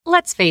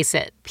Let's face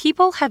it,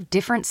 people have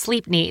different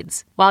sleep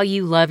needs. While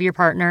you love your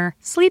partner,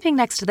 sleeping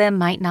next to them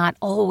might not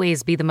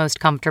always be the most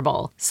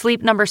comfortable.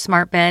 Sleep Number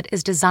Smart Bed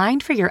is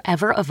designed for your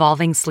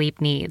ever-evolving sleep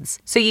needs,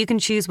 so you can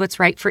choose what's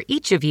right for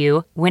each of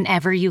you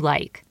whenever you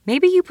like.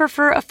 Maybe you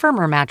prefer a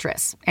firmer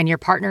mattress, and your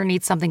partner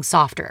needs something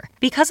softer.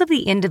 Because of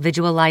the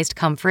individualized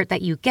comfort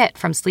that you get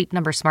from Sleep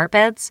Number Smart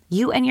Beds,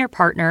 you and your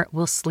partner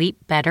will sleep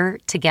better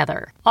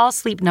together. All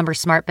Sleep Number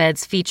Smart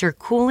Beds feature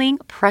cooling,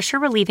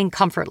 pressure-relieving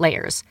comfort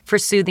layers for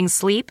soothing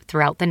sleep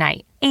throughout the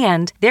night.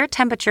 And their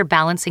temperature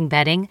balancing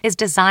bedding is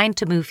designed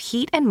to move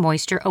heat and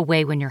moisture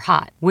away when you're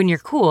hot. When you're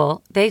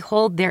cool, they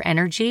hold their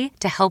energy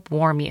to help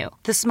warm you.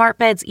 The smart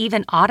beds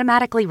even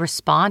automatically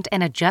respond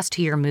and adjust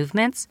to your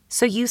movements,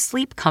 so you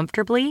sleep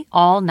comfortably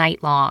all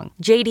night long.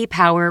 J.D.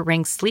 Power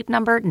ranks Sleep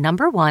Number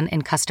 #1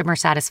 in customer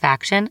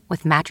satisfaction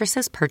with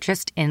mattresses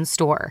purchased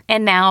in-store.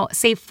 And now,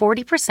 save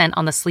 40%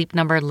 on the Sleep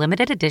Number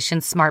limited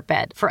edition smart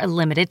bed for a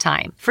limited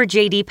time. For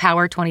J.D.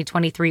 Power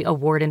 2023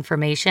 award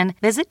information,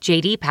 visit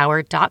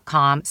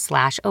jdpower.com/awards.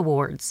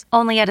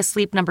 Only at a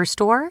Sleep Number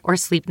store or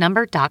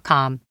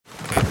sleepnumber.com.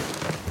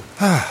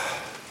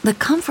 The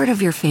comfort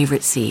of your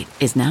favorite seat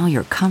is now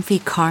your comfy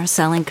car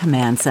selling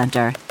command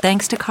center,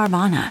 thanks to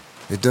Carvana.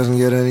 It doesn't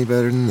get any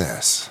better than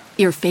this.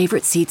 Your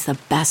favorite seat's the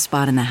best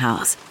spot in the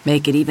house.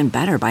 Make it even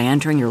better by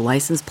entering your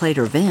license plate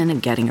or VIN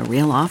and getting a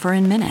real offer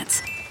in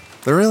minutes.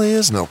 There really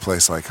is no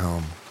place like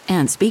home.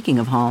 And speaking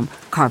of home,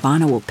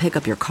 Carvana will pick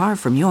up your car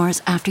from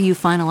yours after you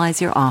finalize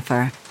your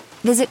offer.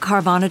 Visit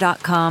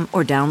Carvana.com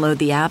or download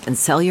the app and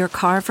sell your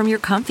car from your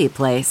comfy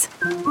place.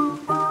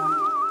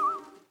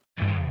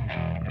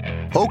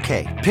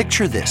 Okay,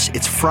 picture this.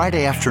 It's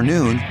Friday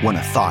afternoon when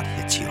a thought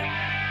hits you.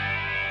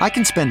 I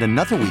can spend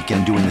another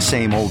weekend doing the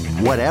same old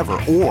whatever,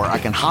 or I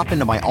can hop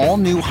into my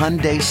all-new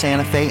Hyundai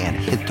Santa Fe and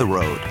hit the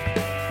road.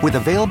 With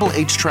available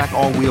H-Track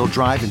all-wheel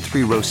drive and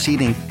 3-row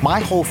seating, my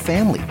whole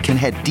family can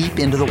head deep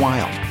into the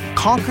wild.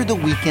 Conquer the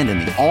weekend in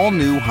the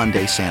all-new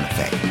Hyundai Santa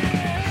Fe.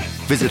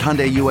 Visit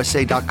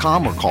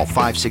HyundaiUSA.com or call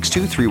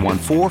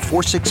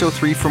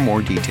 562-314-4603 for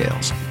more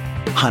details.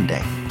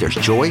 Hyundai, there's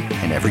joy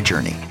in every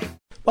journey.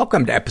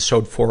 Welcome to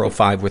episode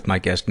 405 with my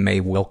guest,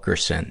 May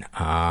Wilkerson.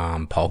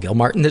 Paul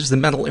Gilmartin. This is the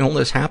Mental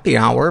Illness Happy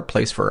Hour, a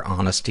place for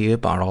honesty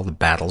about all the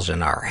battles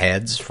in our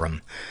heads,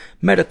 from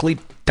medically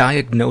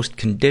diagnosed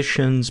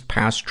conditions,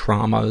 past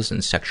traumas,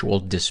 and sexual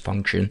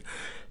dysfunction,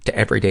 to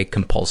everyday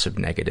compulsive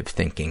negative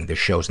thinking. The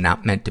show's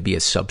not meant to be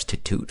a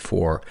substitute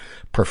for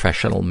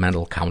professional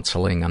mental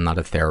counseling. I'm not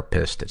a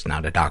therapist. It's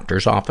not a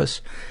doctor's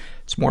office.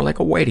 It's more like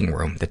a waiting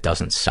room that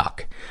doesn't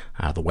suck.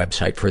 The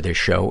website for this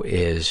show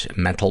is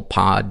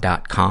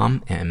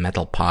mentalpod.com, and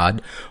mentalpod,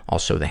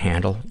 also the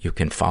handle you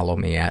can follow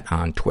me at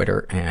on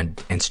Twitter and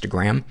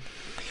Instagram.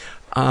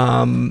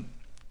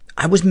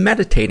 I was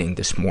meditating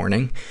this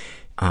morning,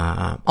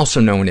 also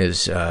known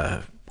as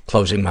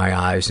closing my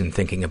eyes and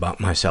thinking about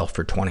myself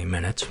for 20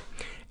 minutes.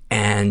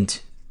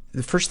 And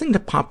the first thing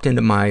that popped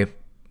into my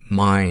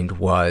mind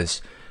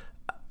was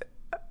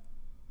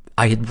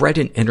I had read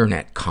an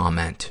internet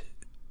comment,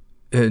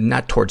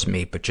 not towards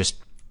me, but just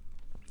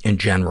in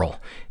general.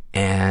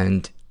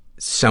 And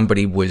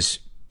somebody was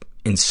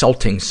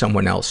insulting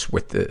someone else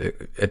with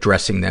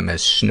addressing them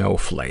as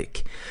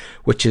snowflake,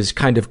 which has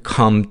kind of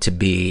come to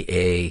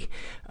be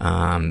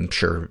I'm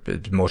sure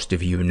most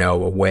of you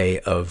know, a way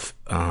of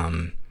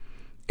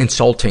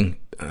insulting.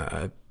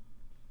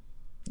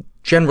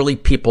 Generally,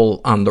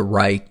 people on the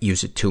right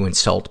use it to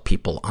insult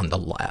people on the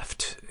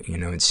left,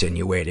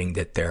 insinuating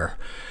that they're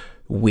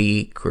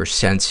weak or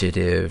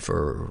sensitive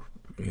or,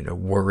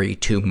 worry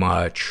too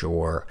much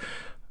or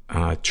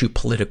too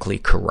politically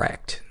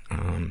correct.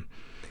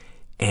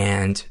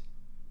 And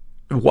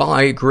while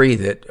I agree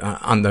that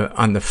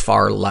on the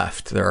far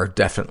left, there are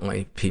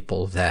definitely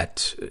people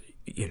that,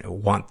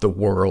 want the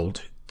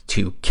world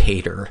to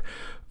cater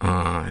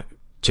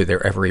to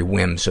their every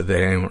whim so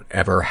they don't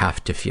ever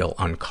have to feel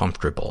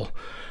uncomfortable.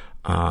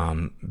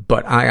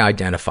 But I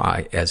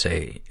identify as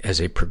a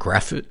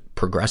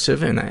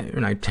progressive,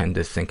 and I tend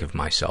to think of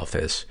myself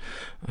as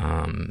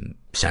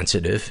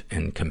sensitive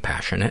and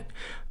compassionate.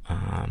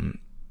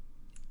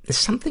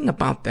 Something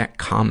about that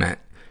comment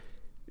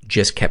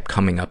just kept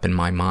coming up in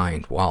my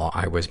mind while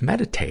I was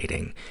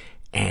meditating,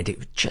 and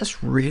it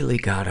just really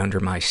got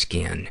under my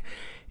skin.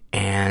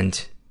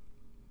 And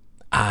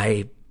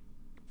I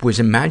was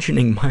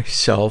imagining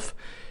myself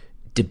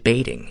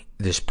debating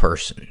this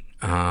person,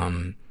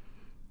 and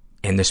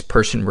this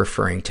person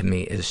referring to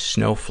me as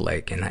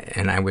snowflake.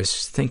 And I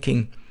was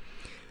thinking,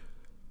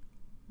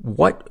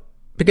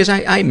 because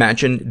I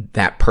imagine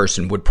that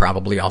person would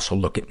probably also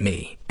look at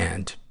me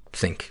and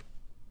think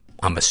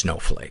I'm a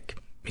snowflake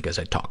because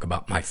I talk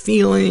about my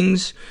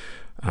feelings.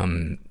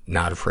 I'm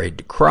not afraid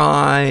to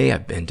cry.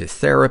 I've been to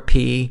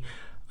therapy,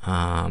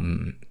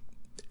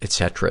 et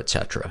cetera, et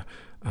cetera.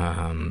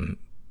 And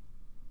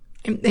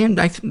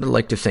I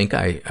like to think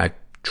I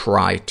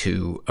try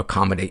to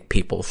accommodate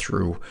people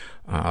through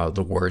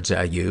the words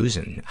I use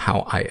and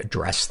how I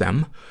address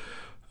them.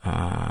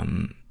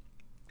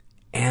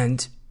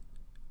 And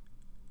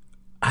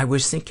I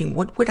was thinking,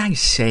 what would I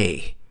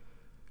say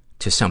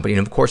to somebody.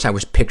 And of course I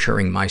was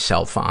picturing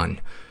myself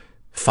on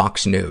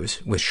Fox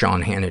News with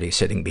Sean Hannity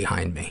sitting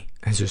behind me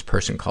as this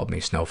person called me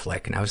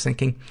snowflake. And I was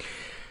thinking,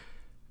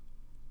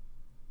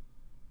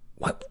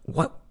 what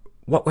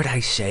would I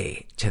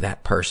say to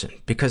that person?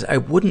 Because I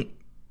wouldn't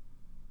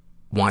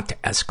want to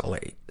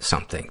escalate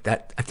something.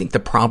 That, I think the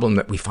problem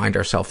that we find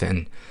ourselves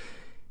in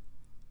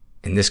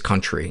this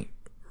country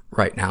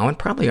right now, and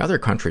probably other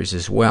countries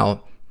as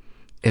well,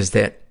 is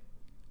that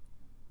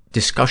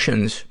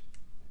discussions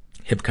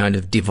have kind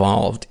of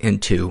devolved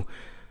into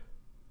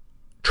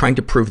trying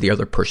to prove the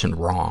other person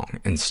wrong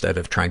instead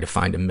of trying to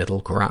find a middle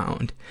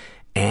ground.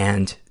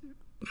 And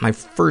my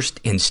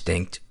first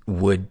instinct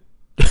would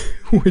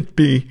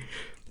be,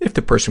 if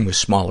the person was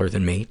smaller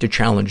than me, to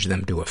challenge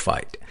them to a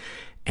fight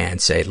and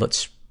say,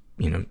 let's,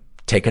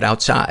 take it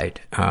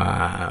outside.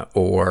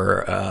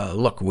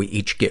 Look, we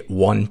each get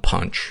one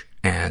punch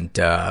and,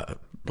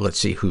 let's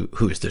see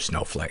who's the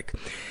snowflake.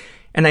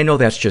 And I know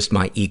that's just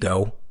my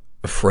ego,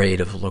 afraid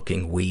of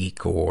looking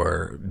weak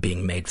or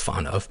being made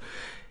fun of.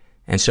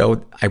 And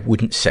so I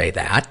wouldn't say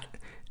that.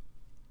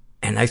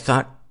 And I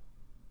thought,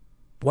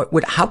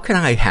 how can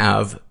I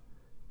have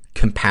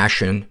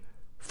compassion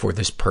for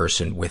this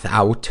person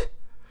without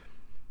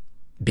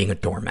being a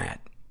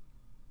doormat?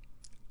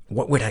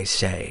 What would I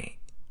say?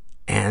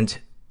 And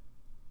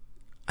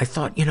I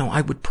thought,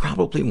 I would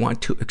probably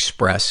want to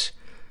express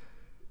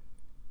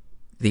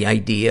the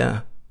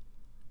idea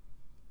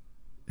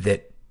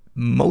that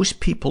most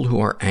people who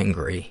are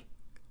angry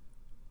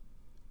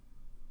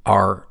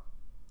are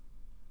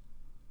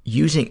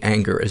using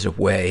anger as a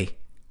way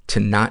to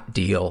not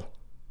deal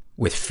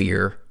with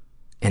fear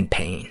and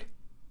pain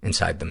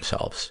inside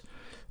themselves.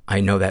 I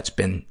know that's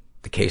been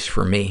the case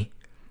for me,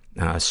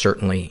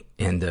 certainly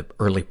in the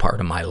early part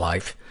of my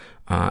life,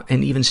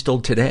 and even still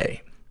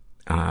today.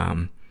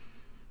 And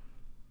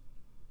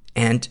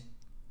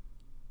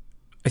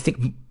I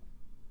think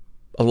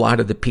a lot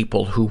of the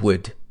people who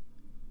would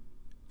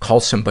call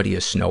somebody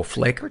a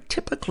snowflake are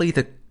typically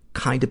the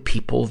kind of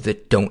people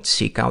that don't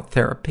seek out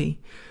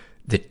therapy,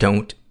 that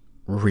don't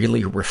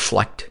really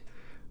reflect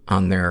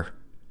on their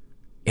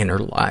inner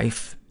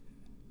life,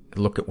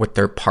 look at what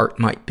their part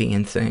might be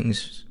in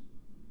things,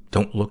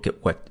 don't look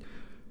at what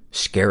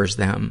scares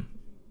them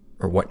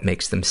or what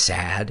makes them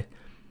sad.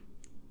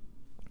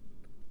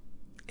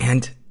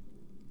 And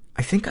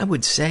I think I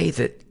would say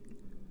that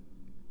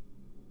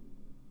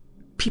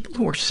people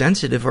who are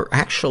sensitive are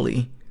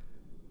actually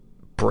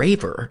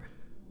braver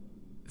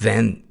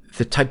than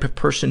the type of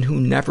person who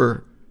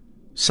never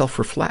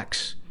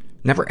self-reflects,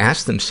 never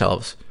asks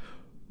themselves,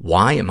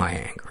 why am I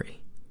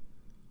angry?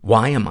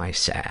 Why am I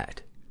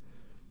sad?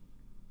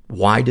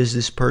 Why does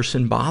this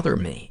person bother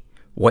me?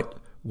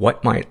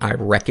 What might I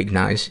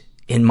recognize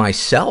in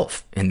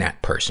myself in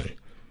that person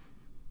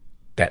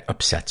that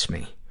upsets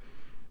me?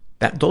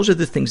 Those are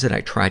the things that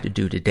I try to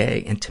do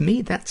today. And to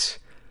me, that's,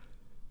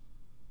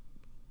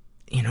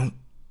 I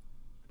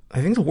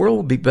think the world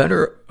would be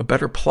a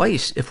better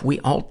place if we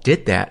all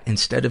did that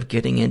instead of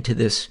getting into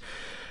this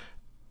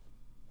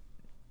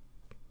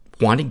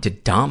wanting to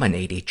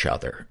dominate each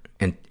other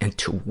and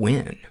to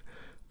win.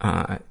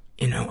 I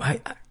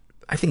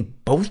think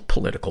both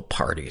political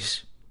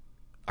parties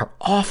are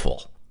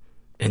awful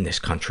in this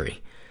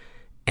country.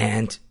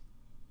 And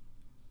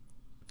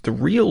the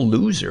real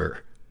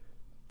loser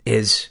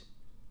is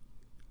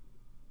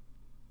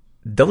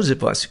those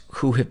of us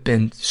who have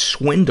been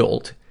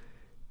swindled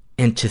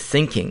into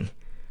thinking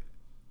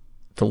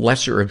the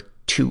lesser of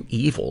two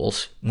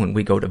evils when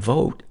we go to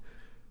vote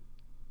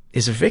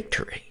is a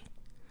victory.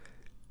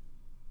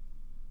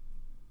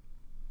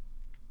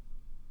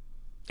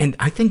 And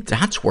I think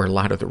that's where a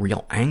lot of the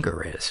real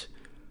anger is.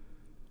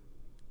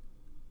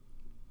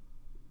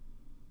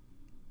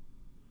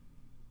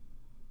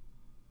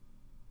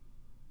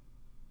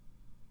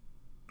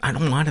 I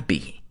don't want to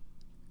be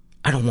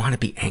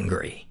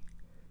angry.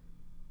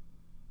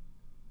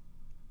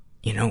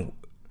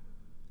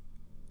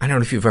 I don't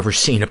know if you've ever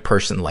seen a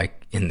person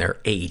like in their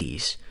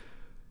 80s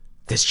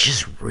that's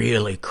just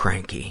really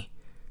cranky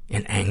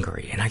and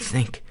angry. And I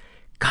think,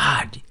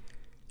 God,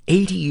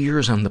 80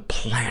 years on the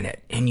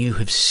planet and you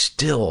have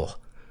still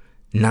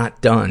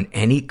not done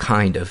any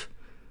kind of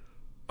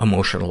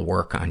emotional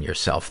work on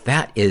yourself.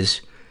 That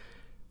is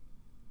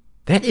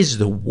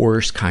the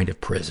worst kind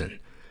of prison.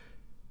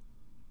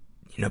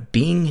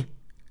 Being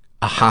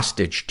a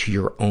hostage to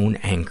your own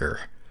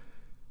anger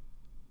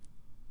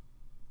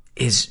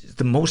is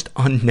the most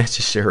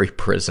unnecessary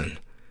prison.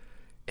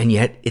 And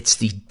yet it's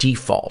the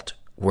default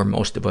where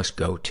most of us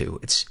go to.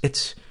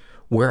 It's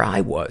where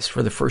I was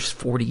for the first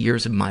 40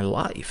 years of my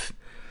life.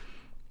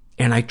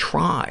 And I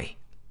try,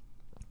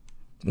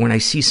 when I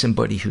see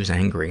somebody who's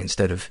angry,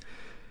 instead of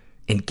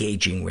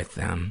engaging with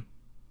them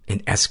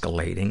and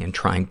escalating and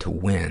trying to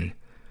win,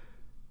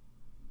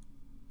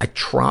 I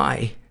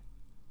try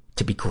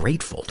to be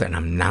grateful that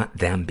I'm not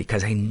them,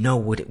 because I know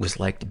what it was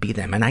like to be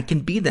them. And I can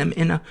be them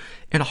in a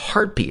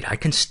heartbeat. I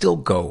can still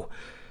go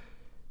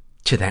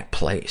to that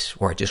place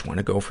where I just want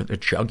to go for the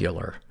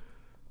jugular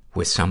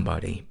with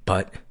somebody.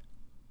 But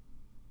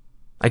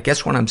I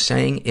guess what I'm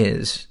saying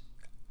is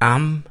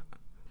I'm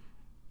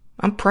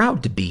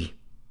proud to be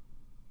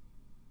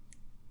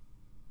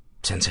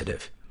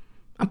sensitive.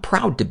 I'm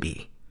proud to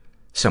be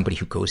somebody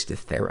who goes to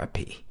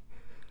therapy.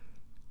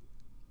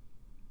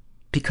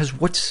 Because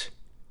what's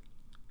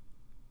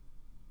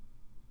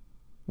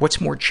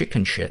more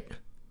chicken shit?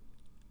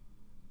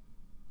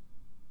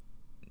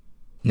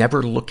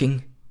 Never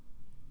looking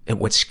at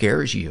what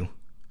scares you,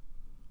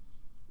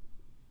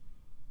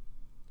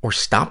 or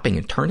stopping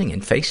and turning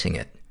and facing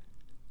it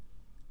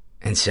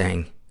and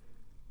saying,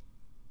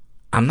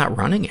 I'm not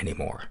running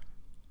anymore.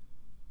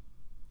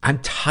 I'm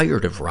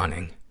tired of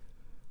running,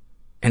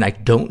 and I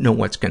don't know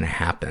what's going to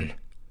happen,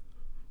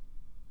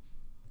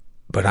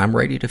 but I'm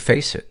ready to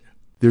face it.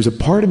 There's a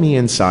part of me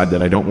inside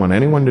that I don't want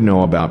anyone to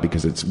know about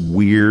because it's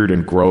weird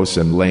and gross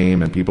and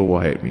lame and people will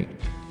hate me.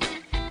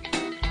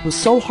 It was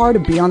so hard to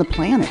be on the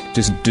planet.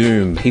 Just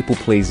doom,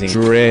 people-pleasing,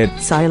 dread.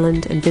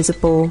 Silent,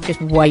 invisible,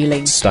 just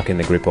wailing. Stuck in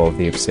the grip of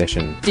the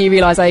obsession.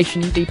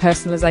 Derealization,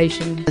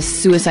 depersonalization. A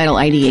suicidal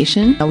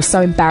ideation. I was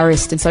so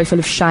embarrassed and so full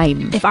of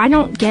shame. If I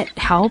don't get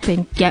help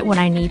and get what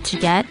I need to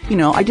get... You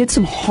know, I did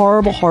some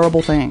horrible,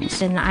 horrible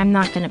things. And I'm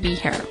not going to be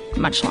here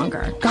much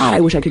longer. God, I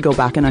wish I could go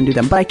back and undo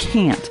them, but I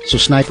can't. So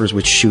snipers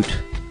would shoot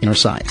in our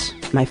sides.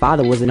 My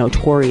father was a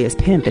notorious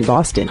pimp in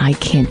Boston. I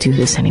can't do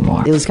this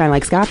anymore. It was kind of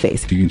like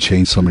Scarface. You can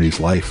change somebody's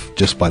life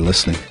just by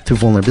listening. Through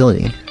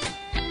vulnerability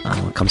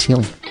comes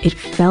healing. It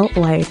felt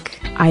like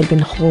I'd been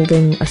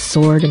holding a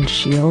sword and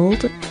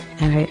shield,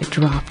 and I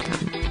dropped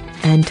them.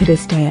 And to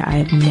this day, I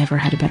have never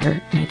had a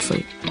better night's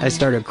sleep. I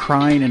started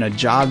crying in a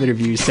job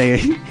interview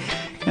saying,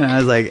 and I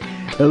was like,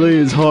 LA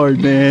is hard,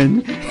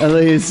 man.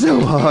 LA is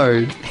so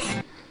hard.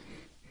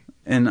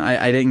 And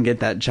I didn't get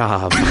that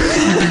job.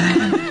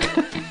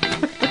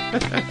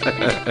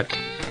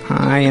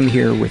 I am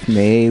here with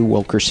May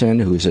Wilkerson,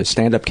 who's a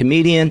stand-up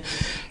comedian,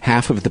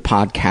 half of the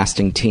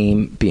podcasting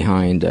team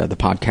behind the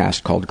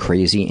podcast called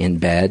Crazy in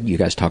Bed. You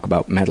guys talk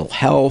about mental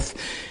health,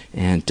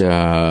 and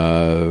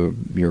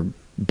you're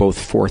both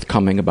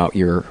forthcoming about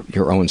your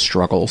own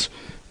struggles.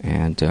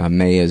 And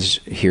May is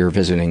here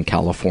visiting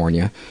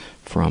California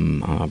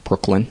from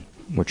Brooklyn,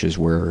 which is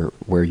where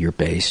you're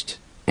based.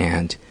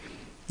 And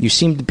you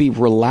seem to be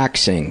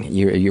relaxing.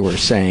 You were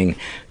saying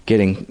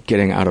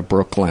getting out of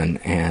Brooklyn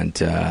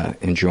and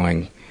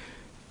enjoying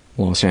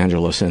Los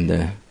Angeles in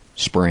the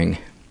spring.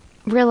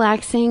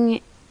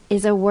 Relaxing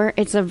is a word.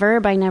 It's a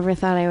verb I never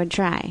thought I would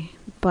try,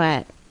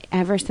 but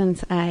ever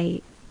since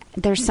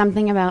there's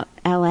something about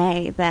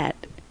LA that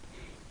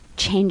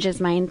changes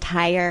my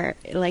entire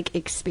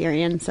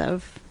experience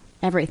of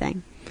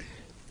everything.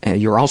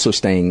 You're also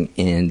staying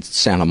in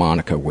Santa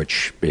Monica,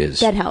 which is...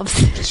 That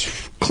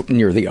helps.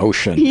 Near the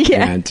ocean.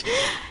 Yeah. And,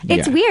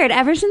 it's weird.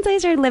 Ever since I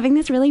started living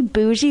this really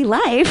bougie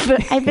life,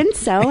 I've been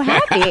so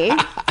happy.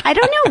 I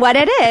don't know what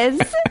it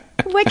is.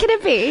 What could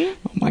it be?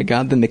 Oh my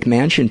God, the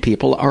McMansion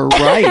people are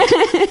right.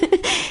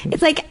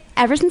 It's like,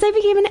 ever since I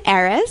became an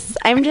heiress,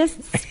 I'm just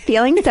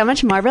feeling so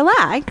much more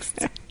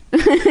relaxed.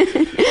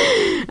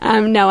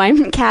 No,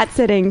 I'm cat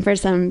sitting for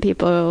some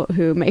people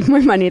who make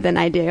more money than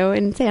I do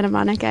in Santa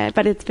Monica,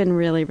 but it's been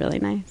really, really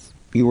nice.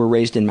 You were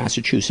raised in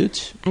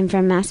Massachusetts? I'm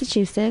from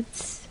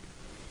Massachusetts.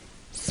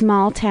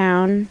 Small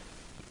town,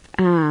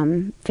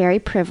 very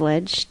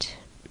privileged,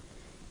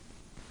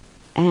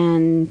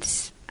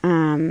 and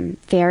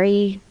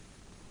very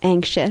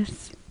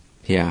anxious.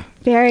 Yeah.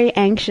 Very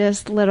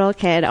anxious little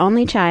kid.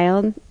 Only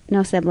child,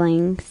 no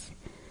siblings.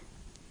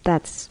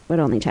 That's what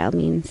only child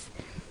means.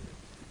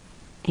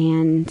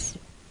 And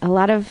a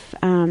lot of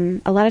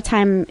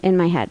time in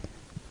my head.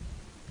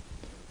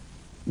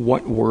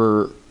 What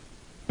were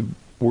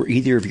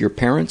either of your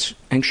parents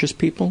anxious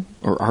people,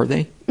 or are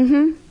they?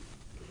 Mm-hmm.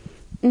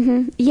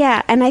 Mm-hmm.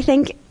 Yeah, and I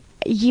think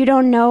you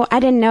don't know. I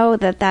didn't know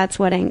that that's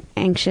what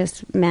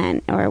anxious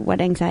meant or what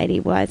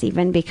anxiety was,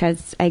 even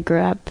because I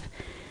grew up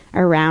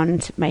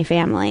around my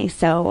family,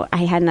 so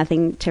I had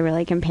nothing to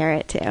really compare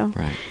it to.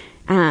 Right.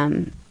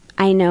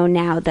 I know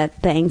now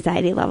that the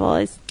anxiety level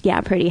is,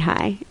 pretty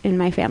high in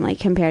my family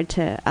compared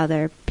to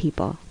other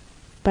people.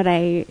 But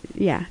I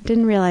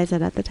didn't realize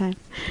it at the time.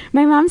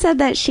 My mom said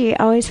that she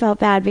always felt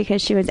bad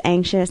because she was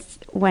anxious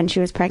when she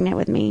was pregnant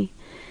with me.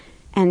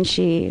 And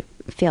she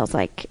feels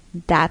like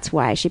that's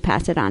why she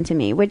passed it on to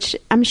me, which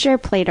I'm sure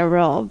played a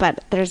role,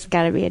 but there's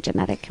got to be a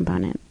genetic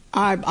component.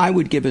 I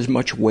would give as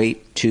much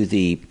weight to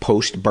the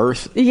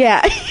post-birth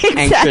exactly.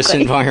 anxious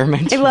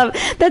environment. I love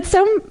that's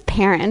some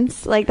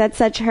parents, that's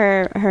such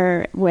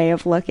her way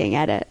of looking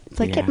at it. It's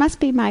like, it must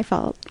be my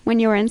fault. When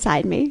you were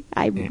inside me,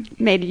 I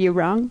made you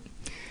wrong.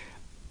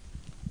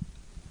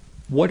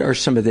 What are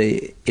some of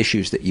the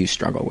issues that you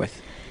struggle with?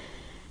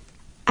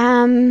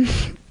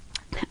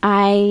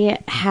 I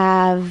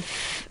have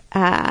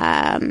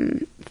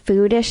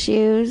food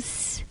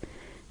issues,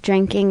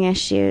 drinking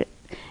issues,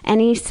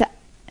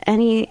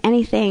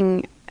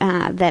 anything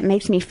that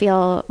makes me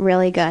feel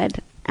really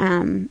good,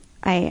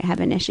 I have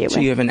an issue with. So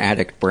you have an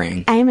addict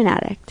brain. I am an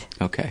addict.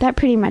 Okay. That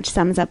pretty much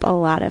sums up a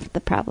lot of the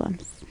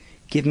problems.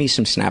 Give me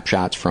some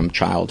snapshots from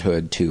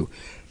childhood to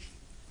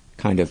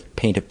kind of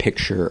paint a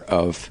picture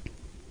of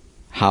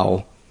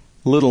how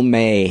little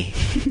May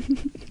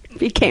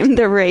became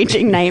the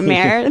raging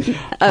nightmare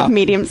of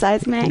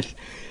medium-sized May.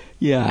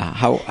 Yeah,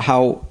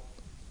 how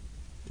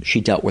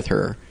she dealt with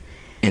her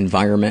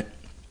environment.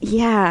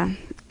 Yeah.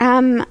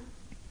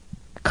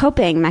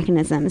 Coping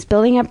mechanisms,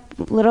 building up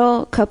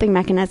little coping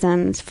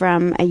mechanisms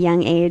from a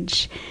young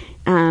age.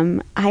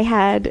 I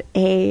had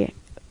a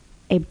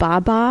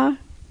baba,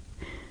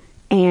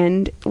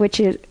 and which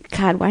is,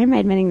 God, why am I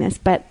admitting this?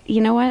 But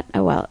you know what?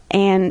 Oh well.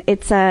 And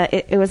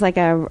it was like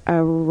a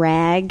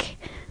rag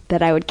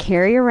that I would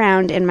carry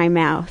around in my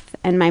mouth,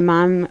 and my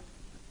mom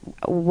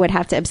would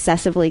have to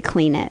obsessively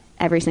clean it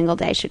every single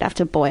day. She'd have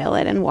to boil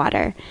it in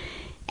water.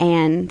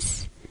 And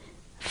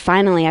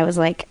finally I was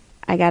like,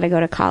 I got to go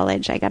to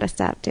college. I got to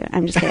stop doing.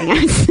 I'm just kidding.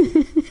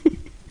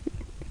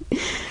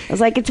 I was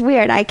like, it's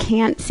weird. I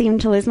can't seem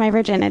to lose my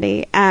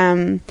virginity.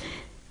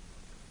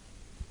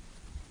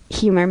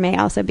 Humor may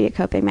also be a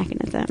coping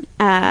mechanism.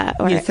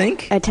 Or you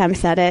think?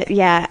 Attempts at it.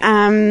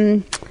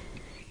 Yeah.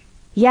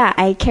 Yeah,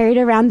 I carried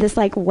around this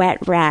like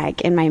wet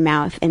rag in my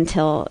mouth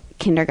until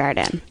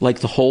kindergarten. Like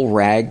the whole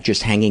rag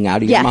just hanging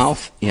out of your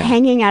mouth? Yeah,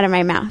 hanging out of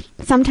my mouth.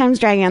 Sometimes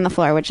dragging on the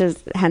floor, which is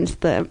hence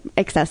the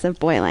excessive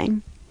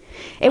boiling.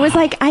 It was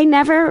like I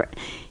never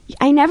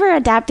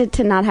adapted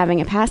to not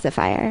having a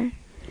pacifier.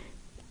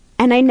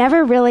 And I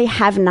never really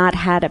have not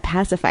had a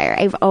pacifier.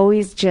 I've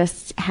always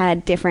just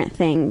had different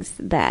things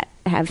that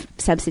have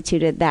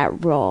substituted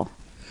that role.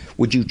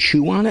 Would you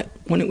chew on it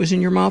when it was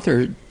in your mouth,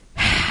 or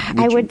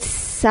I would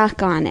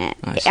suck on it.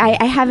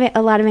 I have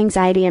a lot of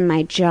anxiety in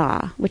my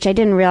jaw, which I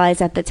didn't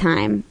realize at the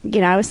time.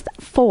 You know, I was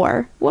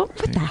 4. Well,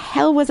 what the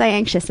hell was I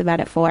anxious about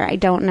at 4? I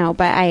don't know,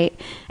 but I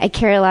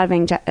carry a lot of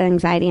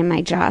anxiety in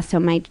my jaw, so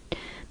my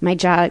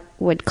jaw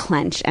would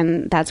clench,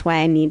 and that's why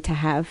I need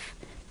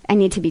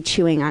to be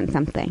chewing on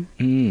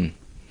something.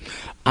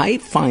 I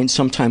find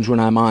sometimes when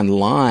I'm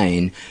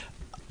online,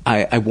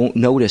 I won't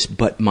notice,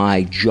 but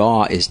my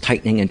jaw is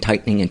tightening and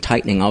tightening and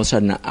tightening. All of a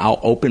sudden, I'll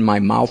open my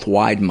mouth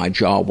wide and my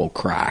jaw will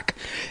crack.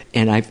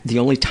 And the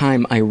only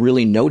time I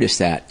really notice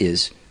that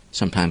is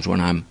sometimes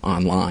when I'm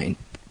online.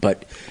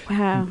 But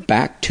wow.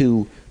 Back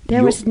to...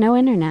 There was no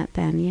internet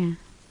then, yeah.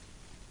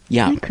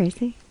 Yeah. Isn't that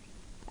crazy?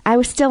 I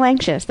was still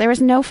anxious. There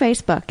was no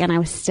Facebook, and I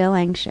was still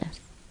anxious.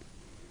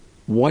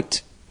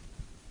 What...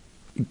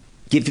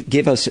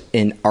 Give us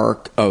an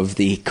arc of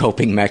the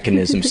coping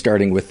mechanism,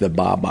 starting with the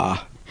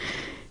baba.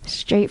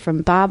 Straight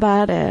from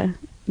baba to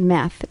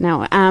meth.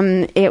 No,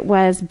 it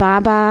was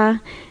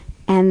baba,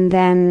 and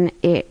then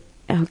it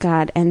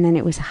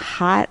was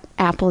hot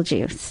apple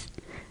juice.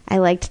 I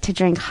liked to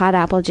drink hot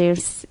apple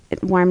juice.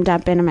 It warmed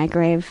up in a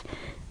microwave.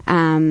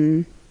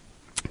 As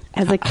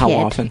a kid. How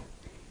often?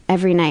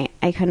 Every night.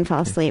 I couldn't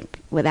fall asleep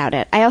without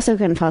it. I also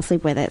couldn't fall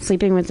asleep with it.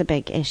 Sleeping was a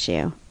big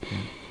issue.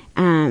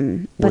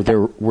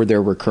 Were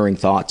there recurring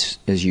thoughts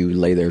as you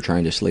lay there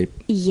trying to sleep?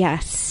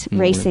 Yes,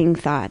 racing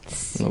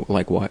thoughts.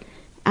 Like what?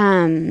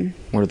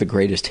 What are the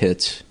greatest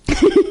hits?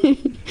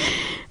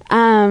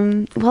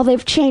 Well,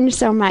 they've changed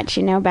so much.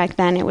 You know, back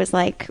then it was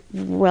like,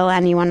 will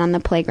anyone on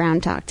the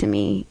playground talk to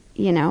me?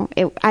 You know,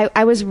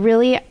 I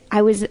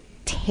was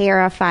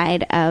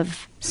terrified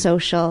of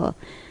social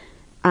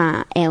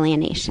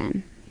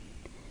alienation.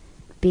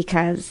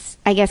 Because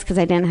I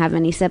didn't have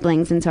any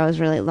siblings, and so I was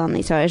really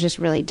lonely. So I was just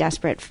really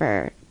desperate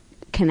for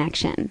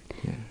connection.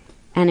 Yeah.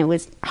 And it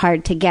was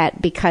hard to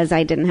get because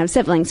I didn't have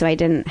siblings, so I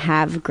didn't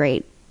have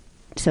great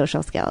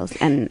social skills.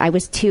 And I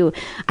was so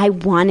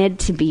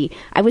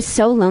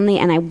lonely,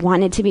 and I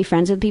wanted to be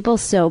friends with people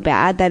so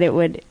bad that it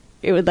would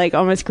like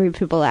almost creep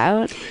people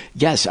out.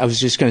 Yes, I was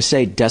just going to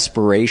say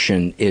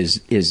desperation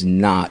is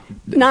not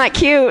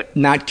cute.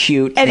 Not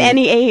cute at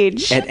any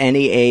age. At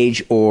any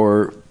age,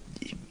 or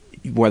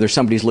whether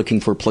somebody's looking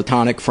for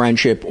platonic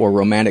friendship or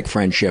romantic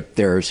friendship,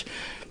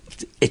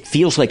 it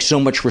feels like so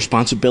much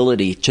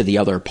responsibility to the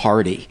other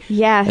party.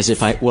 Yes. As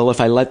if I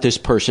let this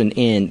person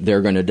in, they're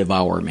going to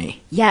devour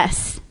me.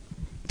 Yes.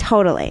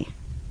 Totally.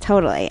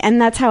 And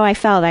that's how I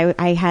felt. I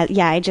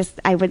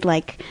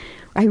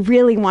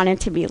really wanted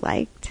to be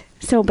liked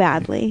so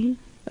badly.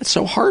 That's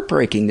so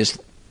heartbreaking. This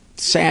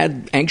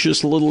sad,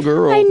 anxious little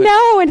girl. I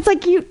know. It's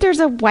like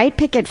there's a white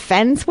picket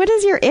fence. What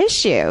is your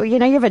issue? You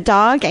know, you have a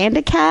dog and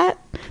a cat.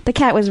 The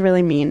cat was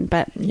really mean,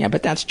 but... Yeah,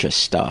 but that's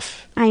just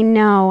stuff. I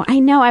know.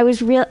 I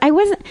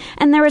wasn't...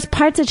 And there was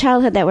parts of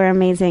childhood that were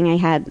amazing.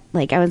 I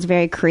was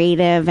very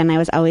creative, and I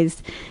was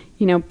always,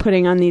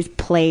 putting on these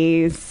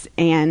plays,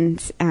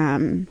 and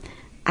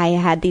I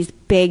had these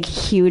big,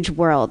 huge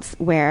worlds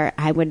where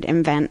I would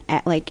invent,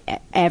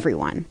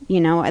 everyone.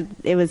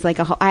 It was like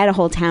I had a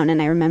whole town,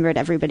 and I remembered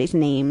everybody's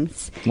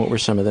names. What were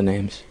some of the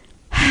names?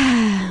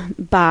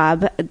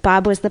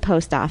 Bob was the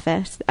post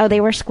office. Oh, they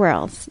were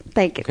squirrels.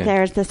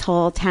 There's this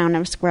whole town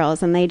of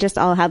squirrels, and they just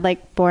all had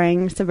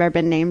boring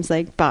suburban names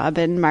like Bob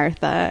and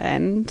Martha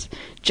and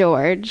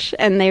George,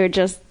 and they would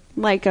just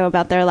go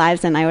about their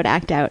lives, and I would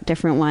act out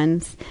different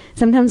ones.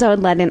 Sometimes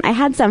I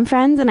had some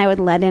friends, and I would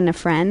let in a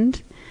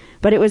friend,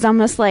 but it was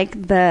almost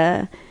like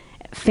the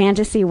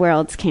fantasy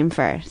worlds came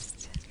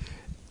first.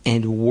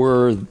 And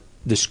were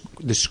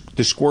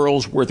the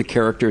squirrels were the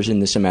characters in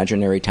this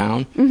imaginary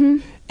town? Mm-hmm.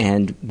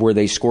 And were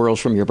they squirrels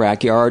from your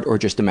backyard or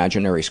just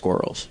imaginary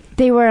squirrels?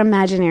 They were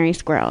imaginary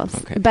squirrels,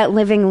 Okay. but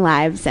living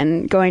lives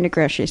and going to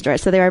grocery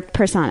stores. So they were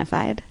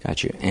personified.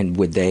 Gotcha. And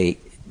would they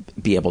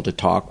be able to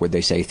talk? Would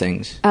they say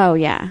things? Oh,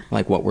 yeah.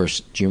 Like do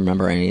you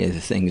remember any of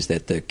the things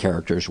that the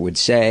characters would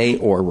say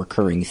or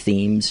recurring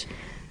themes?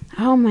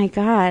 Oh, my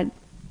God.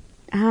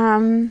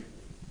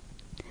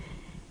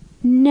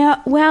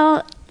 No,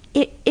 well,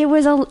 it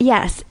was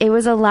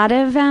a lot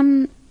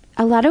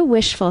of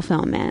wish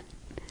fulfillment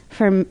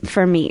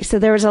for me. So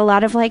there was a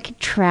lot of like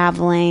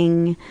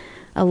traveling,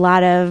 a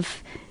lot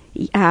of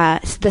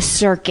the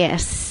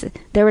circus.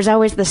 There was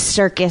always the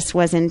circus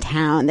was in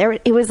town.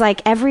 It was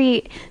like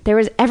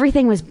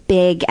everything was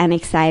big and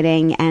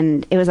exciting,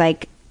 and it was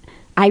like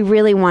I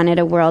really wanted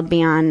a world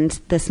beyond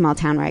the small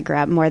town where I grew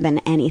up more than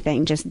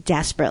anything, just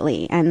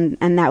desperately, and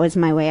that was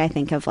my way, I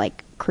think, of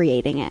like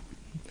creating it.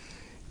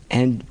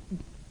 And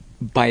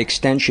by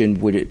extension,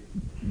 would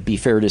it be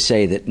fair to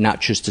say that not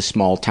just a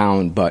small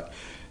town, but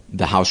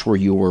the house where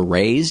you were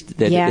raised,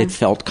 that it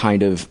felt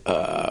kind of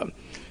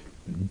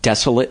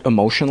desolate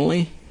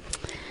emotionally?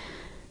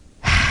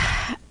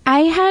 I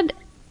had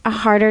a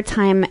harder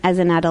time as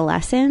an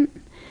adolescent,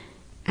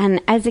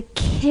 and as a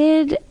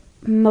kid,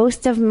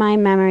 most of my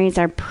memories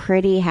are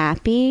pretty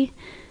happy.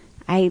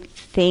 I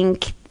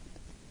think,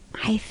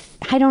 I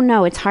don't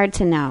know. It's hard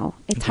to know.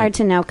 It's hard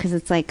to know because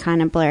it's like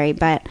kind of blurry,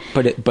 but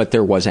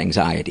there was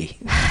anxiety.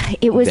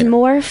 It was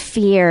more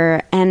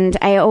fear, and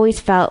I always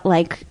felt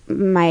like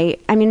my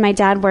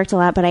dad worked a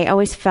lot, but I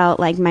always felt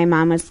like my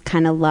mom was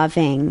kind of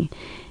loving,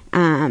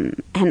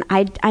 and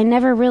I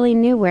never really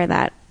knew where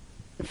that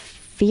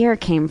fear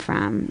came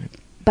from.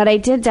 But I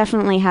did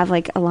definitely have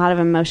like a lot of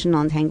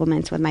emotional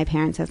entanglements with my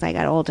parents as I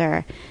got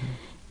older.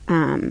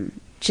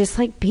 Just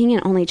like being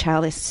an only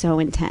child is so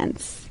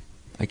intense.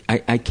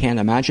 I can't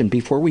imagine.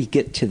 Before we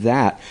get to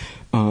that,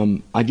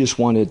 I just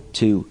wanted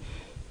to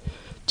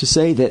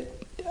say that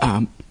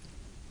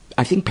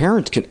I think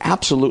parents can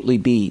absolutely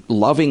be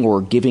loving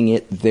or giving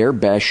it their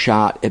best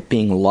shot at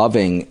being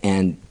loving,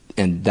 and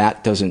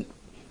that doesn't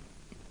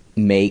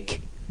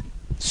make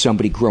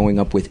somebody growing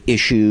up with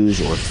issues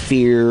or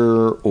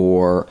fear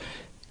or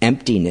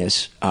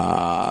emptiness.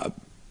 I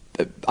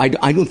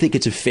don't think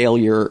it's a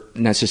failure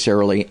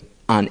necessarily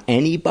on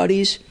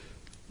anybody's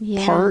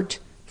part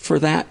for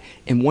that.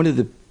 And one of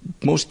the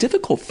most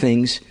difficult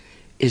things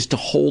is to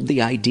hold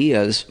the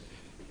ideas,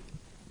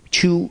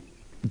 two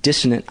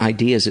dissonant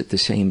ideas at the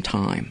same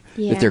time.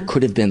 That there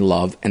could have been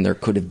love and there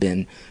could have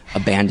been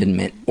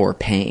abandonment or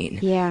pain.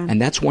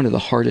 And that's one of the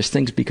hardest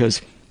things,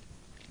 because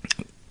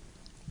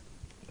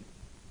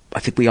I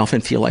think we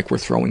often feel like we're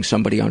throwing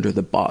somebody under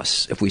the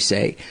bus if we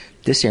say,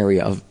 this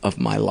area of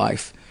my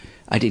life,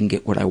 I didn't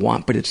get what I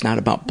want. But it's not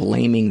about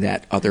blaming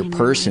that other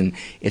person.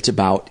 It's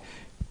about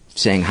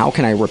saying, how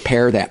can I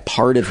repair that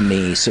part of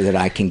me so that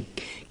I can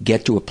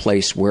get to a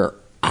place where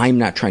I'm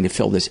not trying to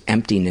fill this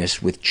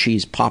emptiness with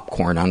cheese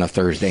popcorn on a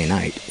Thursday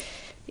night.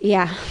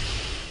 Yeah.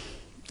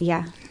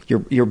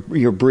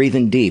 You're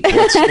breathing deep.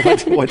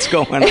 What's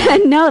going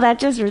on? No,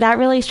 that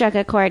really struck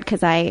a chord,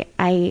 because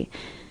I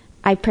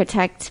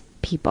protect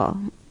people.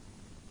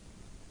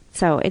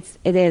 So it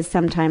is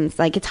sometimes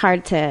like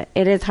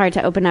it is hard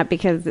to open up,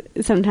 because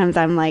sometimes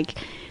I'm like,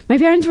 my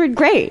parents were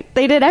great.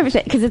 They did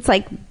everything, because it's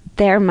like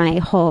they're my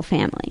whole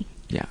family.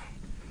 Yeah.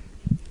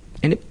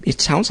 And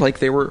it sounds like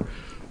they were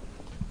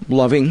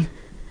loving.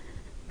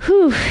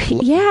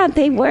 Yeah,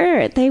 they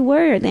were. They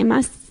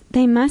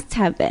must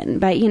have been.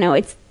 But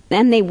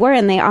they were,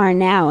 and they are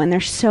now, and they're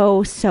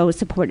so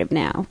supportive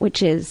now,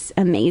 which is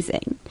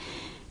amazing.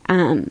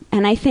 And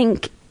I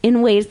think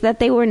in ways that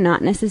they were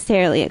not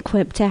necessarily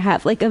equipped to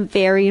have like a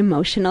very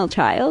emotional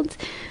child,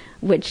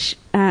 which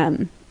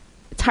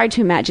it's hard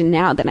to imagine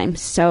now that I'm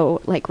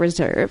so like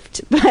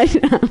reserved,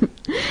 but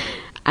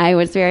I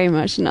was very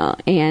emotional,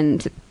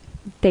 and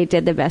they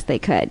did the best they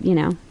could,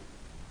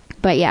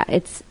 But yeah,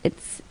 it's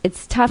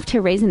tough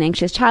to raise an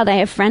anxious child. I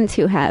have friends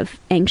who have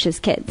anxious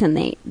kids,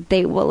 and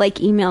they will like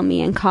email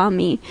me and call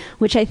me,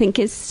 which I think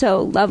is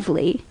so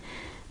lovely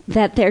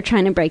that they're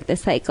trying to break the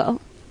cycle.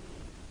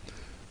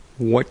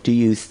 What do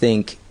you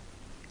think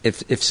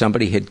if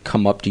somebody had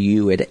come up to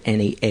you at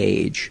any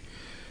age,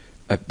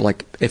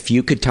 like if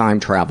you could time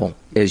travel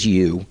as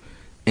you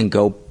and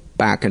go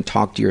back and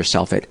talk to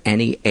yourself at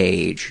any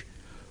age,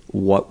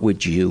 what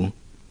would you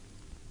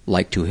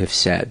like to have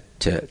said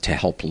to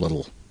help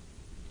little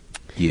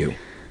you?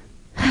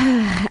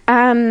 I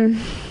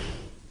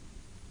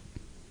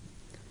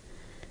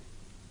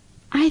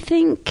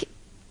think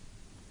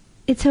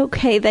it's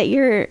okay that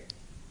you're...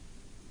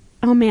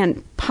 Oh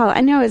man, Paul,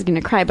 I know I was going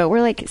to cry, but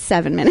we're like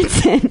 7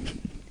 minutes in.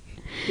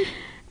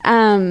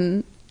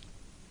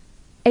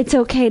 It's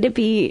okay to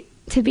be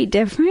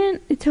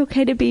different. It's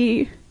okay to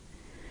be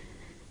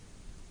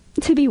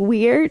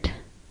weird.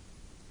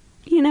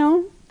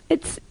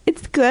 It's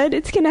good.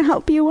 It's going to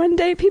help you one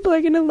day. People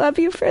are going to love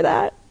you for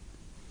that.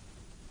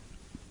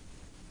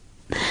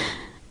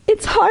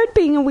 It's hard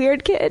being a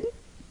weird kid.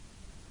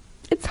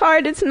 It's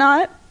hard. It's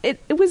not.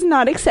 It was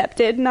not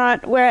accepted.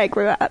 Not where I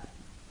grew up.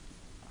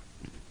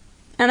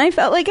 And I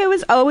felt like I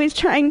was always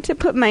trying to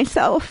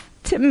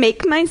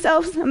make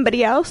myself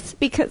somebody else,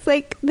 because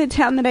like the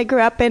town that I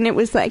grew up in, it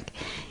was like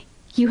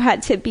you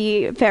had to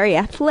be very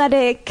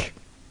athletic.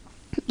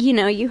 You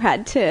know, you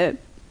had to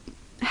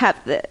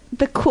have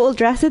the cool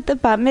dress at the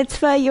bat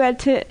mitzvah. You had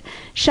to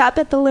shop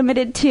at the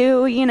Limited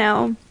Too, you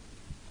know.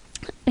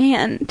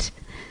 And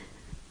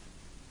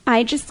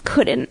I just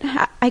couldn't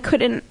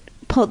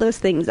pull those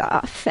things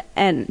off.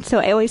 And so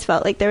I always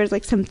felt like there was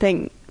like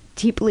something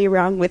deeply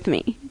wrong with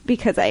me,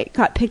 because I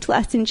got picked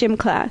last in gym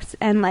class,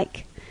 and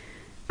like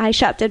I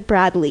shopped at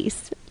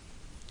Bradley's.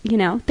 You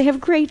know, they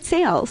have great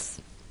sales.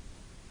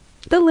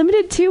 The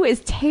Limited Too is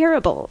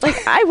terrible. Like,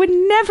 I would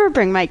never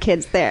bring my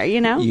kids there,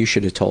 you know? You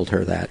should have told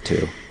her that,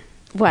 too.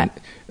 What?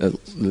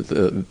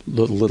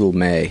 Little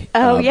May.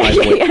 Oh, yeah. I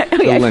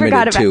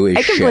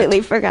completely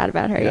shit. forgot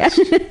about her, yes.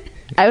 yeah.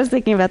 I was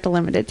thinking about the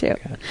Limited Too.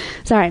 Okay.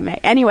 Sorry,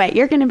 May. Anyway,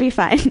 you're going to be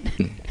fine.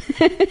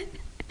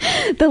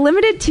 The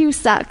Limited Too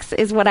sucks,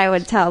 is what I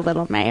would tell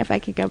little May if I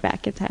could go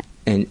back in time.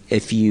 And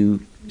if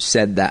you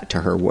said that to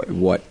her,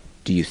 what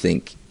do you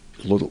think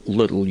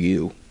little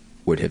you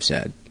would have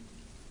said?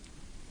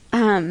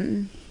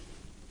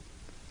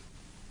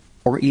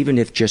 Or even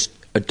if just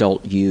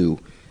adult you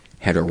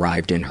had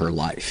arrived in her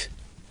life.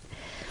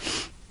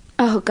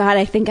 Oh, God,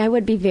 I think I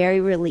would be very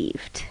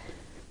relieved.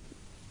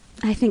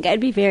 I think I'd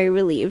be very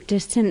relieved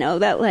just to know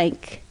that,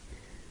 like,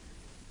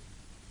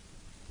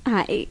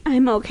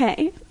 I'm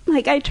okay.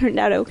 Like, I turned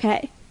out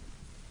okay.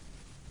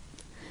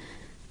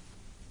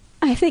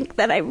 I think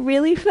that I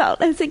really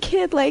felt as a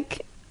kid,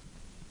 like,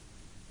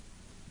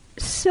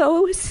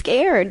 so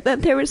scared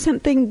that there was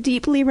something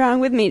deeply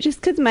wrong with me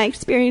just because my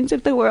experience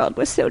of the world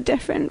was so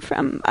different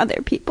from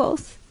other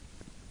people's.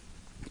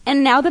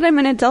 And now that I'm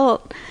an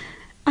adult,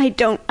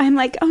 I'm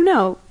like, oh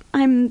no,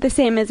 I'm the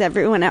same as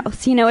everyone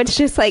else. You know, it's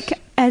just like,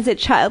 as a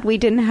child, we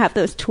didn't have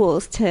those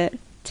tools to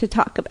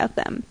talk about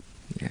them.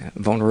 Yeah,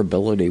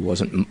 vulnerability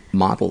wasn't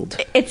modeled.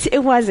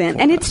 It wasn't.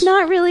 And it's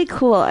not really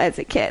cool as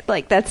a kid.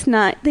 Like, that's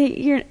not,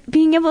 you're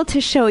being able to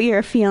show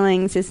your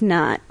feelings is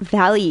not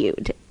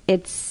valued.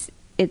 It's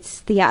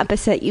the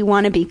opposite. You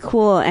want to be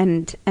cool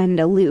and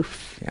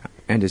aloof. Yeah,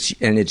 and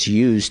it's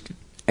used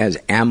as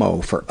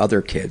ammo for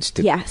other kids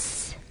to.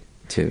 Yes.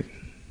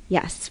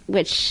 Yes,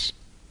 which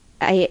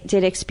I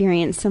did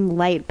experience some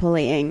light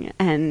bullying,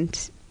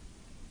 and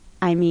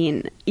I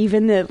mean,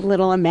 even the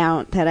little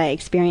amount that I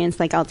experienced,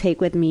 like, I'll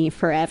take with me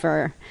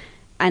forever,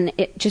 and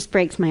it just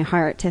breaks my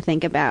heart to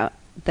think about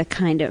the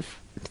kind of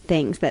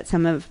things that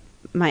some of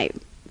my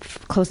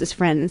closest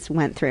friends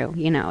went through.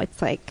 You know, it's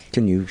like.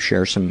 Can you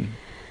share some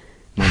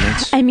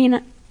moments? I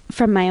mean,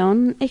 from my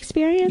own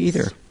experience?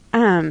 Either.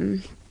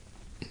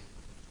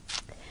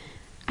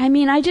 I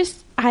mean,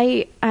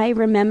 I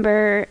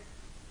remember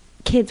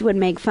kids would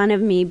make fun of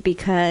me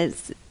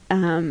because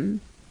I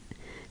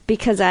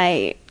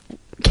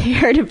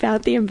cared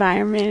about the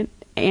environment,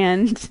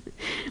 and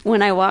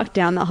when I walked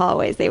down the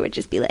hallways, they would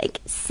just be like,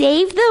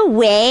 "Save the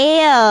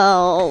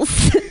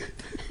whales,"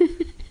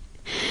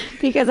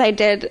 because I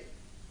did.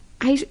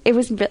 It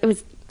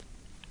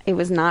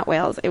was not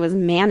whales. It was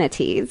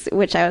manatees,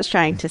 which I was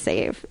trying to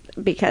save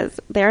because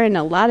they're in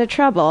a lot of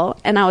trouble,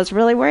 and I was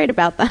really worried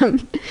about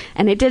them.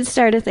 And I did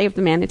start a Save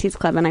the Manatees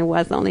Club, and I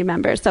was the only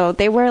member, so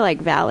they were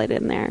like valid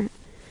in there,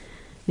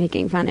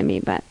 making fun of me.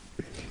 But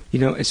you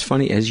know, it's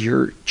funny, as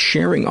you're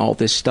sharing all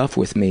this stuff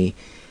with me,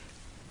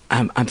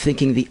 I'm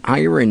thinking the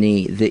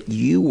irony that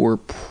you were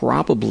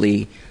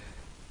probably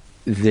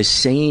the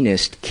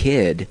sanest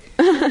kid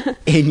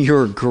in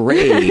your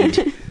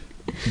grade.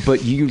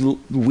 But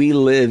we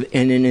live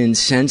in an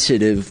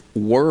insensitive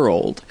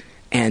world,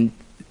 and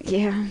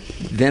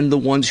then the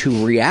ones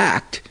who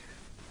react,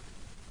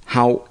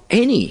 how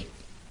any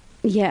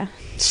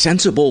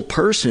sensible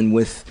person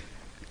with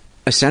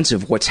a sense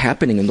of what's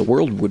happening in the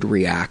world would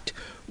react,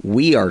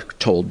 we are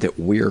told that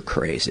we're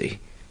crazy.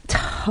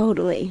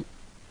 Totally.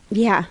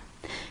 Yeah.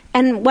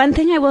 And one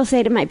thing I will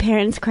say to my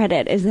parents'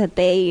 credit is that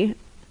they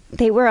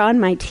were on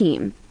my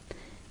team,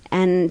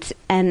 and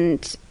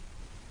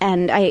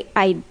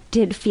I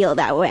did feel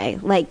that way.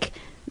 Like,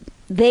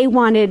 they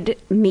wanted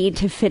me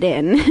to fit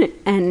in,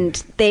 and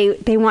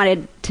they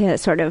wanted to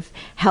sort of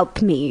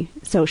help me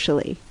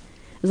socially. It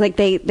was like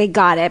they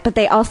got it, but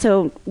they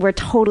also were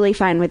totally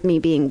fine with me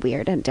being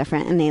weird and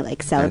different, and they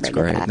like celebrated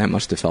that. That's great. That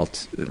must have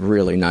felt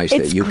really nice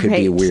that you could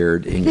be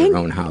weird in your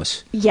own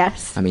house.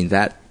 Yes. I mean,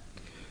 that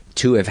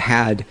to have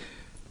had.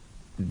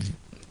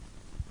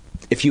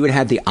 If you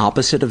had the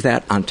opposite of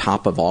that on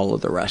top of all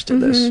of the rest of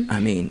this, I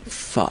mean,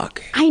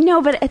 fuck. I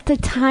know, but at the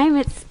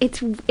time,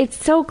 it's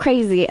so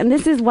crazy, and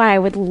this is why I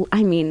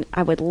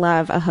would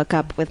love a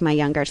hookup with my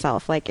younger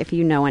self. Like, if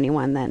you know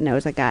anyone that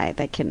knows a guy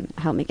that can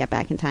help me get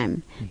back in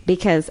time,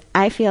 because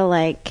I feel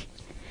like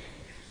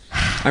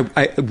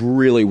I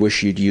really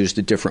wish you'd used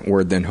a different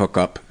word than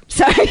hookup.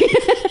 Sorry.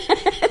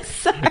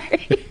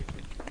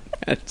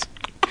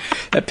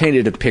 That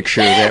painted a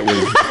picture that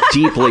was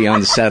deeply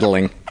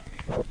unsettling.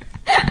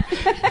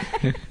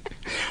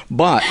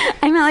 But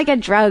I wasn't like a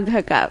drug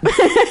hookup.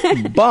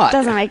 But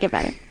doesn't make it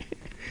better.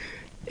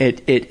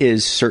 It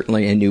is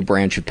certainly a new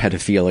branch of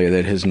pedophilia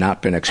that has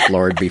not been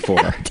explored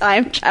before.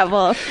 Time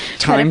travel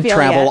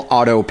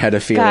auto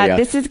pedophilia. God,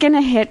 this is going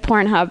to hit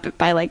Pornhub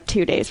by like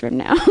 2 days from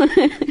now.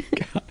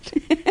 God.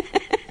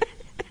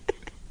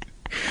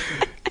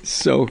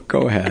 So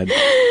go ahead.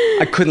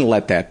 I couldn't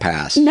let that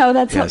pass. No,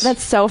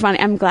 that's so funny.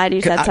 I'm glad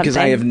you said something. Because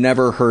I have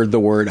never heard the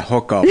word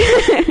hookup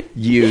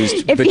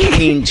used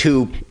between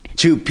two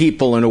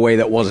people in a way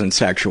that wasn't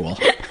sexual.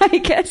 I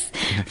guess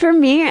for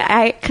me,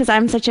 because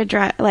I'm such a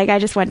drug, like I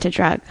just went to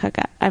drug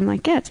hookup. I'm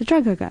like, yeah, it's a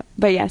drug hookup.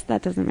 But yes,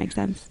 that doesn't make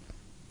sense.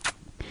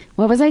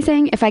 What was I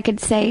saying? If I could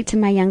say to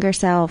my younger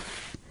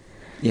self.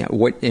 Yeah.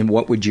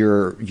 What would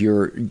your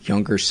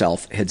younger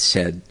self had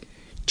said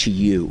to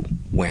you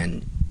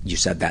when you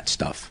said that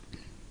stuff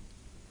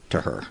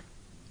to her?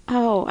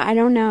 Oh, I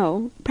don't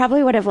know.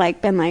 Probably would have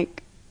been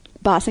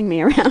bossing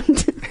me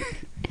around.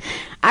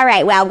 All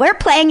right, well, we're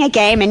playing a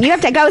game and you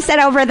have to go sit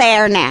over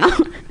there now.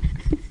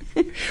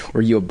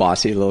 Were you a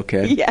bossy little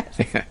kid? Yes.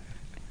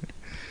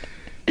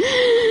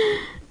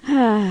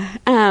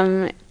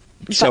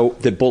 So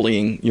the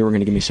bullying, you were going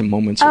to give me some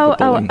moments of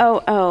the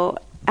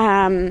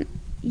bullying.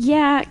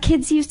 Yeah,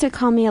 kids used to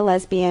call me a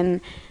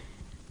lesbian.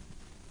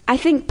 I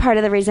think part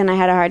of the reason I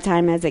had a hard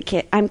time as a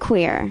kid, I'm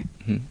queer.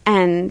 Mm-hmm.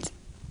 And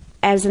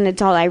as an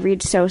adult, I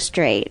read so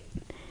straight.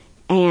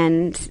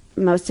 And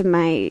most of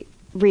my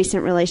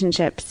recent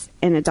relationships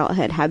in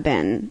adulthood have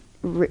been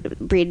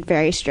read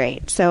very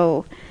straight.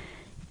 So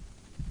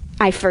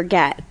I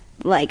forget,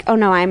 oh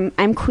no,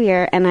 I'm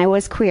queer, and I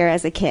was queer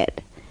as a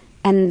kid.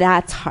 And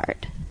that's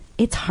hard.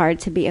 It's hard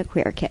to be a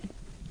queer kid.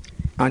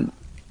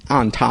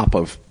 On top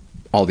of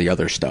all the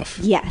other stuff.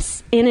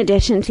 Yes. In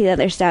addition to the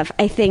other stuff,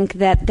 I think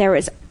that there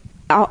was...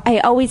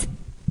 I always...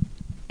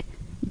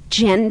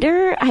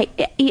 Gender,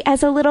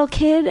 as a little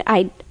kid,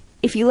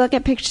 if you look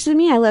at pictures of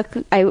me,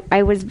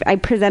 I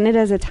presented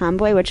as a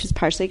tomboy, which is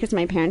partially because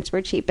my parents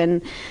were cheap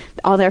and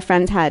all their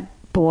friends had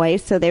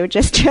boys, so they would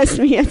just trust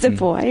me as a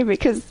boy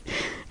because,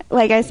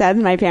 like I said,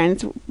 my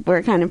parents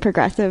were kind of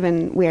progressive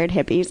and weird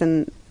hippies,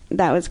 and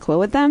that was cool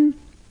with them.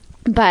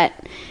 But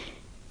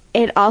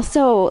it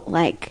also,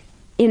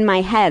 in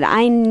my head,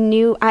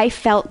 I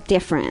felt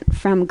different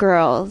from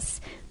girls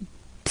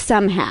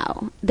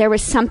somehow. There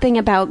was something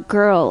about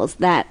girls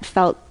that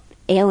felt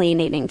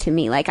alienating to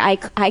me.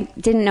 I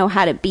didn't know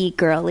how to be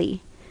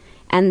girly,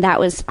 and that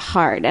was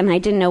hard, and I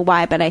didn't know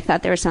why, but I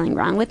thought there was something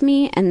wrong with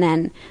me. And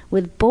then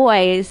with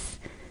boys,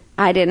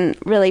 I didn't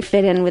really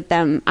fit in with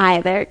them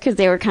either because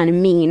they were kind of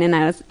mean, and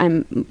I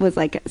was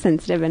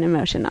sensitive and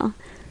emotional.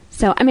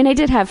 So I mean, I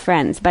did have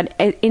friends, but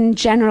in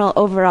general,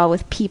 overall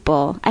with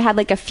people, I had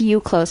a few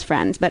close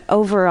friends, but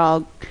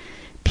overall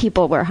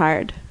people were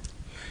hard.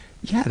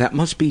 Yeah, that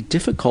must be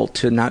difficult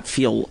to not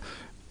feel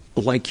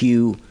like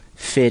you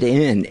fit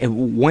in.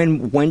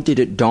 When did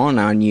it dawn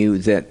on you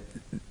that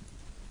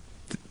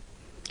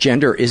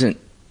gender isn't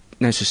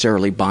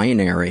necessarily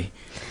binary?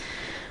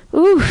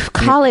 Ooh,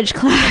 college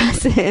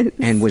classes.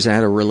 And was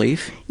that a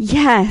relief?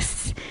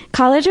 Yes.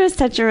 College was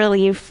such a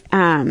relief,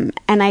 and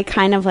I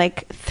kind of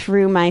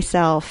threw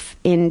myself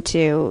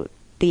into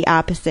the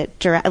opposite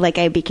direction.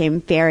 I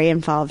became very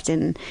involved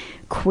in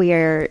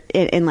queer,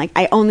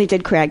 I only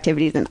did queer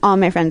activities, and all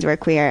my friends were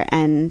queer,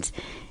 and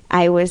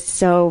I was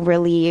so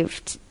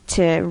relieved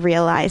to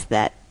realize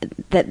that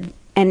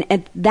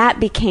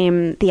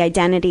became the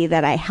identity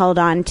that I held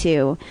on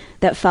to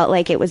that felt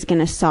like it was going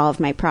to solve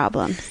my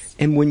problems.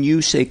 And when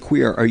you say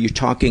queer, are you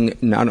talking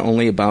not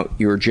only about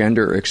your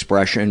gender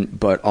expression,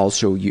 but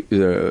also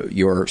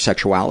your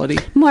sexuality?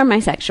 More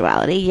my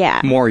sexuality, yeah.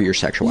 More your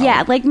sexuality.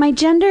 Yeah, my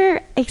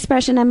gender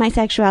expression and my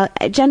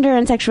gender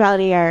and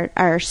sexuality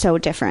are so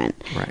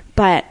different. Right.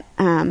 But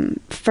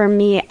for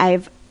me,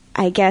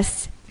 I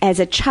guess as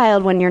a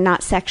child, when you're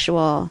not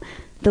sexual,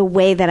 the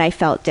way that I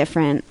felt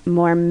different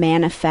more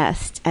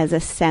manifest as a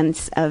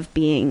sense of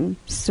being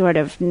sort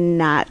of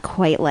not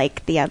quite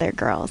like the other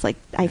girls.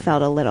 I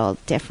felt a little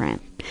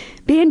different.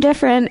 Being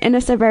different in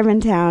a suburban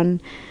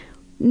town,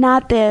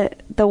 not the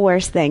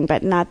worst thing,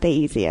 but not the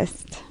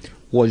easiest.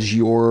 Was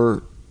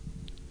your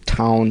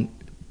town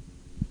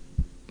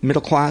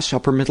middle class,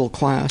 upper middle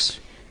class?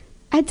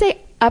 I'd say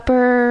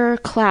upper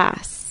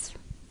class.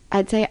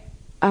 I'd say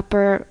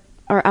upper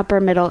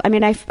middle. I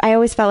mean, I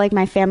always felt like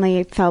my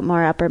family felt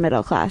more upper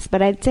middle class,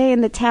 but I'd say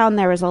in the town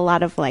there was a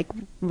lot of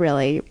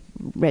really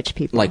rich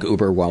people.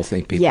 Uber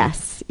wealthy people?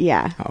 Yes.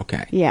 Yeah.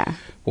 Okay. Yeah.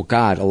 Well,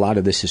 God, a lot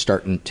of this is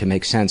starting to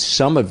make sense.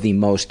 Some of the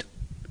most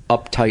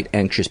uptight,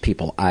 anxious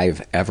people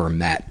I've ever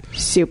met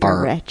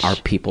are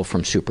people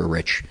from super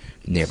rich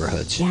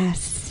neighborhoods.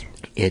 Yes.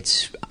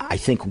 I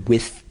think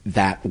with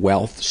that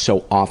wealth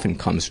so often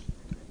comes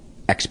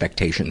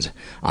expectations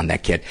on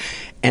that kid.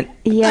 And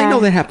I know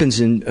that happens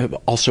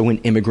also in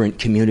immigrant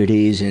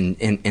communities and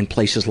in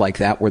places like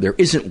that where there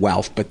isn't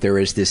wealth, but there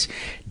is this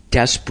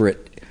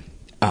desperate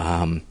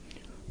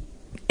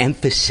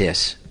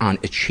emphasis on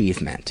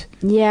achievement.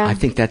 Yeah. I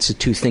think that's the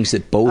two things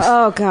that both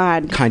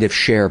kind of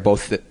share.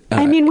 Both.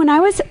 I mean, when I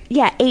was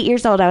 8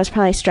 years old, I was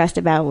probably stressed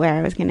about where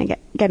I was going to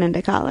get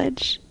into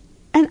college.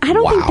 And I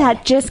don't think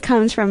that just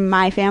comes from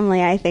my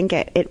family. I think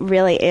it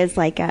really is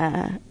like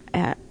a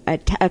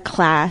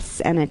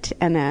class and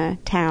a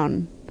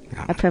town,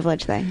 a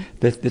privilege thing.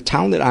 The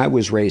town that I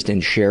was raised in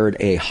shared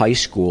a high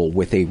school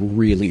with a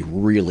really,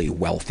 really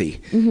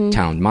wealthy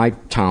town. My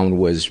town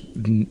was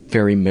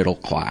very middle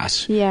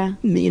class. Yeah.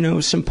 You know,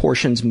 some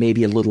portions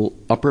maybe a little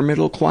upper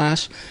middle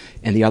class,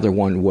 and the other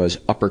one was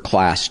upper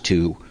class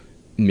to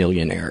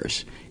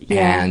millionaires.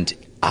 Yeah. And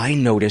I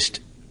noticed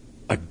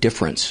a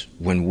difference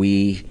when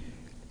we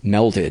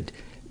melded.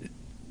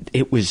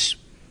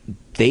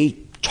 They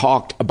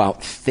talked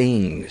about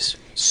things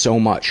so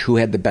much. Who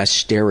had the best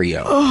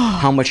stereo?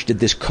 How much did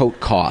this coat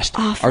cost?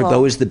 Awful. Are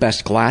those the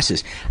best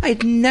glasses?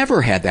 I'd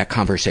never had that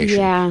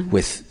conversation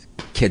with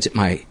kids at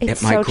my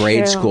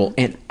grade school.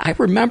 And I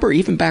remember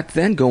even back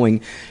then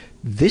going,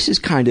 this is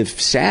kind of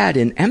sad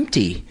and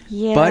empty,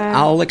 but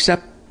I'll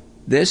accept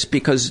this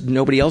because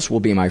nobody else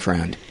will be my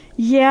friend.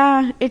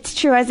 Yeah, it's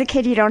true. As a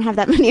kid, you don't have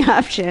that many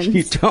options.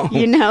 You don't.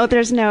 You know,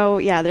 there's no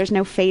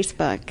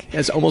Facebook.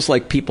 It's almost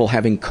like people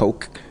having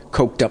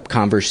coked up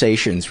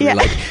conversations where you're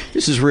like,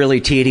 this is really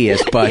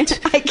tedious, but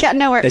I can't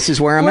know where. This is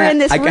where I'm at. We're in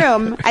this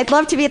room. I'd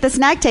love to be at the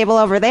snack table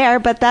over there,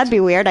 but that'd be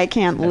weird. I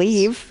can't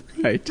leave.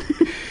 Right.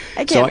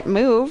 I can't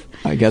move.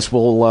 I guess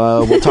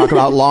we'll talk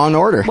about Law and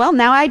Order. Well,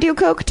 now I do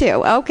coke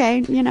too. Okay,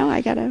 you know,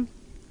 I gotta.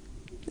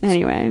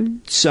 Anyway.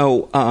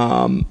 So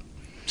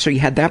you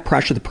had that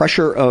pressure, the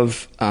pressure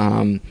of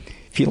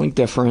feeling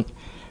different,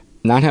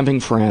 not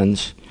having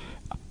friends.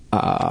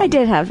 I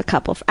did have a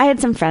couple. I had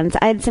some friends.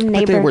 I had some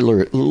neighbors.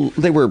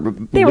 They were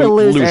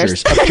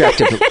losers.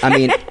 Objective. I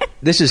mean,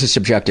 this isn't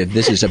subjective.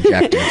 This is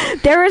objective.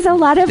 There was a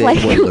lot of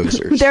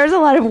losers. There was a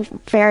lot of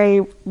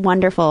very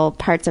wonderful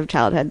parts of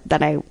childhood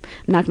that I'm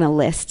not going to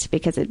list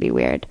because it'd be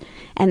weird.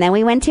 And then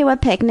we went to a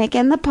picnic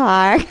in the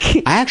park.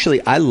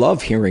 I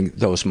love hearing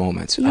those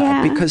moments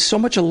because so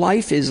much of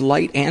life is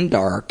light and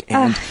dark.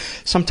 And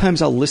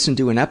sometimes I'll listen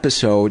to an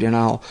episode and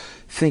I'll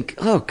think,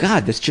 oh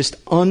God, that's just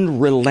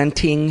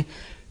unrelenting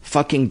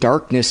fucking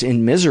darkness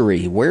and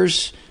misery.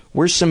 Where's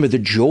some of the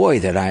joy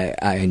that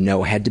I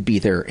know had to be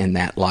there in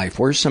that life?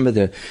 Where's some of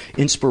the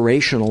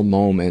inspirational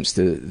moments,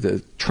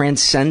 the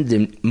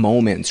transcendent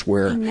moments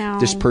where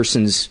this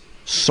person's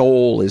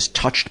soul is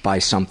touched by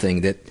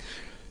something that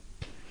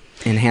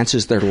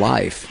enhances their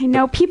life? I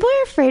know people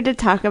are afraid to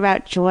talk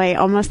about joy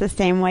almost the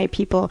same way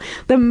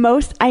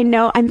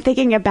I'm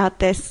thinking about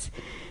this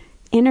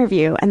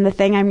interview, and the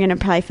thing I'm going to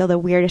probably feel the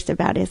weirdest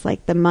about is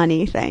like the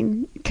money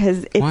thing,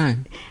 because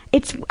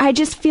I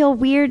just feel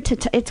weird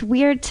it's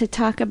weird to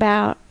talk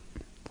about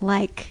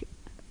like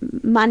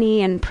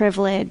money and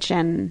privilege,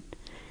 and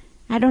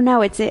I don't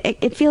know,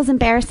 it feels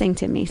embarrassing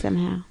to me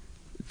somehow.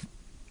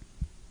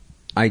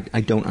 I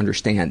don't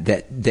understand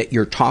that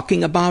you're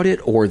talking about it,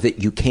 or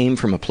that you came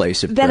from a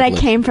place of privilege. That I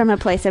came from a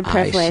place of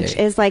privilege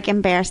is like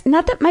embarrassing.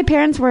 Not that my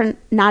parents were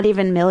not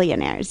even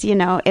millionaires, you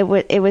know. It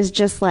was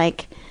just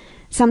like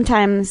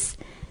sometimes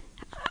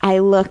I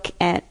look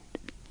at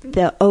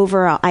the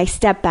overall. I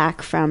step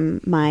back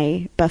from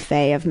my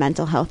buffet of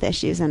mental health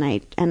issues,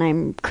 and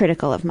I'm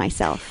critical of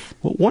myself.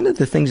 Well, one of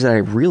the things that I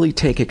really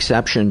take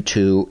exception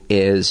to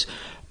is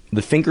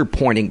the finger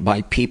pointing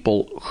by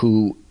people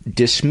who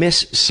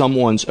dismiss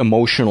someone's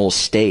emotional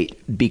state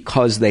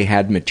because they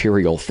had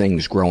material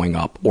things growing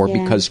up, or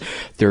because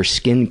their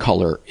skin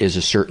color is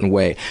a certain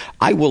way.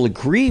 I will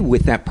agree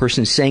with that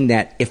person saying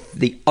that if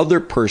the other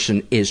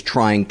person is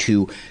trying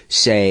to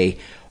say,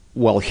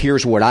 well,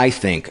 here's what I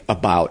think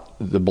about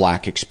the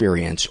black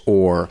experience,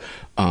 or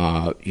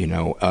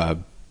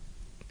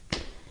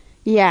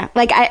yeah,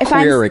 like if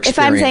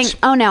I'm saying,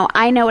 oh no,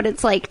 I know what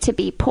it's like to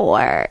be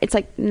poor. It's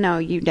like, no,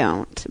 you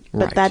don't.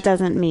 But that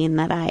doesn't mean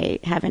that I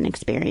haven't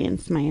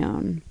experienced my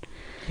own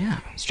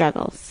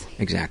struggles.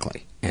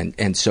 Exactly.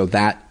 And so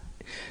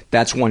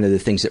that's one of the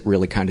things that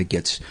really kind of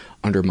gets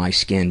under my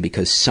skin,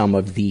 because some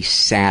of the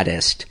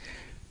saddest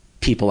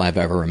people I've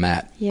ever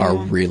met are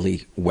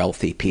really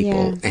wealthy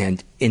people. Yeah.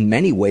 And in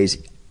many ways,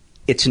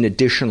 it's an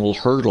additional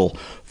hurdle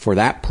for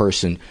that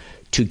person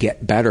to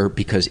get better,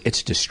 because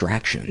it's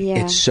distraction. Yeah.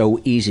 It's so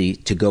easy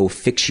to go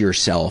fix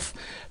yourself,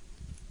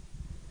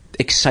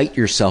 excite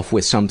yourself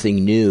with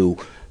something new,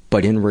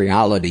 but in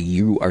reality,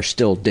 you are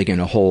still digging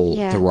a hole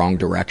the wrong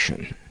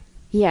direction.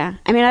 Yeah.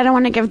 I mean, I don't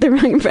want to give the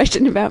wrong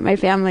impression about my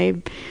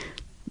family.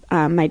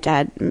 My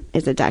dad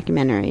is a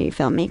documentary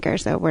filmmaker,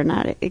 so we're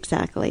not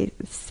exactly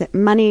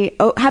money.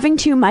 Having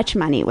too much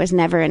money was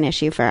never an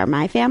issue for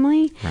my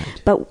family,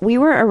 but we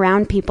were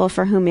around people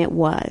for whom it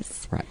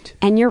was. Right.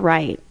 And you're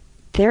right.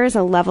 There is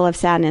a level of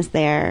sadness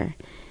there,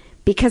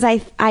 because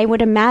I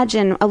would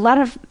imagine a lot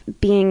of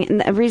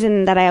the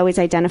reason that I always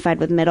identified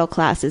with middle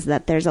class is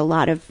that there's a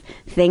lot of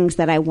things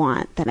that I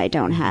want that I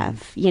don't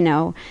have, you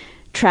know,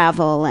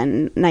 travel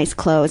and nice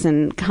clothes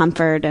and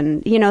comfort,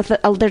 and, you know,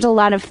 there's a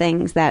lot of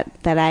things that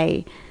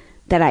I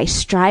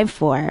strive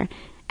for.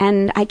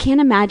 And I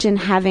can't imagine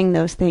having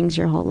those things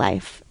your whole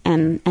life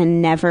and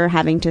never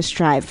having to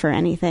strive for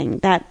anything.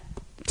 That,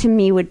 to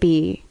me, would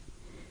be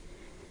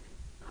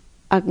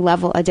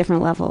a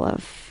different level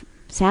of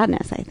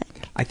sadness, I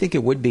think. I think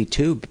it would be,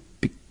 too,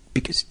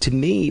 because to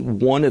me,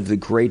 one of the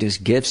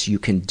greatest gifts you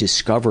can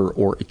discover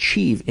or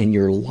achieve in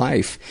your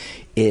life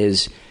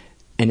is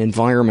an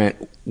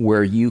environment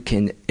where you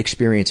can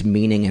experience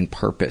meaning and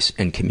purpose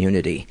and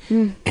community.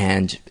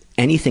 And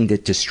anything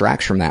that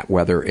distracts from that,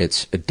 whether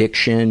it's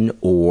addiction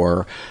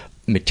or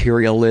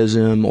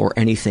materialism or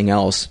anything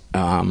else,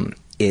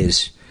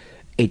 is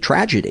a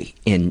tragedy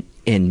in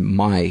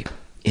my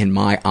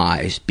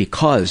eyes,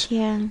 because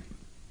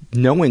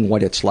knowing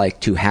what it's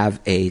like to have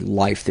a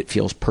life that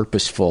feels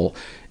purposeful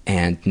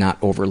and not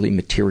overly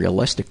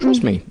materialistic.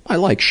 Trust me, I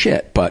like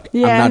shit, but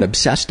I'm not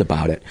obsessed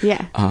about it.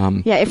 Yeah.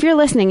 If you're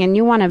listening and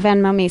you want to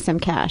Venmo me some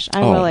cash,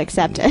 I will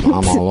accept it. I'm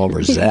all over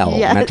Zelle.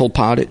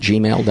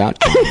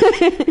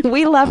 mentalpod@gmail.com.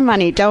 We love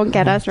money. Don't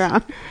get us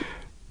wrong.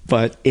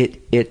 But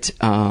it's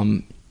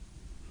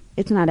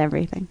not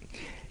everything.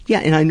 Yeah,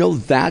 and I know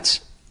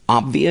that's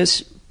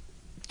obvious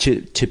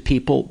to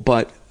people,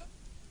 but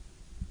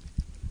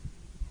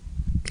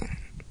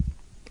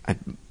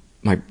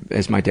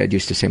as my dad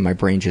used to say, my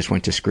brain just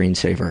went to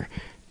screensaver.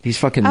 These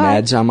fucking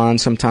meds I'm on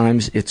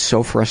sometimes, it's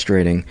so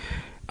frustrating.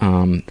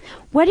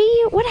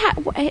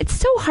 It's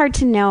so hard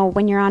to know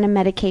when you're on a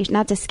medication,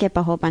 not to skip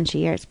a whole bunch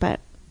of years, but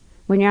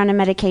when you're on a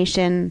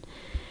medication,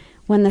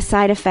 when the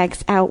side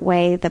effects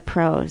outweigh the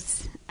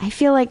pros. I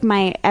feel like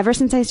ever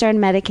since I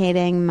started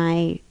medicating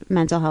my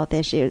mental health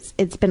issues,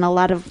 it's been a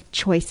lot of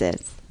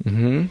choices.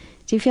 Mm-hmm.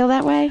 Do you feel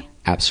that way?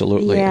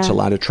 Absolutely. Yeah. It's a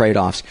lot of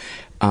trade-offs.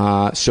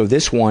 So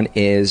this one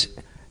is,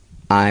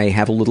 I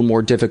have a little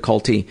more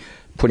difficulty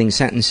putting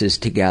sentences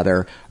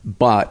together,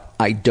 but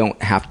I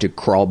don't have to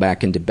crawl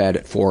back into bed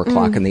at 4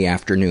 o'clock in the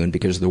afternoon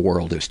because the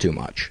world is too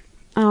much.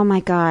 Oh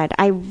my God.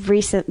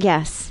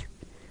 Yes.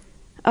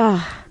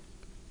 Oh,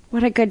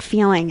 what a good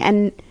feeling.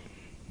 And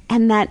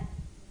that,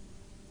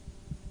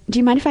 do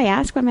you mind if I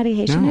ask what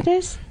medication it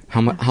is?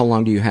 How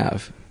long do you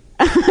have?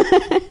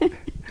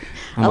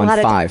 I'm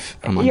on 5.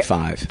 I'm on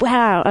 5.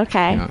 Wow.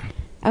 Okay. Yeah.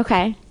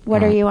 Okay.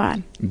 What are you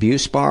on?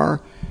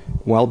 Buspar,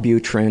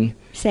 Wellbutrin.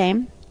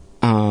 Same.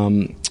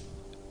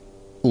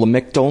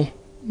 Lamictal,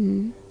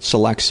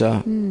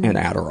 Celexa, and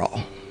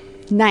Adderall.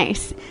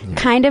 Nice. Yeah.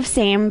 Kind of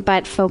same,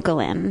 but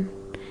Focalin.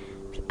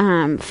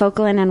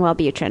 Focalin and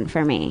Wellbutrin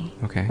for me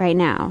right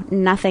now.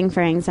 Nothing for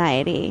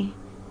anxiety.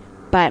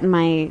 But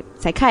my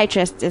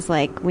psychiatrist is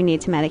like, we need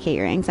to medicate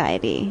your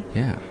anxiety.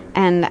 Yeah.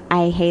 And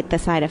I hate the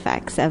side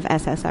effects of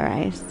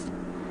SSRIs.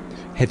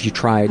 Have you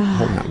tried...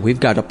 Hold on. We've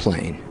got a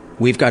plane.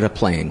 We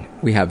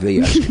have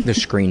the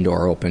screen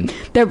door open.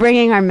 They're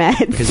bringing our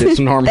meds. Because it's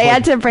normal. They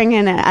had to bring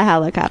in a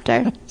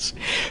helicopter.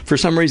 For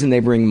some reason, they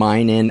bring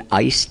mine in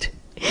iced.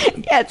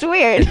 Yeah, it's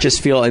weird.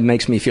 It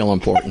makes me feel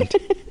important.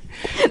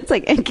 It's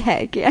like a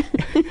keg, yeah.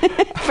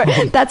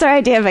 That's our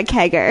idea of a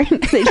kegger.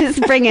 They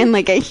just bring in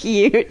like a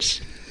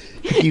huge...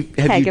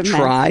 Have you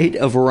tried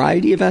a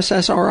variety of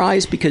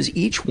SSRIs? Because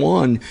each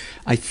one,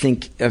 I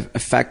think,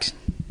 affects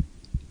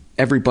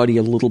everybody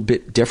a little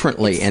bit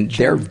differently.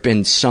 There have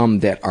been some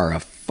that are a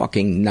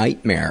fucking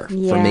nightmare for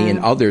me, and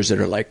others that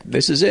are like,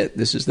 this is it.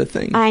 This is the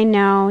thing. I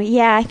know.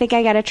 Yeah, I think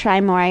I got to try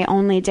more. I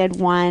only did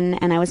one,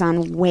 and I was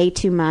on way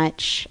too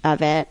much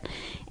of it,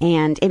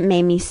 and it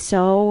made me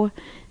so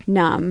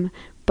numb.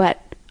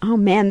 But, oh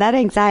man, that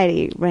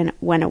anxiety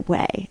went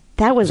away.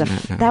 That was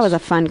that was a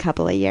fun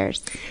couple of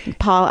years,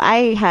 Paul.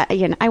 I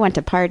went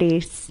to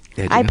parties.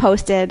 I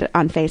posted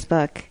on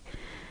Facebook.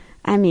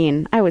 I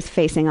mean, I was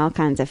facing all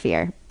kinds of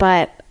fear,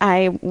 but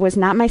I was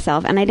not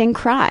myself, and I didn't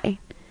cry.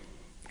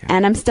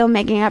 And I'm still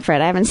making up for it.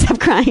 I haven't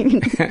stopped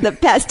crying the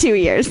past 2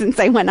 years since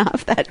I went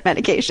off that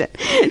medication.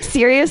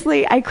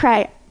 Seriously, I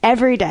cry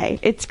every day.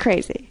 It's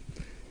crazy.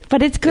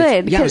 But it's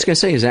good. I was going to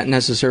say, is that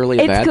necessarily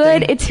a bad thing? It's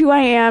good. It's who I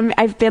am.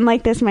 I've been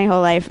like this my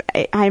whole life.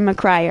 I'm a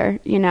crier,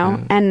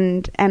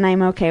 and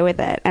I'm okay with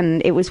it.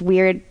 And it was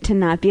weird to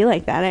not be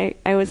like that.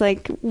 I was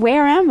like,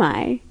 where am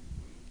I?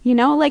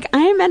 Like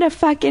I'm at a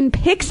fucking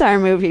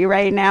Pixar movie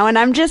right now, and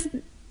I'm just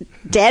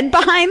dead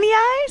behind the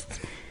eyes.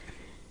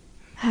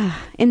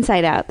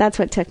 Inside Out. That's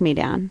what took me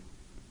down.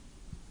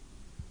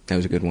 That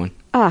was a good one.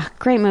 Oh,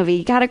 great movie.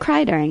 You got to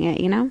cry during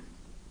it,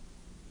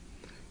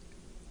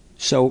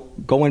 So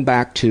going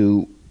back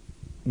to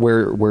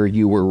where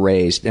you were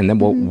raised, and then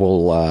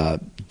we'll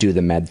do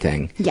the med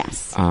thing.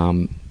 Yes.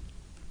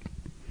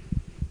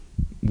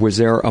 Was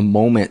there a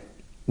moment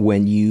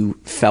when you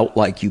felt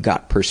like you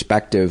got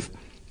perspective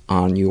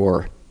on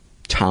your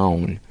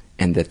town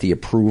and that the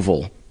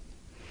approval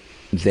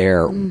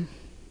there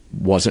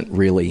wasn't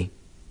really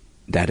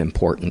that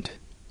important?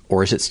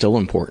 Or is it still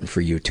important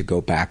for you to go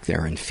back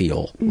there and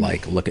feel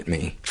like, look at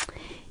me?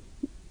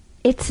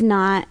 It's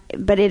not,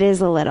 but it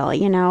is a little,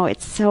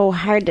 it's so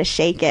hard to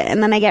shake it.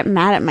 And then I get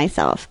mad at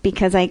myself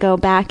because I go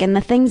back and the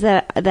things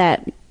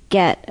that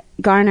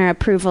garner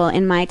approval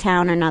in my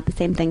town are not the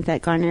same things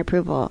that garner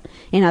approval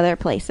in other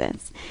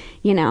places.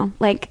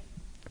 Like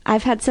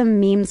I've had some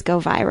memes go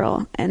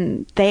viral,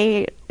 and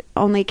they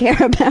only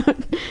care about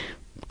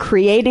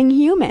creating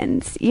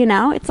humans, you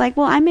know? It's like,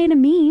 well, I made a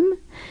meme.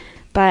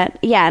 But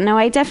yeah, no,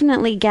 I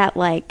definitely get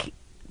like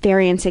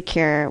very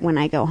insecure when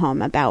I go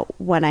home about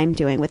what I'm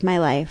doing with my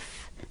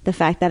life. The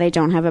fact that I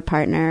don't have a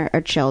partner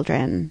or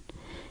children.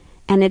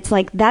 And it's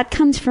like, that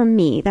comes from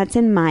me. That's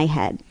in my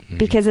head. Mm-hmm.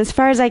 Because as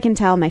far as I can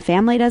tell, my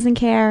family doesn't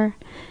care.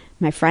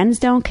 My friends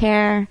don't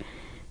care.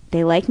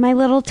 They like my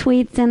little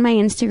tweets and my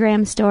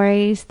Instagram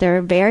stories.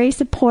 They're very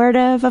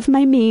supportive of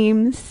my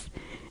memes.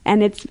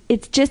 And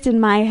it's just in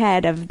my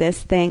head of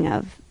this thing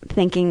of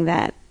thinking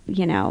that,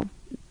 you know,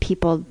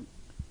 people...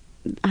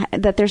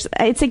 that there's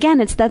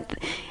it's that,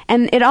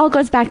 and it all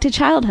goes back to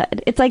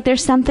childhood. It's like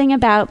there's something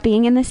about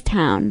being in this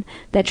town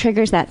that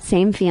triggers that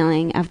same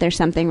feeling of there's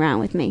something wrong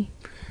with me.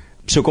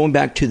 So going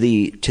back to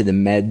the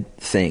med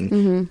thing,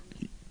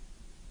 mm-hmm.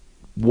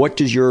 What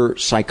does your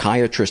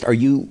psychiatrist, are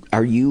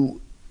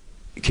you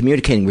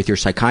communicating with your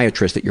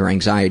psychiatrist that your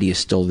anxiety is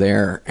still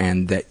there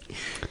and that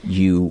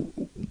you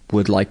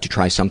would like to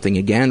try something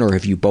again, or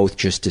have you both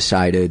just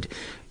decided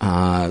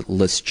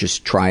let's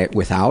just try it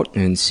without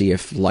and see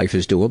if life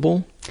is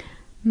doable?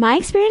 My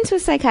experience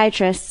with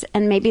psychiatrists,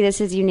 and maybe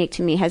this is unique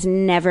to me, has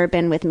never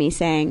been with me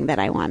saying that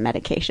I want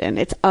medication.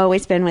 It's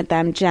always been with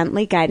them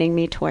gently guiding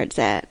me towards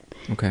it.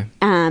 Okay.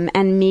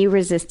 And me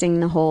resisting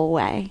the whole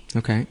way.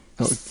 Okay.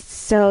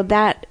 So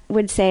that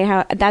would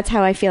say that's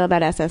how I feel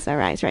about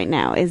SSRIs right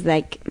now, is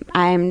like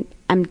I'm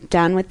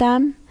done with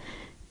them.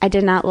 I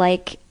did not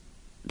like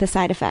the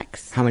side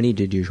effects. How many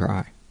did you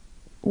try?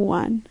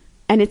 One.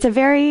 And it's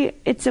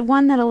a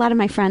one that a lot of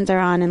my friends are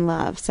on and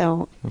love.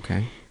 So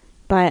okay.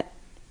 But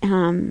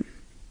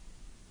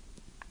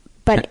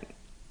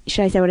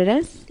should I say what it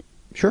is?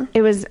 Sure.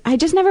 I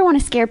just never want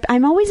to scare.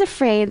 I'm always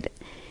afraid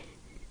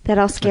that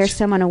I'll scare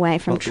someone away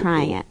from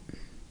trying it.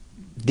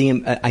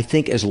 I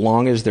think as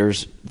long as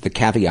there's the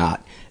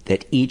caveat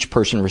that each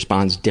person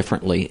responds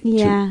differently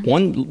to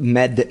one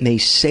med that may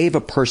save a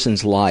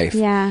person's life,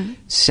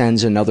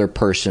 sends another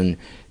person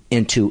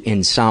into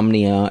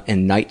insomnia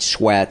and night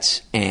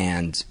sweats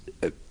and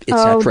et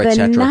cetera, et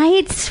cetera. The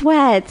night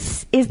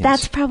sweats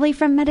that's probably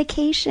from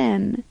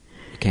medication.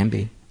 It can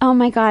be. Oh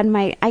my God,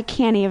 I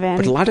can't even.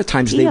 But a lot of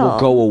times they will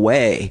go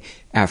away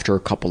after a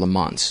couple of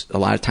months. A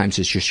lot of times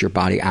it's just your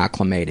body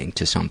acclimating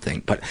to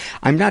something. But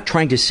I'm not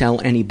trying to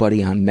sell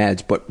anybody on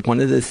meds, but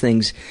one of the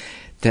things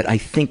that I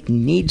think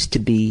needs to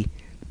be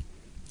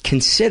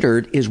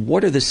considered is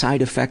what are the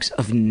side effects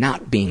of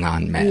not being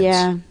on meds?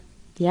 Yeah.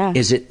 Yeah.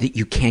 Is it that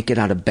you can't get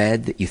out of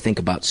bed, that you think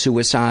about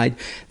suicide,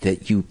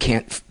 that you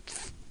can't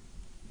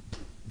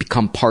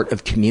become part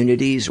of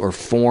communities or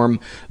form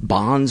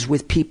bonds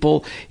with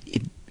people?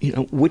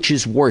 Which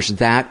is worse,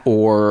 that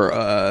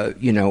or,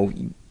 your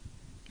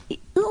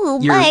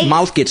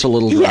mouth gets a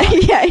little dry.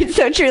 Yeah, it's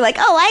so true. Like,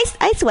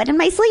 I sweat in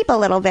my sleep a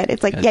little bit.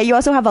 It's like, you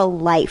also have a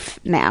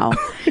life now.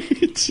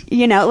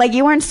 Like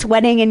you weren't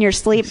sweating in your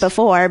sleep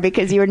before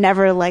because you were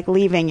never like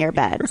leaving your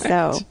bed. Right.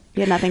 So you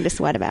had nothing to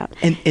sweat about.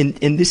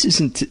 And this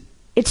isn't...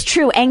 It's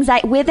true.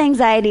 With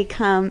anxiety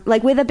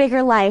with a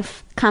bigger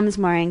life comes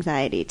more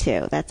anxiety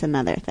too. That's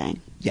another thing.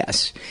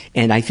 Yes.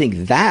 And I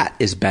think that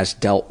is best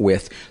dealt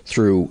with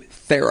through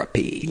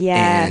therapy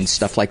and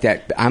stuff like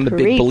that. I'm a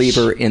big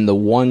believer in the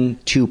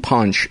 1-2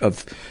 punch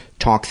of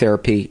talk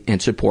therapy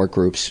and support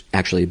groups.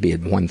 Actually, it'd be a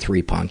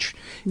 1-3 punch.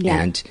 Yeah.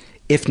 And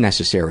if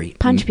necessary,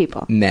 punch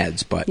people.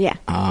 Meds. But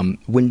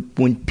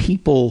when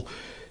people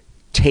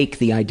take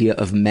the idea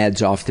of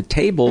meds off the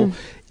table,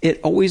 it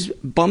always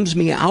bums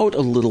me out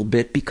a little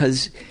bit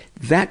because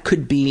that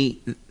could be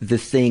the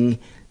thing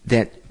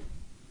that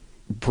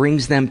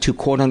brings them to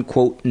quote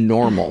unquote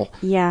normal.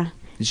 Yeah.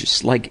 It's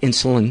just like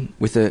insulin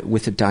with a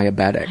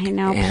diabetic. I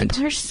know.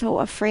 People are so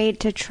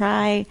afraid to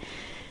try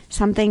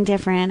something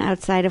different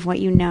outside of what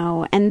you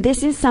know. And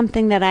this is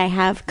something that I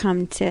have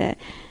come to,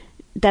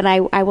 that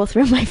I will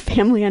throw my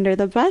family under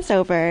the bus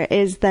over,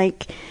 is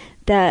like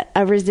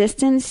a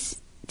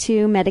resistance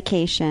to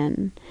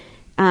medication.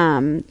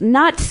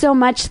 Not so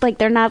much like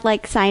they're not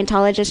like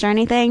Scientologists or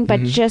anything,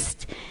 but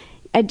just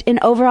an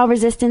overall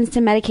resistance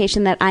to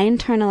medication that I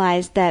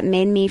internalized that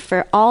made me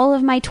for all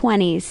of my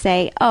 20s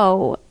say,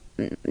 oh,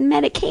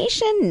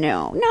 medication?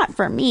 No, not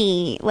for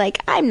me.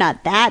 Like, I'm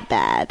not that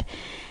bad.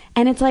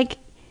 And it's like,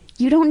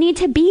 you don't need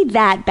to be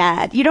that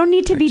bad. You don't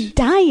need to be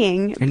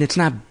dying. And it's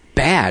not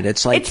bad.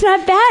 It's like... It's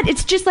not bad.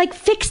 It's just like,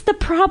 fix the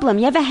problem.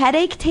 You have a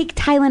headache? Take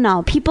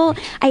Tylenol.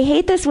 I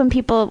hate this when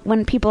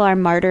people are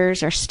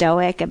martyrs or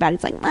stoic about it.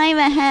 It's like, I have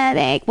a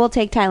headache. We'll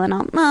take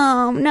Tylenol.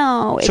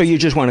 No. So you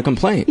just want to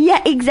complain.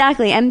 Yeah,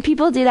 exactly. And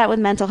people do that with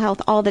mental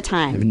health all the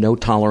time. I have no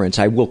tolerance.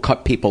 I will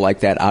cut people like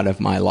that out of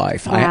my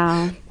life.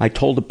 Wow. I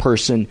told a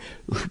person,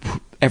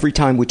 every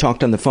time we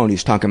talked on the phone, he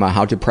was talking about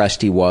how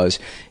depressed he was.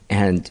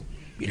 And,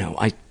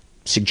 I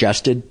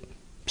suggested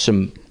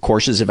some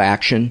courses of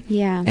action.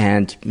 Yeah.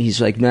 And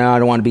he's like, no, I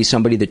don't want to be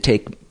somebody that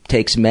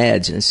takes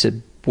meds. And I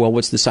said, well,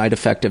 what's the side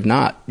effect of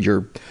not?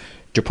 You're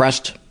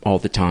depressed all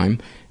the time.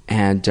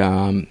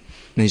 And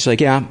he's like,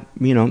 yeah,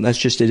 that's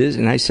just it is.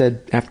 And I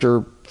said,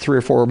 after 3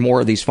 or 4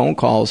 more of these phone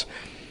calls,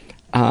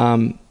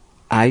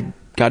 I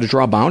got to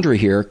draw a boundary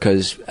here,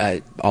 because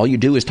all you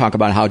do is talk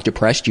about how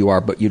depressed you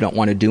are, but you don't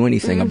want to do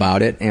anything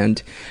about it.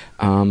 And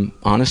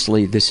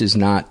honestly, this is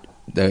not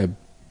a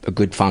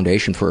good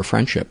foundation for a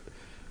friendship.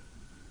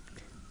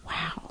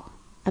 Wow.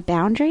 A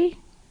boundary?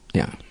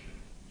 Yeah.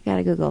 You got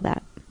to Google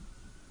that.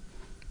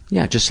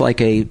 Yeah, just like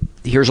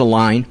here's a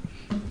line.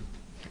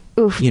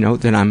 Oof.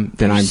 That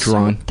I'm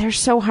drawing. They're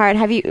so hard.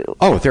 Have you?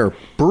 Oh, they're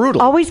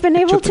brutal. Always been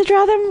able to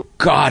draw them?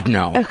 God,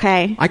 no.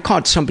 Okay. I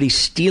caught somebody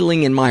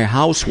stealing in my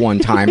house one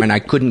time, and I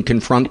couldn't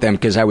confront them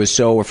because I was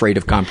so afraid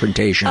of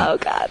confrontation. Oh,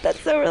 God,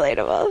 that's so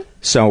relatable.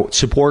 So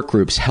support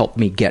groups helped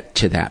me get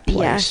to that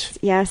place.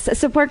 Yes.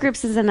 Support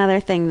groups is another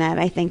thing that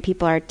I think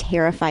people are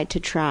terrified to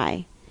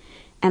try.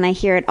 And I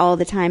hear it all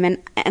the time.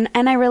 And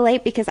I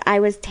relate, because I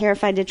was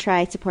terrified to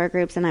try support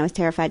groups, and I was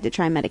terrified to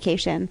try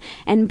medication.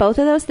 And both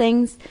of those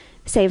things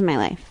saved my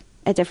life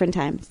at different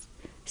times.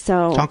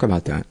 So talk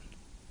about that.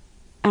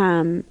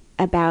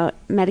 About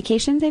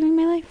medication saving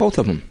my life? Both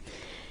of them.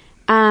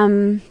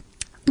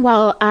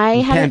 Well, I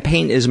had... And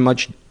paint as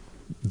much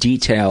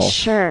detail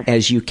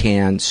as you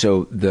can,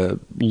 so the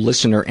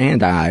listener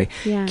and I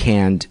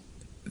can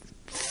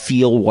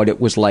feel what it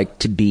was like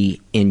to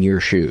be in your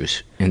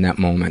shoes in that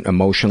moment,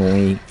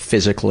 emotionally,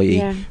 physically,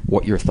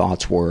 what your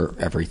thoughts were,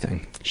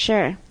 everything.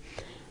 Sure.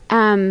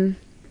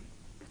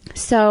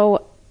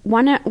 So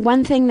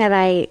one thing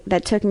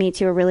that took me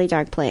to a really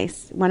dark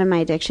place, one of my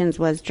addictions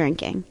was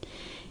drinking.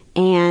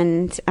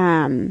 And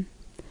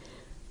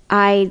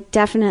I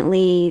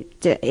definitely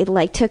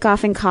took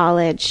off in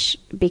college,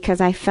 because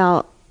I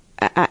felt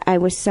I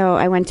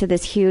went to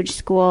this huge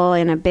school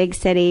in a big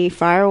city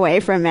far away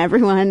from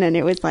everyone, and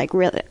it was like,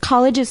 really,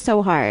 college is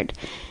so hard.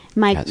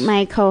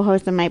 My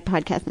co-host of my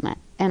podcast,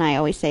 and I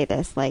always say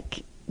this,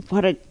 like,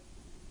 what a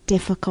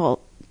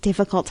difficult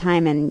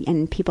time,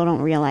 and people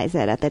don't realize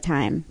it at the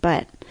time,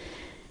 but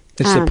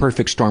it's the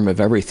perfect storm of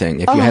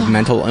everything. If you have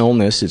mental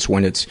illness, it's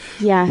when it's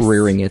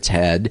rearing its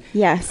head,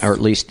 or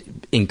at least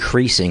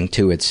increasing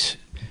to its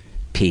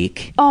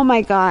peak. Oh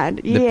my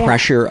God! The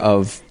pressure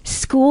of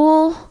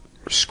school,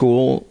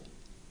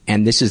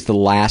 and this is the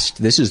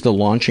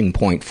launching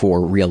point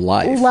for real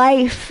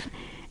life.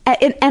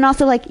 And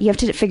also, like, you have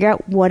to figure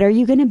out, what are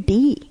you going to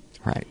be?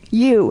 Right.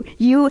 You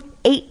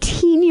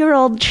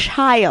 18-year-old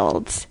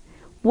child.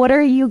 What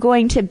are you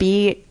going to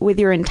be with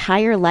your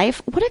entire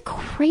life? What a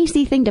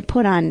crazy thing to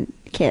put on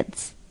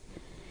kids.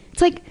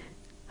 It's like,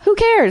 who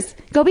cares?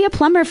 Go be a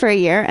plumber for a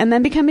year and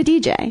then become a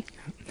DJ.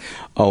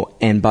 Oh,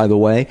 and by the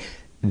way,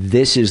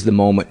 this is the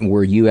moment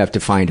where you have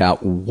to find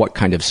out what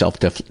kind of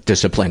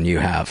self-discipline you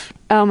have.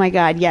 Oh my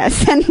God,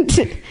 yes.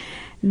 And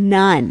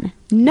none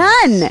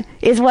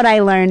is what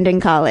I learned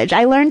in college.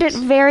 I learned it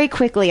very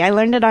quickly. I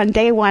learned it on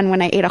day one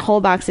when I ate a whole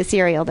box of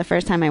cereal the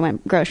first time I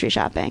went grocery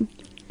shopping.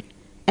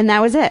 And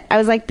that was it. I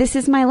was like, this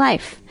is my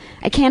life.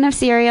 I can't have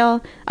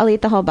cereal. I'll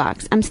eat the whole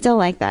box. I'm still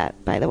like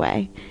that, by the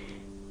way.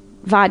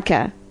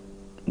 Vodka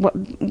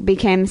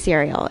became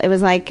cereal. It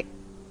was like,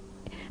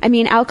 I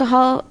mean,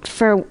 alcohol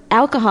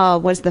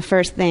was the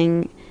first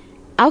thing.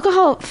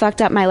 Alcohol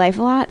fucked up my life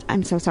a lot.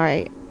 I'm so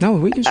sorry. No,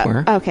 we can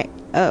swear. Okay.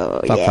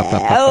 Oh,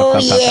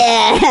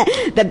 yeah.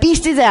 The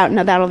beast is out.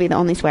 No, that'll be the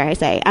only swear I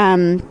say.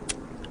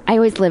 I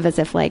always live as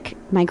if, like,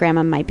 my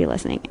grandma might be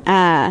listening.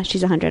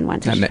 She's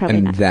 101, so she's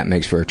probably not. That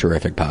makes for a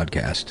terrific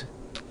podcast.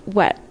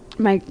 What?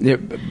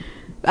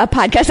 A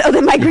podcast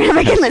that my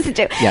grandma can listen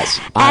to. Yes.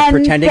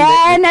 And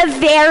then a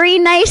very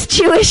nice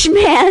Jewish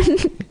man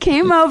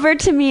came over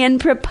to me and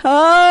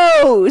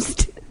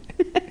proposed.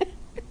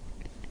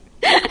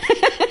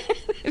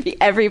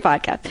 Every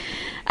podcast.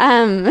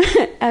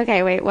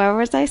 Okay, wait, what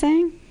was I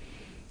saying?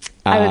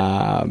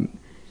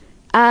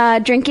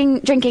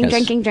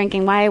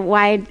 Drinking.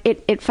 Why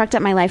it fucked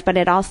up my life, but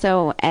it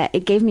also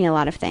it gave me a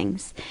lot of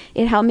things.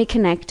 It helped me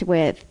connect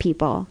with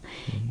people,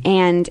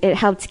 and it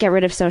helped get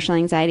rid of social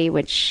anxiety,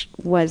 which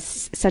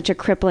was such a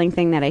crippling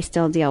thing that I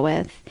still deal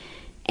with.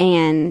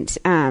 And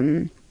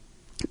man,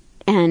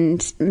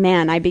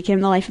 I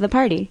became the life of the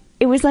party.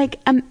 It was like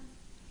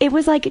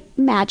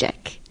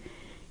magic.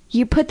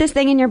 You put this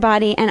thing in your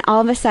body, and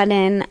all of a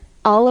sudden,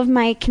 all of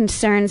my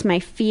concerns, my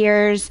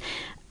fears,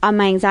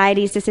 my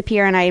anxieties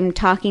disappear, and I'm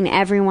talking to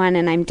everyone,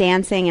 and I'm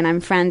dancing, and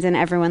I'm friends, and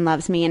everyone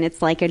loves me, and it's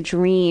like a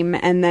dream,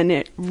 and then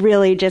it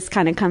really just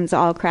kind of comes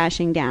all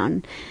crashing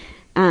down.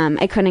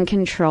 I couldn't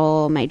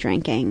control my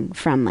drinking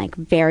from, like,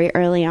 very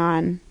early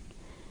on,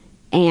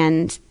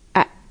 and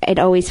it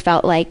always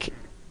felt like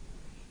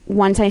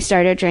once I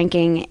started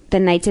drinking,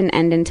 the night didn't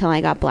end until I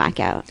got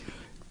blackout.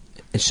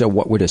 So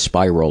what would a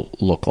spiral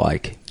look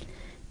like?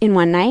 In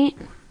one night?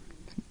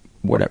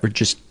 Whatever,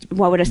 just...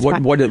 What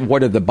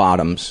are the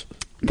bottoms?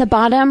 The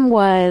bottom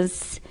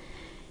was,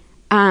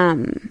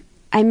 I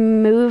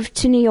moved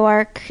to New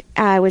York.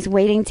 I was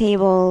waiting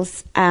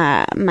tables.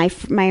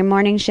 My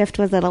morning shift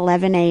was at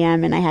 11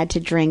 a.m. and I had to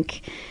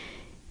drink.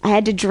 I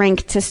had to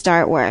drink to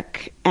start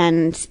work,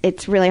 and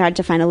it's really hard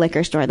to find a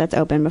liquor store that's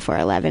open before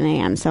 11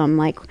 a.m. So I'm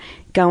like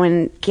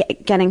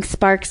getting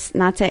Sparks,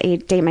 not to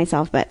date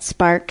myself, but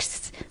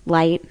Sparks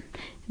Light,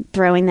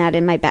 throwing that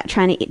in my bag,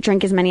 trying to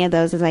drink as many of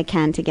those as I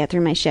can to get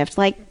through my shift.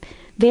 Like,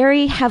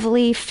 very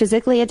heavily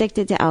physically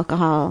addicted to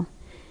alcohol.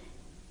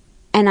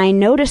 And I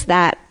noticed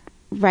that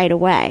right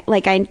away.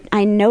 Like, I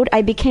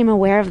became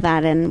aware of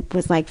that and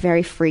was like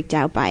very freaked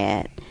out by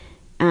it.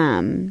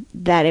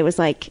 That it was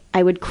like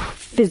I would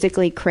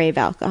physically crave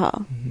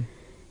alcohol. Mm-hmm.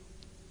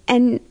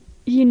 And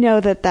you know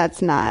that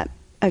that's not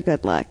a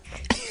good look.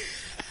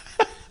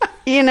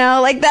 You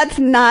know, like, that's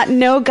not,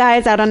 no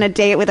guy's out on a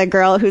date with a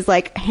girl whose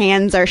like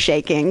hands are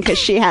shaking because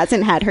she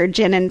hasn't had her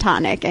gin and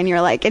tonic, and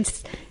you're like,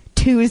 it's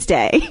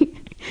Tuesday.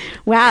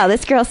 Wow,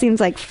 this girl seems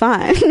like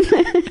fun.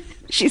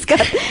 she's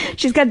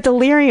got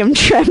delirium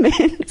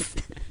tremens.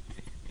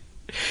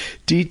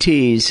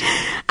 DTs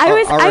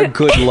are a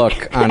good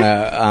look on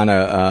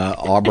a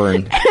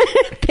auburn.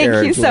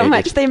 Thank you so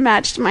much. They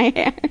matched my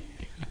hair.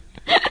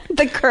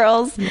 The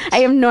curls.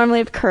 I normally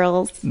have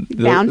curls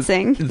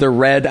bouncing. The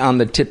red on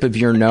the tip of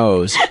your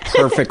nose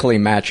perfectly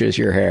matches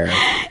your hair.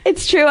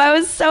 It's true. I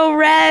was so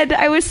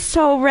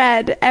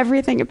red.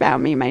 Everything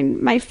about me.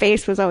 My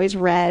face was always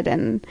red,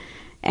 and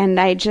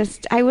I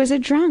was a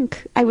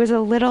drunk. I was a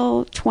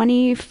little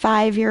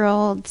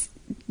 25-year-old,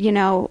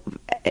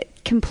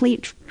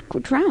 complete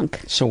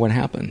drunk. So what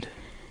happened?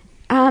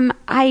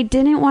 I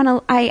didn't want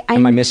to.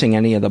 Am I missing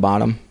any of the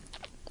bottom?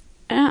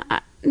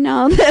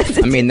 No.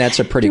 I mean, that's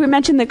a pretty... You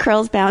mentioned the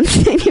curls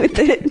bouncing with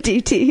the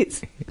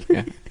DTs.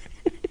 Yeah.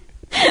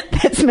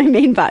 That's my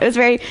main bot. It was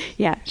very,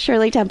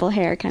 Shirley Temple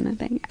hair kind of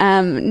thing.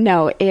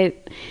 No,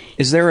 it...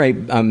 Is there a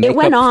makeup... It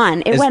went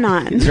on.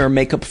 Is there a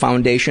makeup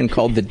foundation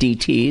called the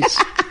DTs?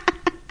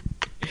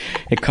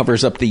 It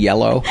covers up the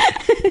yellow.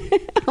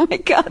 Oh my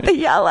God, the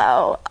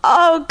yellow.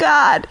 Oh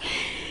God.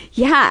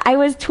 Yeah, I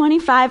was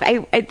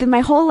 25. My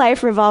whole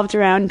life revolved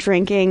around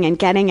drinking and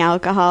getting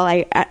alcohol.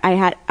 I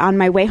had, on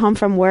my way home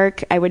from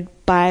work, I would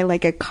buy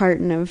like a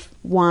carton of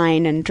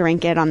wine and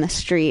drink it on the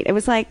street. It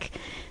was like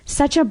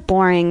such a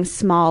boring,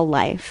 small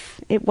life.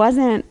 It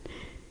wasn't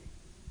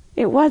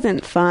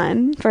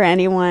fun for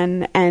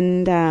anyone,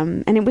 and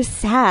it was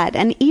sad.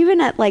 And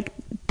even at like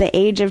the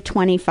age of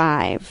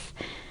 25,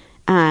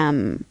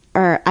 I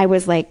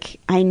was like,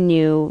 I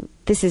knew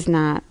this is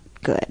not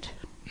good.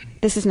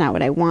 This is not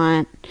what I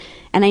want.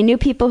 And I knew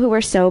people who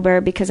were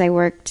sober because I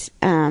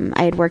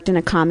had worked in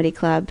a comedy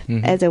club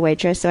as a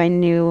waitress, so I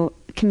knew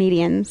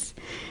comedians.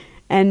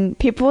 And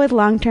people with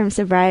long-term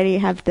sobriety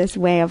have this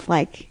way of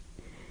like,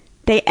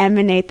 they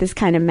emanate this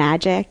kind of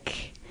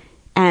magic.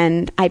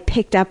 And I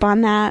picked up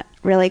on that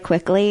really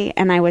quickly,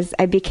 and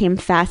I became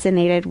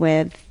fascinated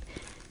with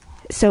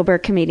sober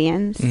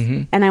comedians,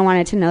 and I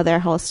wanted to know their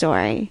whole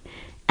story.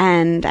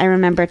 And I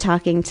remember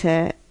talking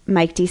to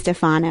Mike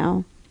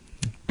DiStefano,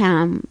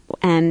 and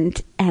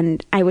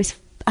I was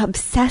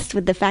obsessed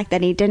with the fact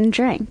that he didn't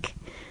drink.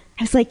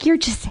 I was like, you're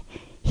just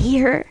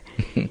here.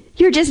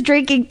 You're just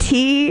drinking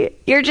tea.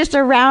 You're just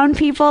around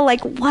people.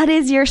 Like,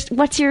 what's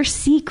your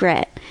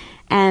secret?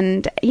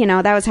 And,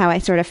 that was how I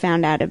sort of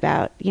found out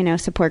about,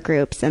 support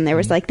groups. And there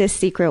was like this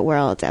secret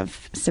world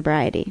of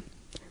sobriety.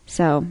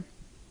 So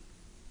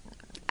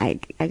I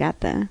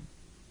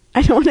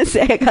don't want to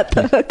say I got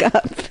the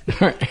hookup,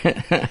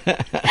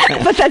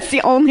 but that's the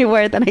only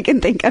word that I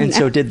can think of. And now.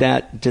 So did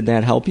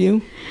that help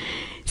you?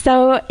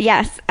 So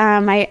yes,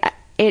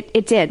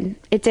 it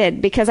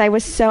did because I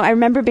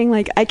remember being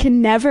like, I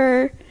can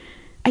never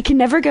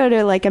go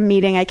to like a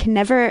meeting. I can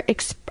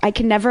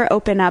never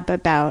open up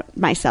about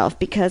myself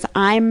because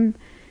I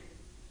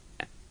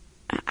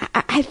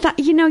thought,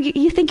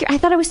 I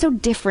thought I was so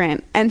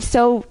different and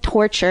so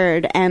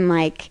tortured, and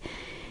like,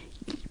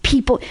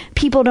 people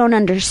don't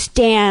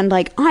understand,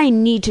 like, I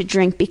need to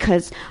drink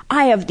because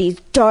I have these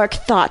dark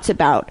thoughts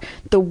about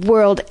the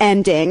world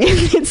ending.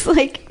 It's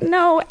like,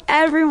 no,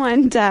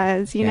 everyone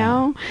does, you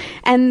know?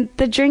 And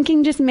the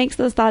drinking just makes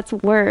those thoughts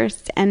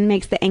worse and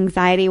makes the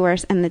anxiety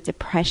worse and the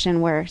depression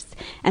worse.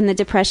 And the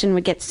depression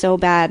would get so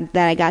bad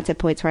that I got to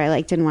points where I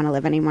like didn't want to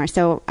live anymore.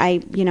 So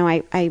I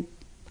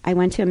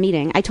went to a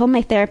meeting. I told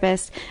my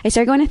therapist, I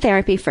started going to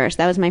therapy first.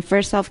 That was my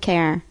first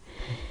self-care.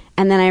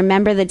 And then I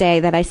remember the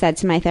day that I said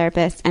to my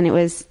therapist, and it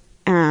was,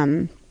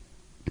 it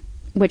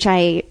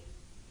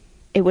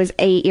was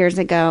 8 years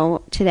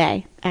ago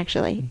today,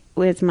 actually,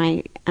 was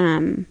my,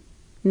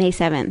 May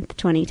 7th,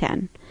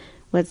 2010,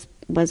 was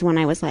when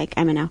I was like,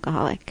 I'm an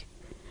alcoholic.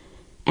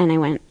 And I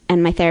went,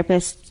 and my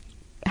therapist,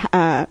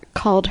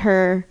 called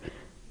her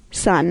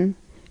son,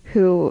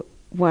 who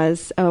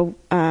was,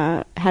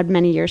 had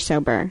many years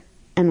sober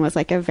and was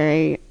like a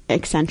very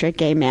eccentric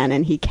gay man,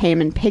 and he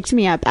came and picked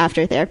me up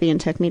after therapy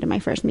and took me to my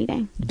first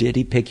meeting. Did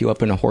he pick you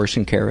up in a horse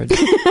and carriage?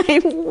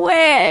 I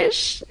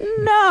wish.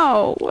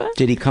 No.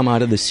 Did he come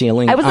out of the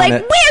ceiling? I was like,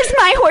 where's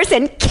my horse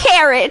and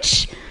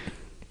carriage?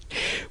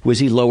 Was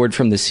he lowered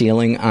from the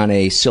ceiling on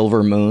a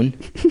silver moon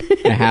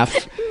and a half?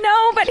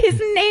 No, but his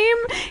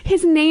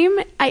name,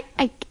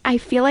 I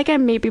feel like I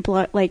maybe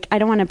like, I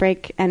don't want to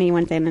break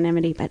anyone's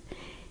anonymity, but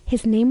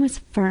his name was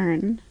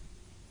Fern.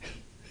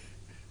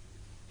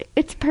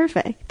 It's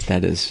perfect.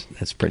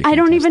 That's pretty. I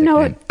don't even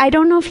know. Name. I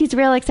don't know if he's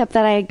real, except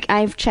that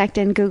I've checked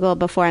in Google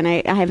before, and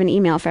I have an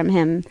email from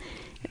him,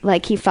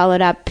 Like, he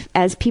followed up,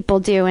 as people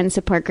do in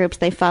support groups.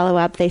 They follow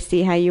up, they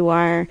see how you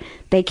are,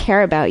 they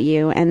care about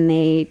you, and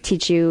they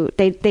teach you,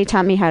 they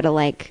taught me how to,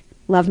 like,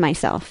 love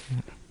myself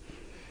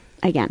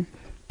again.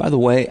 By the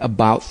way,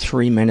 about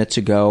 3 minutes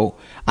ago,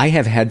 I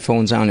have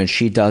headphones on and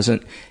she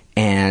doesn't,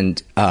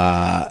 and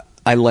I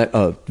let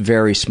a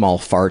very small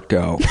fart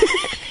go.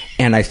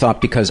 And I thought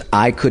because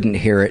I couldn't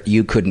hear it,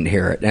 you couldn't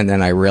hear it. And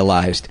then I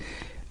realized,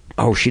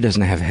 oh, she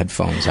doesn't have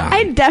headphones on.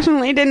 I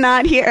definitely did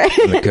not hear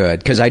it. Good,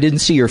 because I didn't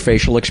see your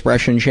facial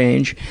expression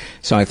change.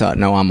 So I thought,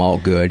 no, I'm all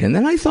good. And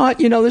then I thought,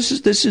 this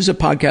is a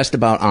podcast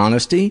about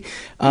honesty.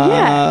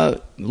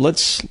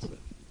 Let's...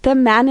 The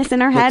madness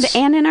in our head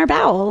and in our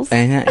bowels.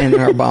 And in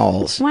our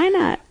bowels. Why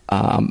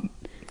not?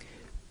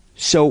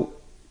 So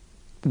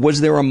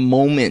was there a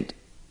moment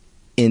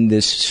in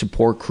this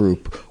support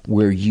group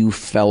where you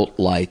felt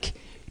like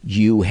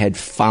you had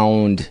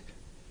found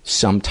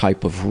some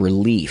type of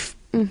relief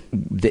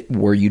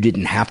where you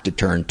didn't have to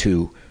turn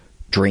to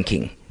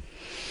drinking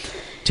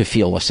to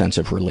feel a sense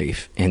of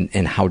relief? And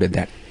how did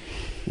that,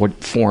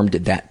 what form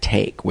did that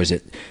take? Was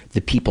it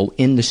the people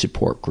in the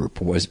support group?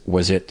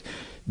 Was it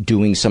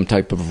doing some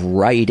type of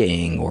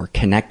writing or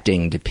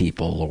connecting to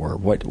people, or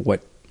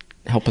what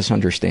help us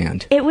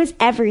understand? It was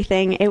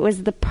everything. It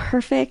was the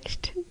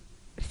perfect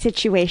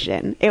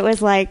situation. It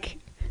was like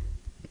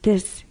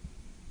this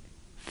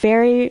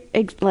very,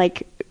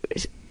 like,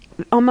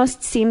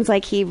 almost seems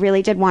like he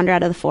really did wander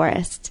out of the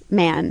forest.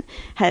 Man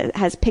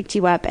has picked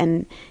you up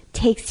and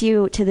takes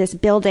you to this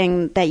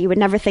building that you would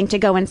never think to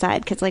go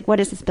inside, because, like, what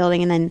is this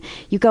building? And then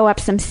you go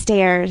up some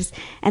stairs,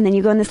 and then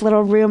you go in this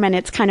little room, and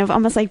it's kind of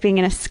almost like being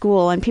in a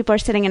school, and people are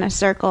sitting in a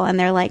circle, and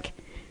they're like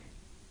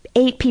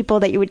 8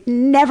 people that you would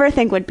never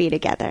think would be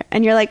together.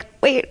 And you're like,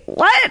 wait,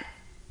 what?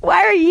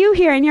 Why are you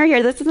here and you're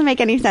here? This doesn't make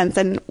any sense.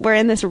 And we're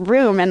in this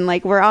room, and,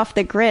 like, we're off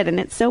the grid,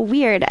 and it's so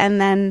weird. And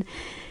then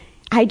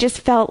I just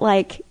felt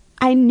like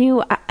I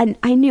knew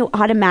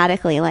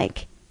automatically,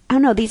 like, oh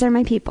no, these are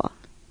my people.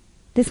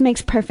 This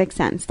makes perfect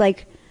sense.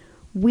 Like,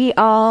 we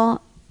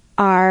all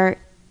are,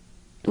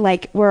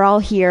 like, we're all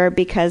here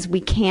because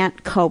we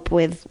can't cope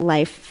with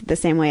life the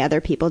same way other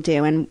people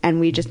do, and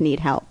we just need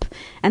help.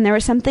 And there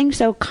was something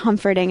so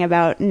comforting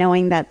about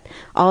knowing that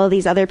all of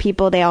these other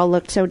people, they all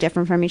looked so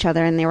different from each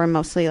other, and they were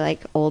mostly,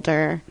 like,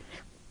 older.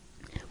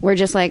 We're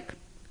just like,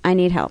 I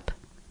need help.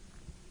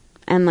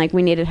 And, like,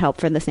 we needed help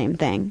for the same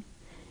thing.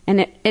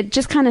 And it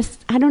just kind of,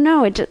 I don't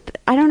know,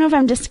 I don't know if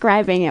I'm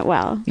describing it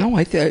well. No,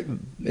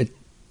 it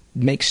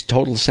makes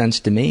total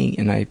sense to me,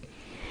 and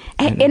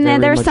and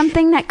then there was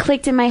something that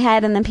clicked in my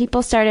head, and then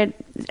people started,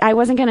 I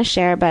wasn't going to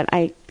share, but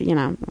I,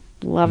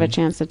 love a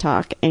chance to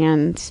talk,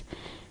 and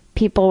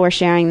people were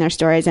sharing their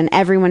stories, and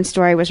everyone's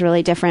story was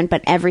really different,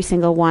 but every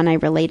single one I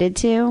related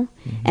to,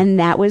 and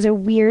that was a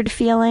weird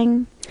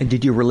feeling. And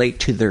did you relate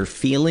to their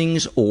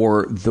feelings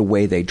or the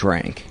way they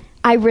drank?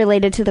 I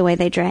related to the way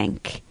they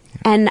drank.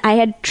 And I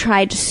had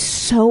tried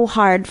so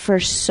hard for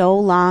so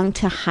long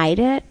to hide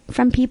it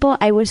from people.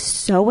 I was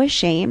so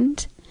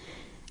ashamed.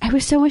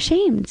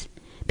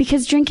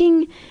 Because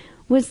drinking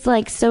was,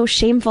 like, so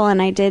shameful,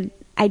 and I did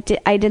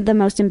the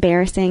most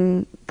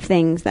embarrassing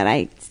things that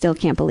I still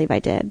can't believe I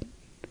did.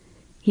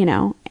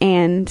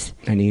 And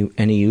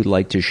any you'd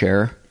like to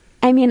share?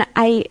 I mean,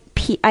 I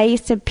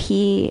used to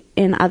pee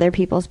in other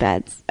people's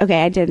beds.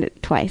 Okay, I did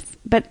it twice,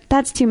 but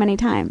that's too many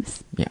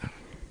times. Yeah.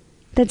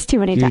 That's too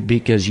many times.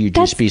 Because you'd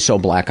just be so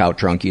blackout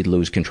drunk you'd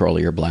lose control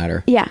of your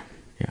bladder. Yeah.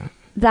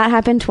 That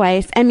happened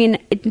twice. I mean,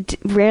 it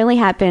rarely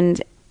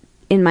happened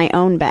in my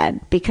own bed,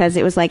 because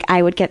it was like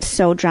I would get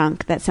so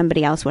drunk that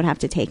somebody else would have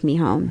to take me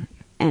home.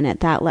 And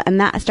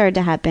that started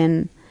to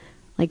happen,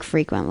 like,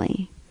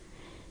 frequently.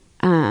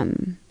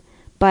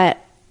 But,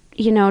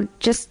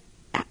 just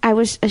I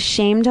was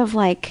ashamed of,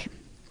 like,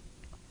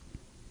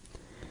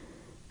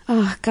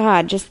 oh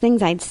God, just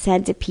things I'd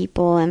said to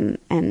people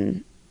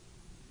and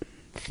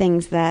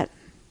things that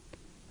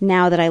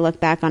now that I look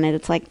back on it,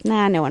 it's like,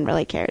 nah, no one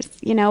really cares,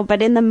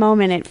 but in the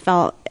moment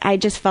I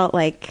just felt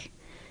like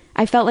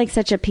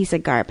such a piece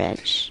of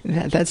garbage.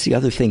 That's the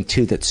other thing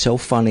too that's so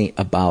funny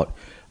about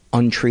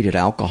untreated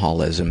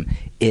alcoholism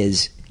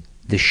is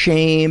the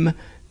shame,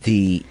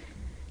 the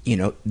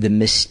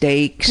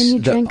mistakes. Can you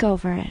drink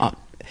over it?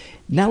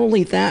 Not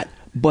only that,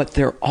 but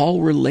they're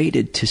all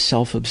related to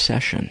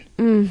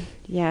self-obsession.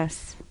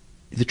 Yes.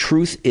 The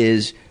truth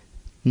is,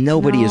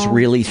 nobody is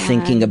really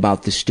thinking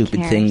about the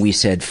stupid thing we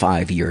said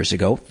 5 years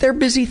ago. They're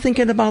busy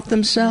thinking about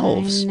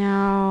themselves. I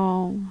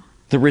know.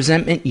 The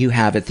resentment you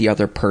have at the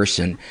other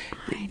person,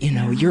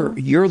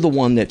 you're the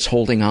one that's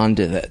holding on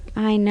to that.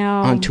 I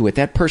know. Onto it.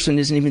 That person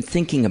isn't even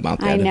thinking about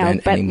that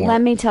event anymore.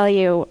 Let me tell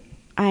you,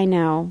 I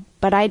know.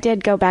 But I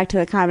did go back to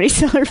the Comedy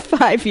Cellar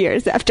 5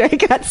 years after I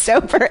got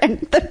sober, and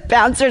the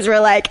bouncers were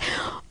like,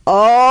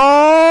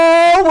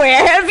 oh,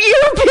 where have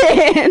you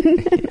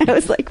been? And I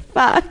was like,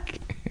 fuck.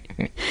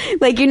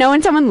 Like,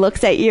 when someone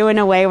looks at you in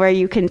a way where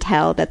you can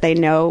tell that they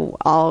know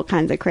all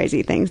kinds of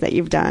crazy things that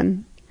you've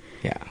done.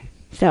 Yeah.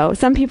 So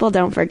some people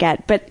don't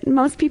forget, but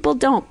most people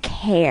don't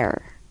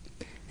care.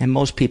 And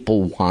most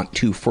people want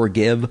to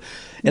forgive.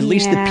 At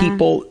least the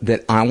people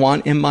that I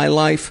want in my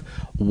life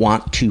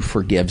want to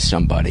forgive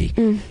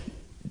somebody.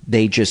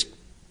 They just,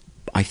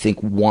 I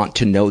think, want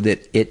to know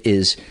that it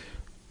is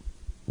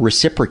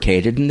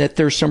reciprocated and that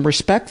there's some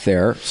respect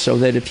there, so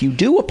that if you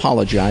do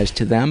apologize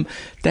to them,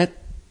 that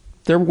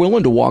they're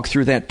willing to walk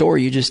through that door.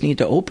 You just need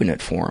to open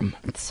it for them.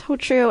 It's so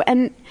true.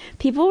 And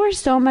people were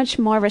so much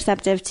more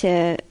receptive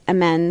to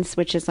amends,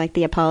 which is like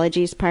the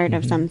apologies part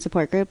of some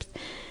support groups.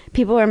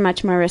 People were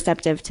much more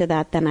receptive to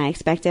that than I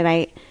expected.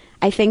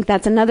 I think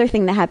that's another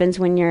thing that happens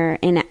when you're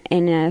in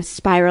a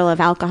spiral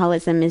of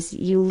alcoholism, is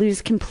you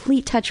lose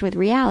complete touch with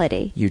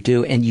reality. You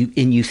do, and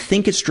you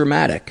think it's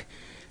dramatic.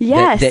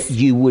 Yes. That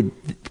you would,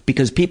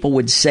 because people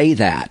would say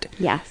that.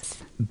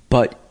 Yes.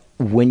 But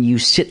when you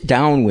sit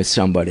down with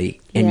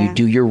somebody and you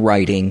do your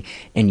writing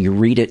and you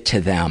read it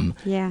to them,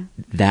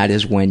 that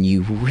is when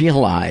you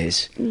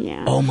realize,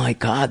 oh my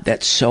God,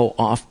 that's so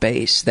off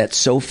base. That's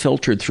so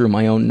filtered through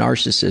my own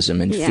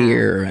narcissism and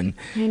fear and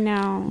I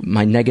know.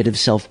 My negative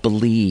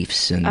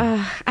self-beliefs. And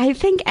I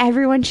think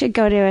everyone should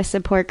go to a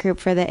support group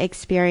for the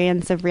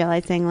experience of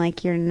realizing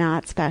like you're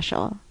not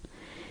special.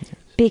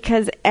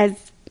 Because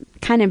as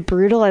kind of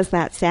brutal as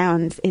that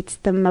sounds, it's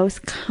the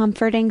most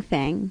comforting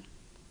thing.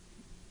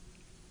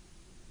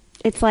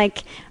 It's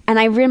like, and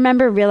I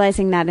remember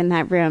realizing that in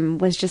that room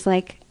was just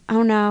like,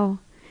 oh no.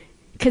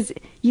 Because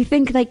you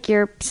think like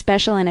you're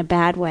special in a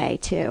bad way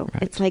too.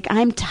 Right. It's like,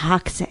 I'm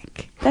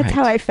toxic. That's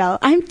how I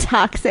felt. I'm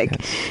toxic.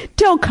 Yes.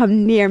 Don't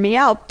come near me.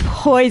 I'll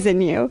poison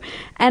you.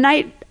 And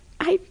I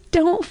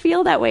don't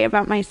feel that way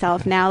about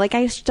myself now. Like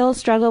I still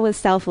struggle with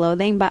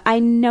self-loathing, but I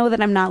know that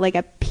I'm not like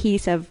a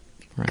piece of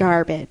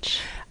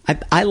garbage.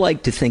 I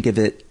like to think of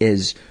it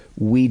as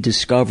we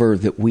discover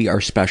that we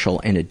are special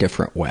in a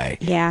different way.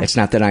 Yeah. It's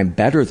not that I'm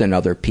better than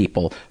other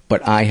people,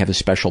 but I have a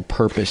special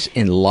purpose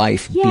in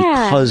life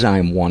because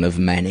I'm one of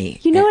many.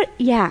 You know what?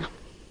 Yeah.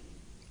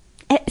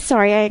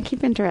 Sorry, I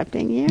keep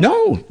interrupting you.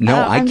 No,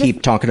 I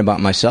keep talking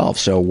about myself,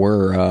 so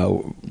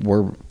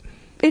we're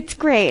it's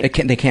great.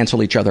 They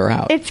cancel each other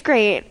out. It's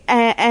great.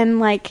 And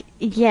like,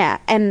 yeah,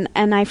 and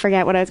I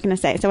forget what I was going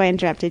to say, so I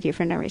interrupted you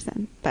for no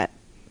reason, but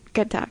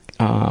good talk.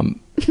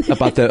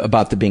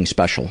 About the being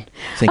special,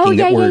 thinking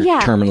that we're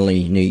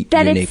terminally unique.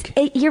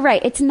 You're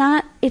right. It's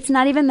not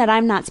even that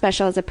I'm not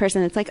special as a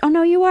person. It's like, oh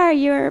no, you are.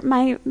 You're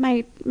my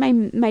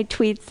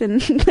tweets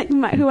and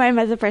like who I am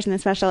as a person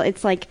is special.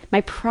 It's like my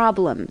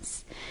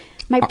problems.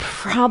 My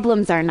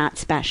problems are not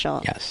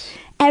special. Yes.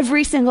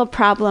 Every single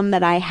problem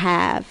that I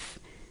have,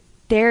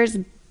 there's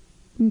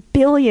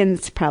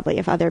billions probably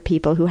of other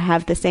people who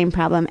have the same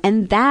problem,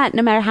 and that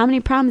no matter how many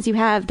problems you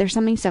have, there's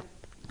something so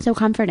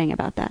comforting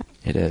about that.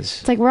 It is.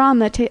 It's like we're on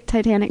the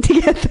Titanic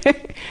together.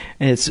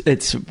 And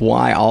it's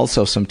why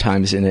also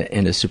sometimes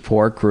in a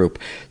support group,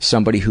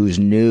 somebody who's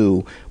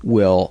new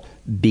will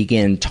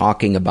begin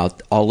talking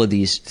about all of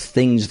these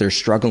things they're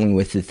struggling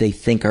with that they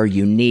think are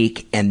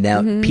unique, and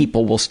that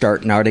people will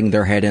start nodding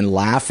their head and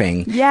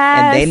laughing.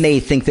 Yes. And they may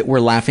think that we're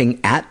laughing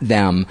at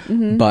them,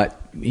 but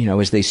you know,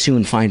 as they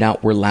soon find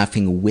out, we're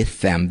laughing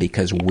with them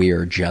because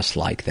we're just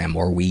like them,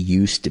 or we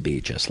used to be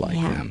just like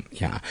them.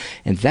 Yeah.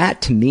 And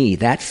that, to me,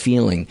 that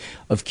feeling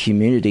of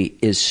community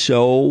is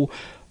so,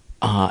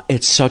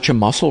 it's such a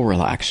muscle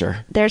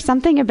relaxer. There's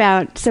something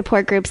about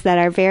support groups that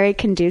are very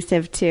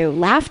conducive to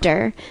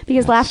laughter,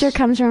 because laughter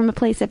comes from a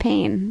place of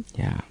pain.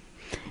 Yeah.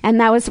 And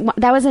that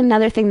was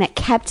another thing that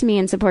kept me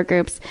in support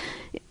groups,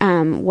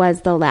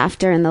 was the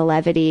laughter and the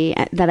levity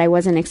that I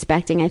wasn't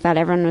expecting. I thought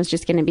everyone was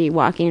just going to be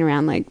walking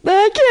around like,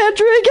 I can't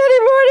drink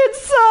anymore, it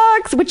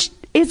sucks, which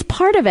is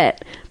part of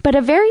it, but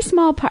a very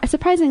small part,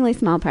 surprisingly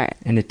small part.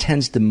 And it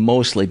tends to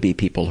mostly be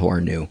people who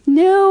are new.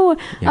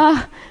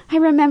 I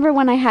remember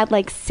when I had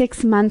like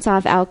 6 months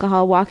off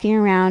alcohol, walking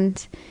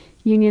around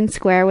Union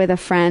Square with a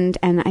friend,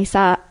 and I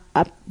saw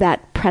I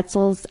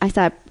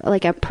saw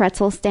like a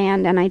pretzel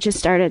stand, and I just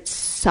started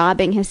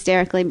sobbing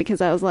hysterically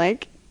because I was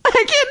like, I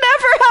can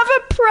never have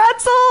a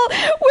pretzel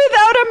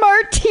without a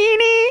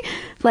martini.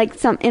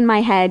 Like in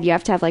my head, you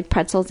have to have like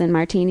pretzels and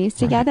martinis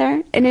together.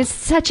 Right. And it's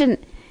such an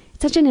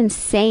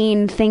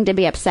insane thing to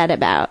be upset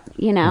about,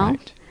 you know?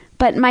 Right.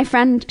 But my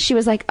friend, she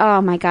was like,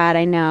 oh my God,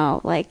 I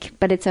know, like,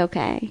 but it's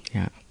okay.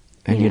 Yeah.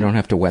 And you don't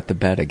have to wet the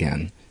bed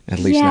again. At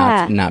least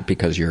not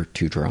because you're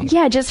too drunk.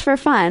 Yeah, just for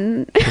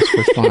fun. Just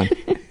for fun.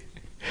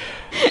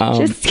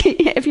 Just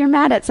if you're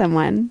mad at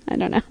someone, I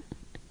don't know.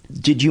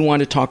 Did you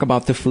want to talk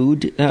about the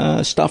food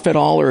stuff at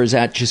all, or is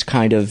that just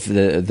kind of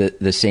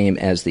the same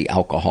as the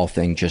alcohol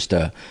thing, just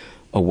a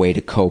way to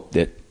cope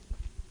that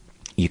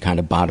you kind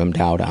of bottomed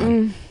out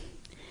on?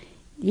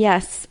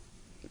 Yes,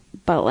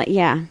 but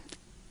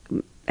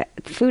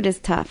food is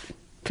tough.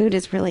 Food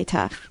is really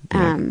tough.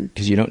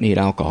 Because you don't need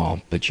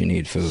alcohol, but you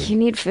need food. You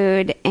need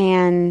food,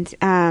 and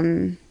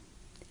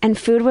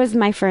food was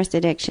my first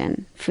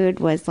addiction. Food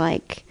was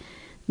like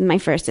my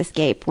first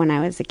escape when I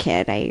was a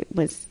kid. I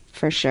was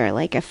for sure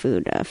like a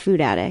food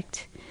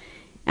addict.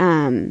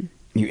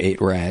 You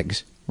ate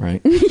rags,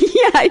 right?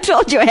 Yeah, I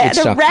told you I had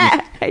a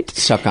rag.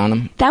 Suck on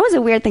them? That was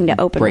a weird thing to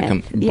open break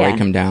with. Break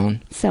them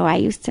down? So I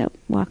used to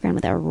walk around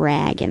with a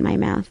rag in my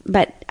mouth.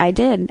 But I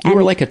did. You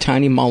were like a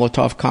tiny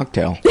Molotov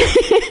cocktail.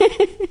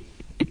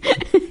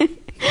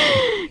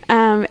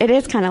 It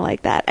is kind of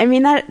like that. I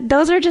mean,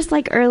 those are just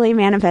like early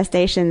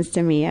manifestations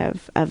to me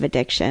of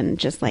addiction,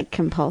 just like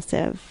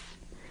compulsive.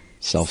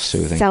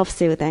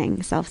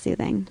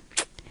 Self-soothing.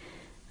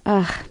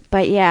 Ugh.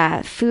 But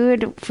yeah,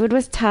 food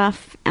was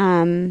tough.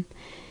 I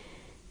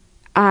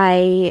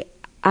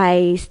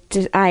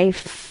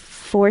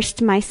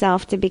forced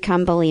myself to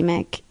become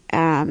bulimic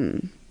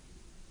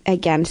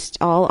against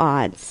all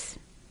odds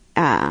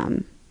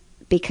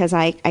because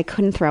I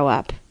couldn't throw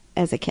up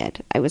as a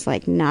kid. I was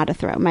like not a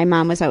throw. My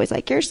mom was always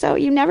like,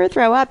 you never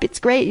throw up. It's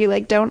great. You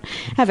like don't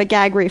have a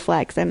gag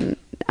reflex. And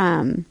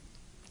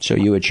so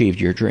you achieved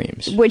your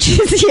dreams. Which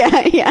is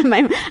yeah.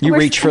 You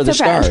reached for the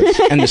stars,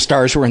 and the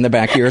stars were in the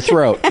back of your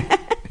throat.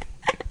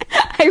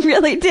 I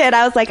really did.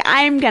 I was like,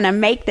 I'm gonna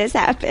make this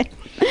happen.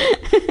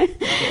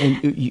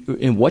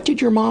 And what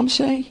did your mom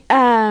say?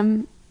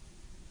 I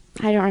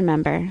don't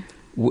remember.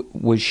 What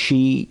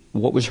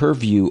was her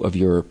view of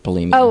your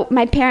bulimia? Oh,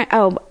 my parent.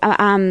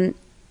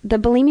 The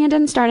bulimia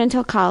didn't start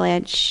until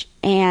college,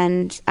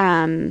 and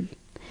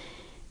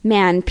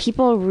man,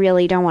 people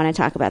really don't want to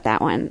talk about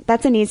that one.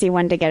 That's an easy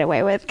one to get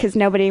away with because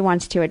nobody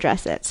wants to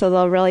address it. So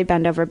they'll really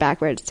bend over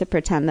backwards to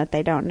pretend that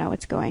they don't know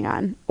what's going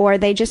on, or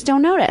they just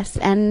don't notice.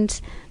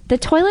 And the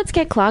toilets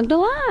get clogged a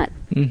lot.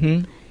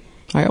 Mm-hmm.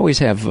 I always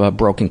have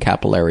broken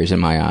capillaries in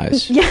my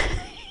eyes. Yeah.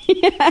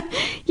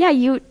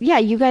 You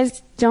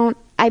guys don't.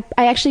 I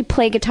actually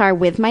play guitar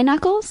with my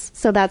knuckles,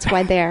 so that's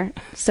why they're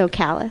so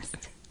calloused.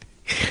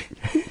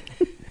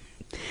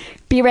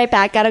 Be right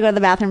back. Gotta go to the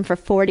bathroom for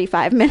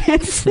 45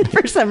 minutes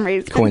for some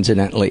reason.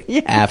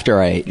 Coincidentally, after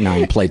I ate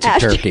 9 plates of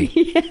turkey.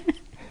 Yeah.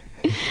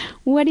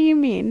 What do you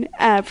mean?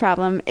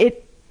 Problem.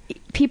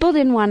 People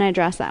didn't want to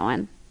address that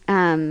one.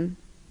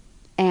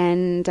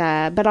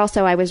 But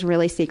also I was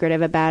really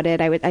secretive about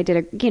it. I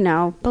did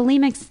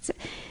bulimics.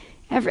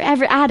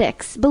 Every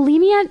addicts.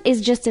 Bulimia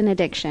is just an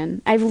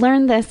addiction. I've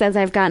learned this as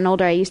I've gotten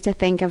older. I used to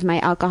think of my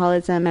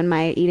alcoholism and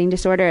my eating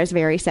disorder as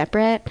very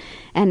separate.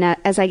 And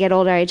as I get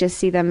older, I just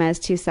see them as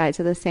two sides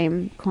of the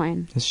same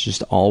coin. It's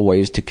just all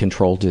ways to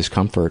control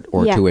discomfort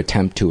or to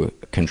attempt to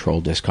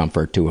control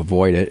discomfort, to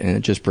avoid it. And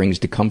it just brings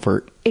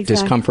discomfort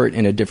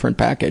in a different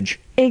package.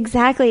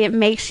 Exactly. It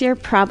makes your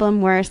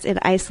problem worse. It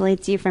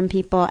isolates you from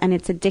people, and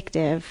it's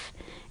addictive.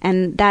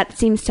 And that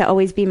seems to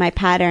always be my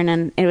pattern.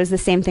 And it was the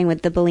same thing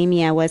with the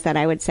bulimia, was that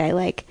I would say,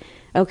 like,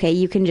 okay,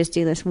 you can just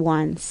do this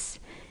once.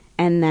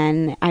 And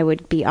then I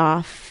would be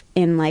off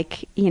in,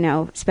 like,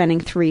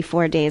 spending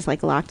 3-4 days,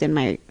 like, locked in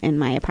my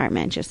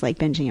apartment, just like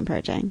binging and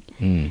purging.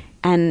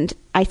 And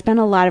I spent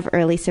a lot of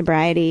early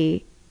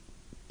sobriety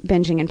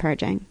binging and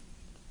purging,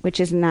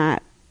 which is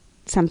not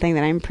something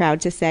that I'm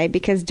proud to say,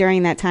 because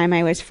during that time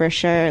I was for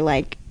sure,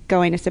 like,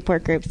 going to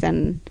support groups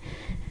and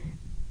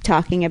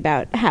talking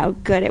about how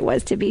good it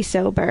was to be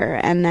sober,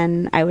 and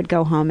then I would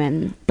go home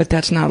and... But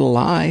that's not a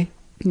lie.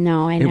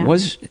 No, I know. It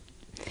was...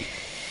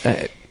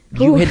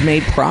 you had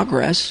made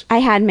progress. I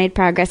had made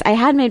progress,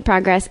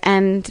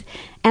 and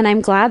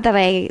I'm glad that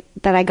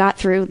I got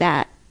through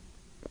that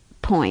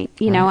point.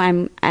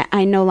 Right.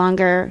 I no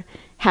longer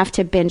have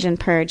to binge and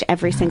purge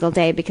every single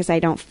day because I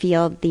don't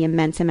feel the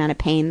immense amount of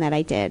pain that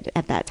I did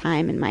at that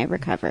time in my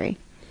recovery.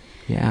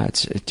 Yeah,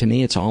 to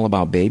me, it's all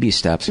about baby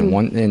steps,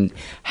 and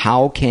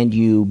how can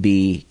you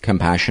be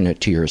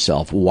compassionate to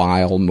yourself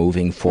while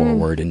moving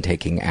forward and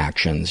taking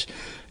actions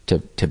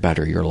to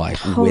better your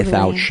life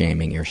without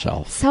shaming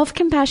yourself.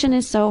 Self-compassion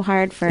is so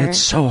hard for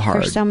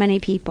so many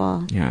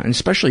people. Yeah, and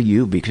especially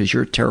you, because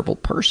you're a terrible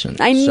person.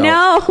 I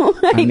know.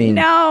 I mean,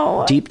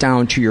 deep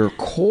down to your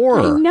core.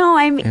 I know,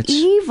 I'm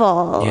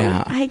evil.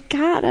 Yeah. I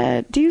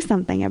gotta do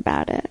something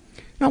about it.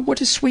 Now,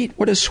 what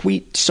a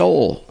sweet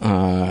soul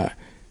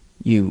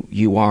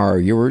you are.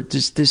 You're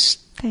just this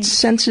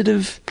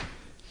sensitive,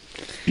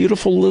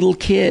 beautiful little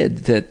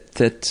kid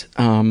that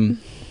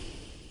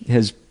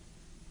has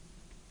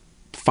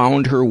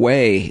found her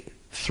way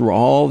through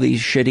all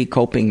these shitty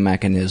coping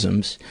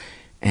mechanisms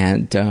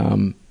and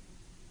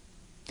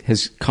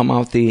has come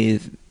out the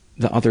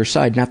other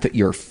side. Not that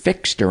you're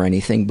fixed or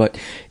anything, but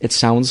it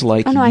sounds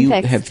like you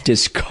have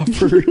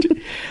discovered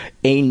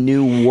a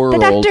new world.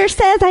 The doctor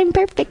says I'm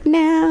perfect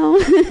now.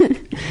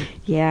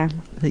 Yeah.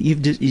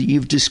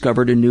 You've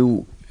discovered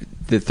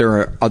that there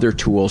are other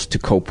tools to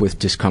cope with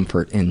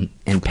discomfort and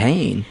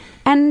pain.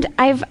 And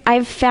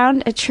I've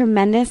found a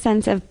tremendous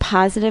sense of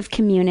positive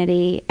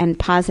community, and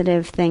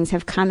positive things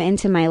have come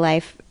into my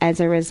life as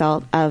a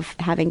result of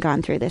having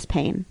gone through this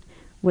pain,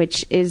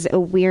 which is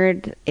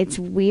it's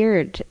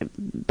weird,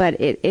 but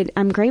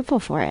I'm grateful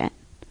for it.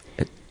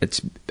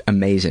 It's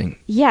amazing.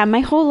 Yeah,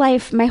 my whole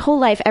life,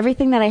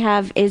 everything that I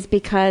have is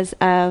because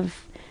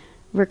of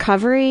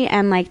recovery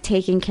and like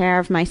taking care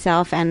of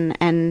myself,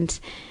 and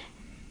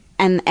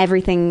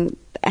everything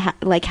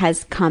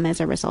has come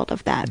as a result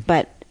of that.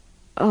 But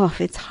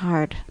it's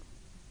hard.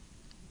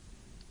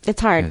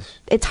 It's hard. Yes.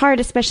 It's hard,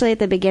 especially at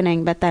the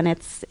beginning, but then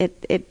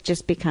it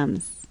just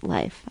becomes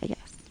life, I guess.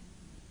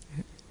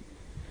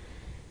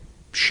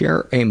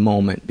 Share a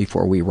moment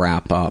before we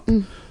wrap up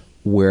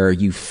where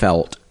you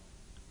felt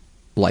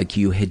like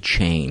you had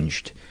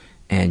changed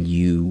and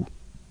you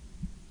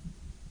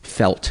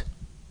felt,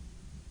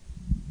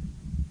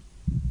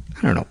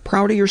 I don't know,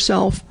 proud of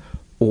yourself,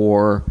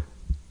 or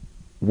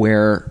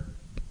where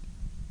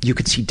you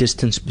could see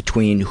distance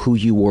between who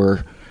you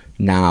were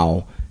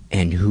now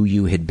and who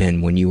you had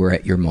been when you were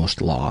at your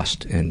most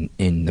lost and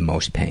in the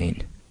most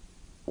pain.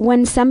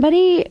 When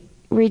somebody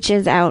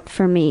reaches out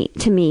to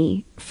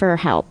me for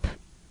help,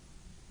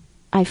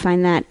 I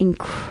find that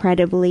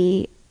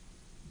incredibly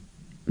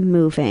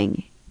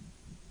moving,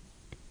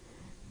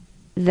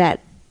 that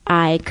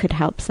I could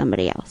help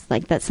somebody else.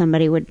 Like that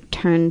somebody would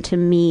turn to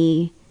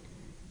me,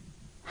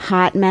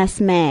 Hot Mess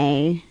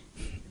May,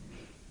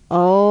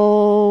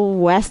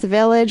 West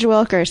Village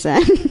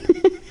Wilkerson.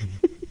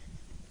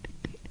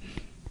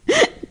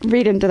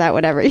 Read into that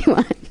whatever you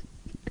want.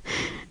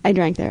 I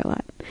drank there a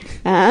lot.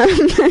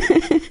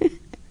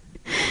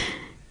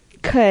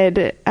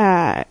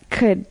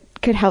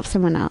 Could help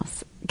someone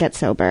else get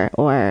sober,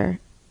 or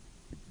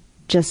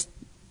just,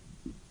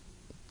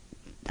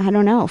 I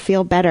don't know,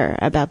 feel better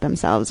about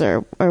themselves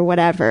or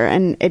whatever.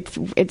 And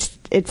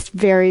it's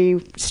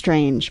very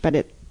strange, but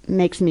it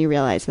makes me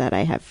realize that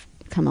I have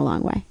come a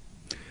long way.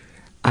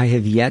 I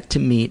have yet to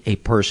meet a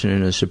person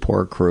in a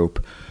support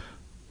group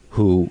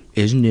who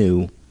is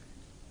new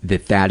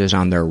that is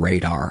on their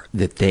radar,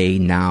 that they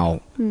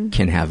now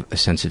can have a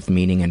sense of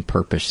meaning and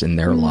purpose in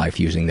their life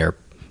using their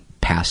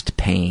past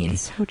pain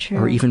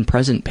or even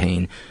present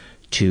pain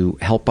to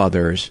help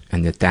others,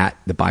 and that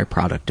the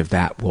byproduct of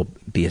that will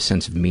be a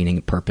sense of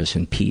meaning, purpose,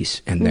 and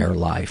peace in their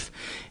life.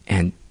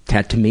 And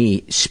that to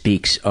me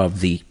speaks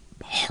of the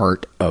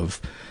heart of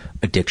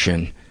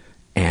addiction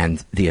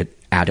and the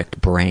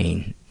addict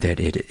brain, that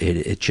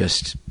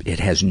it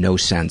has no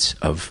sense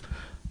of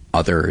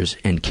others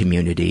and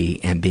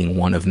community and being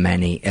one of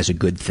many as a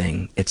good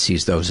thing. It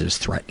sees those as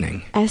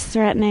threatening.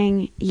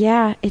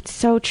 Yeah, it's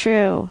so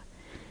true.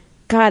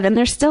 God, and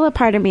there's still a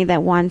part of me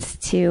that wants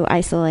to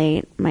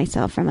isolate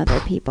myself from other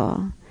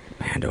people.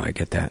 Man, do I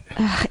get that.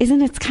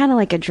 Isn't it kind of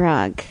like a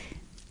drug?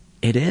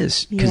 It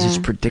is, because it's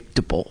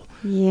predictable.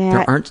 Yeah.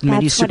 There aren't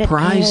many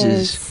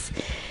surprises.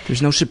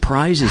 There's no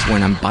surprises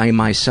when I'm by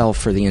myself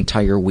for the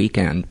entire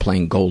weekend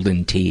playing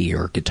Golden Tee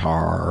or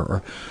guitar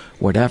or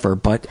whatever,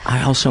 but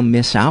I also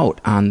miss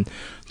out on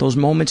those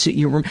moments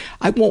that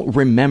I won't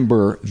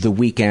remember the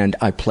weekend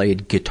I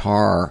played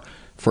guitar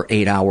for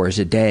 8 hours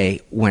a day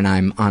when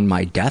I'm on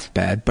my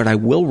deathbed, but I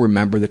will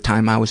remember the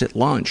time I was at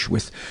lunch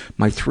with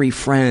my 3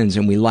 friends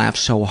and we laughed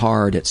so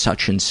hard at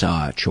such and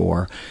such,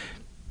 or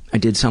I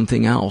did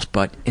something else.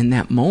 But in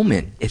that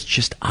moment, it's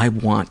just, I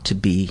want to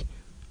be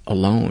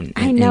alone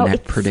and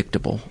that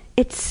predictable.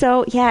 It's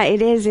so, yeah,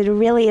 it is. It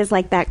really is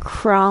like that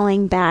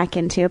crawling back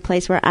into a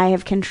place where I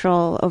have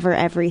control over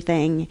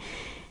everything.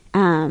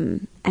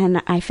 And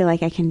I feel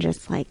like I can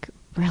just like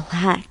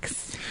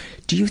relax.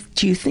 Do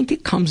you think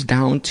it comes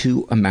down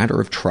to a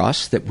matter of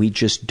trust, that we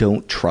just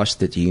don't trust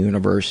that the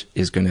universe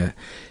is going to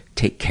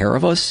take care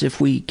of us if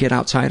we get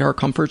outside our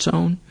comfort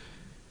zone?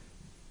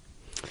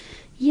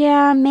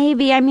 Yeah,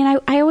 maybe. I mean,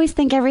 I always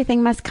think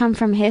everything must come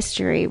from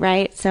history,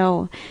 right?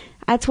 So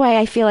that's why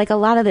I feel like a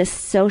lot of this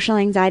social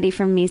anxiety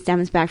from me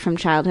stems back from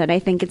childhood. I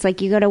think it's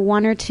like you go to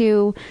 1 or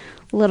 2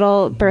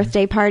 little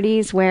birthday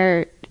parties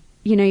where,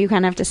 you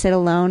kind of have to sit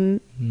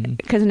alone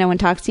because no one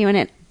talks to you,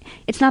 and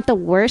it's not the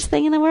worst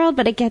thing in the world,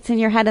 but it gets in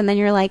your head, and then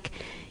you're like,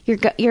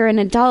 you're an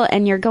adult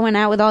and you're going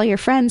out with all your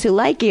friends who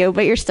like you,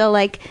 but you're still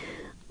like,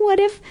 what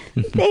if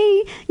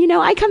they,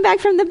 I come back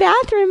from the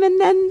bathroom and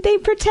then they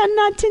pretend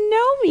not to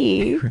know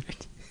me,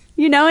 right.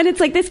 And it's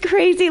like this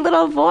crazy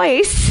little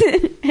voice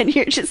and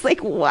you're just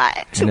like,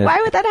 what?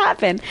 Why would that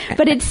happen?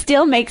 But it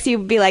still makes you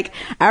be like,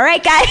 all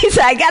right, guys,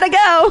 I gotta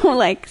go.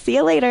 Like, see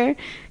you later.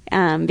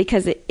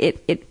 Because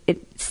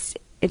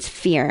it's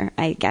fear,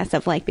 I guess,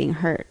 of like being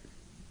hurt.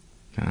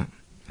 I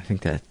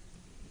think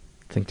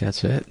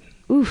that's it.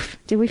 Oof.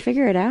 Did we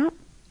figure it out?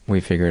 We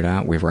figured it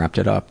out. We've wrapped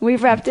it up. Do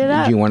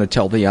you want to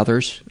tell the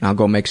others? I'll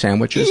go make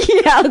sandwiches.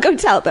 Yeah, I'll go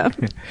tell them.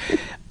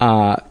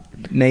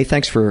 May,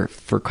 thanks for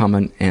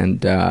coming.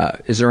 And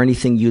is there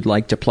anything you'd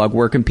like to plug?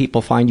 Where can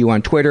people find you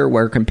on Twitter?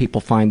 Where can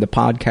people find the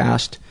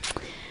podcast?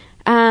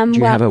 Do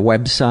you have a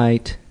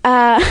website?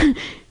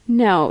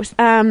 No.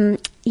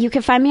 You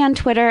can find me on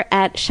Twitter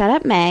at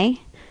ShutUpMay.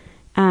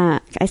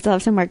 I still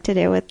have some work to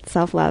do with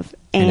self-love.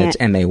 And it's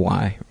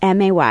M-A-Y.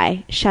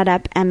 M-A-Y. Shut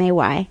Up,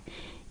 M-A-Y.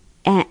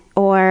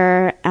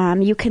 Or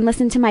you can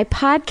listen to my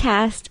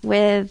podcast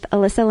with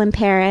Alyssa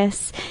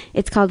Limperis.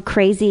 It's called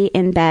Crazy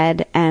in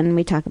Bed, and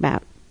we talk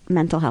about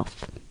mental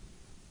health.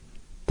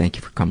 Thank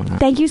you for coming on.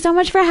 Thank you so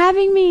much for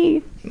having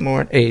me.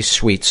 What a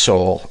sweet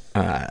soul.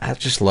 I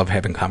just love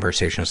having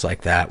conversations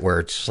like that, where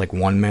it's like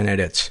 1 minute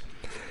it's,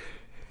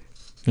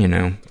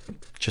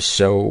 just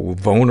so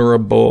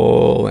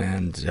vulnerable,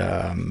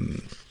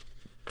 and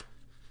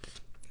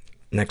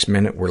next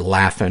minute we're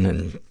laughing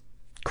and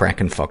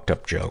cracking fucked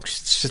up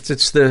jokes.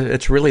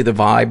 It's really the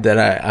vibe that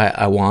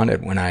I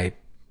wanted when I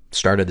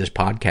started this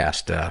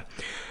podcast,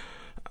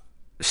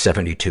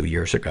 72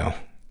 years ago.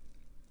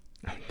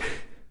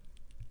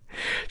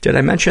 Did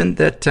I mention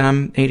that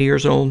I'm 80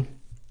 years old?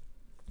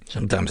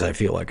 Sometimes I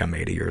feel like I'm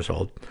 80 years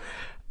old.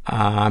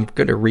 I'm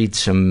going to read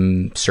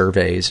some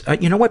surveys.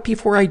 You know what?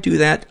 Before I do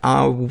that,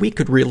 we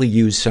could really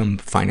use some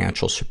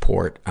financial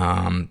support.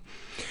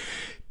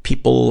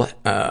 People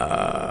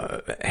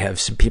have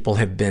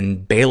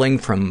been bailing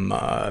from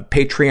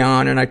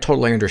Patreon, and I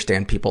totally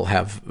understand people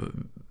have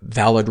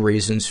valid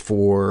reasons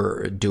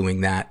for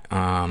doing that.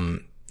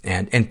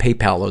 And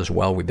PayPal as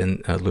well. We've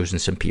been losing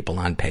some people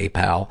on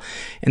PayPal,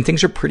 and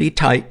things are pretty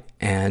tight.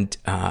 And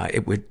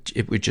it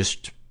would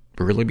just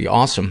really be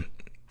awesome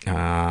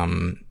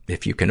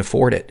if you can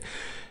afford it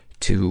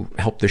to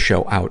help the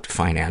show out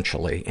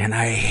financially. And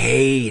I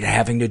hate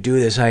having to do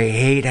this.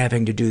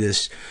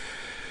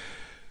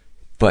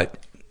 But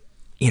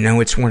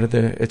it's one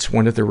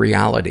of the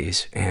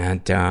realities.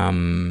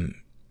 And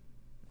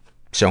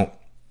so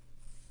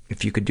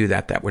if you could do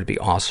that, that would be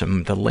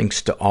awesome. The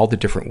links to all the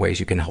different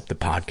ways you can help the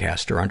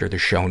podcast are under the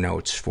show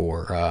notes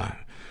for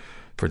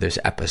this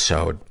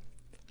episode.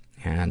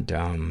 And,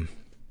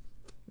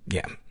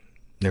 yeah,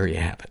 there you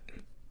have it.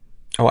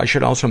 Oh, I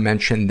should also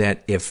mention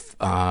that if,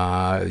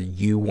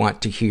 you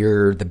want to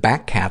hear the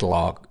back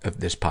catalog of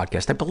this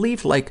podcast, I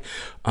believe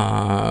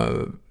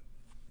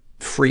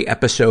free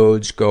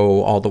episodes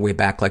go all the way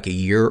back like a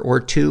year or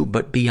two,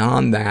 but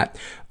beyond that,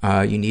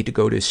 you need to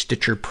go to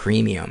Stitcher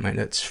Premium, and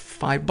it's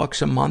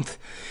 $5 a month,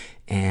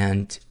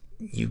 and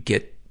you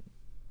get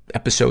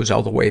episodes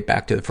all the way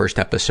back to the first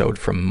episode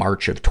from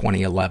March of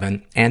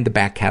 2011, and the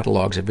back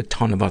catalogs of a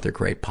ton of other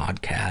great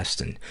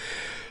podcasts and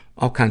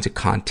all kinds of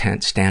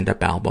content,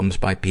 stand-up albums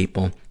by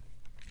people.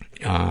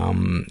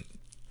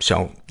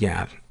 So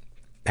yeah,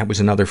 that was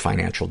another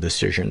financial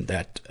decision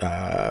that,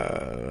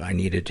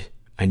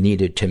 I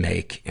needed to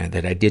make, and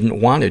that I didn't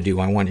want to do.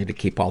 I wanted to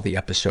keep all the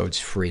episodes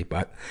free,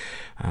 but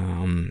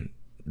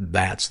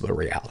that's the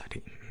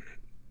reality.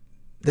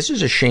 This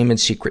is a shame and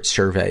secret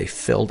survey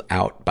filled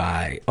out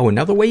by,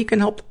 another way you can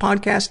help the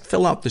podcast,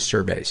 fill out the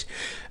surveys,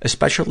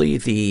 especially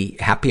the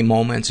happy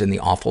moments and the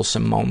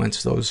awfulsome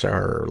moments. Those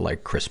are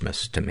like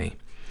Christmas to me.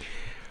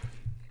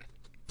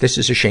 This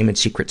is a shame and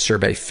secret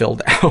survey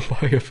filled out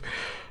by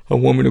a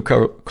woman who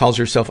calls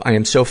herself, I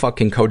am so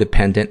fucking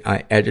codependent.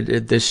 I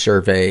edited this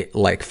survey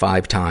like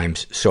 5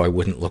 times so I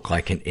wouldn't look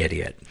like an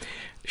idiot.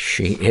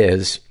 She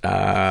is,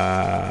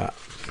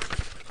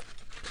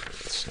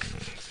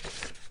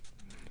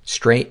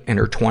 straight, in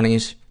her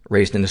 20s,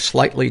 raised in a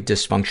slightly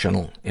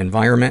dysfunctional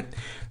environment.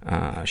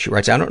 She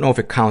writes, I don't know if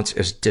it counts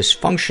as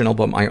dysfunctional,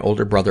 but my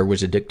older brother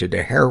was addicted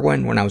to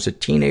heroin when I was a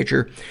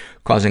teenager,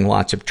 causing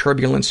lots of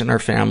turbulence in our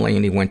family,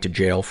 and he went to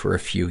jail for a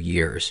few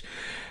years.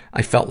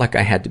 I felt like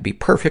I had to be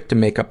perfect to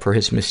make up for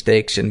his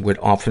mistakes, and would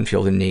often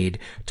feel the need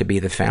to be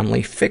the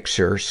family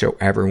fixer so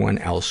everyone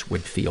else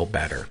would feel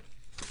better.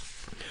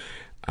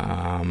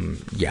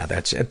 Yeah,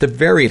 that's at the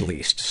very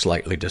least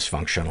slightly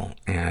dysfunctional.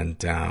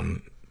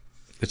 And,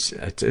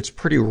 it's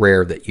pretty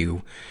rare that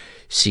you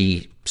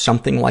see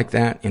something like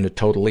that in a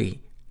totally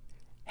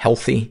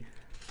healthy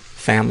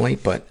family,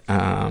 but,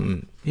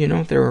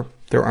 there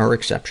are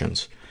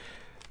exceptions.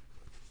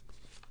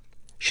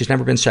 She's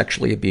never been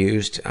sexually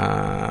abused,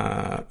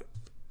 never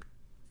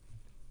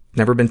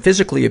been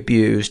physically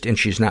abused, and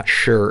she's not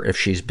sure if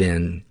she's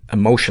been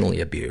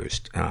emotionally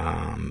abused.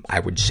 I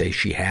would say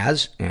she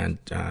has, and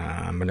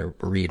I'm going to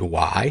read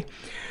why.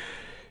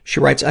 She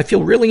writes, I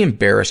feel really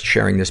embarrassed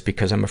sharing this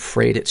because I'm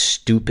afraid it's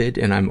stupid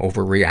and I'm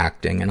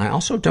overreacting, and I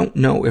also don't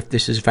know if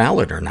this is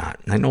valid or not.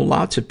 I know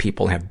lots of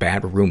people have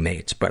bad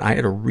roommates, but I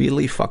had a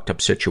really fucked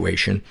up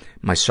situation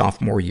my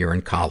sophomore year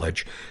in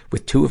college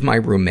with 2 of my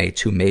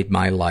roommates who made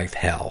my life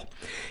hell.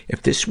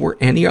 If this were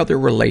any other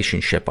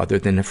relationship other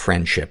than a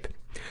friendship,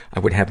 I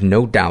would have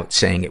no doubt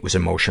saying it was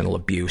emotional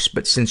abuse,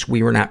 but since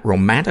we were not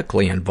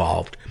romantically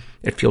involved,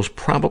 it feels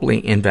probably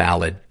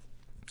invalid,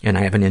 and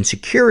I have an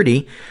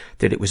insecurity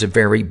that it was a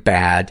very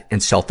bad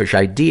and selfish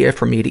idea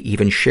for me to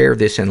even share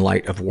this in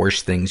light of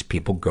worse things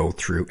people go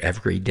through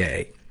every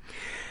day.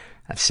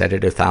 I've said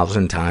it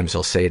 1,000 times,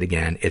 I'll say it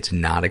again. It's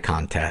not a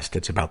contest.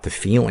 It's about the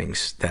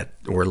feelings that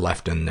were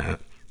left in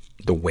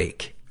the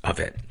wake of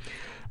it.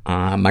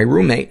 My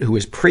roommate, who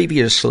was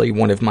previously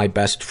one of my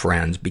best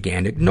friends,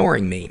 began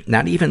ignoring me,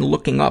 not even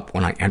looking up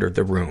when I entered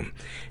the room,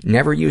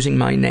 never using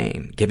my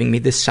name, giving me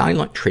the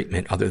silent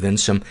treatment other than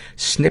some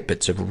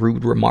snippets of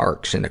rude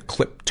remarks in a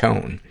clipped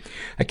tone.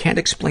 I can't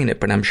explain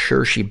it, but I'm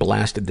sure she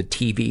blasted the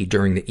TV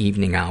during the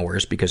evening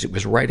hours because it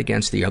was right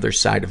against the other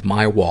side of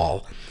my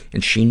wall,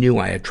 and she knew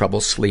I had trouble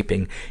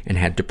sleeping and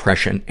had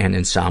depression and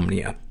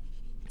insomnia.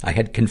 I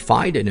had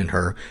confided in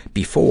her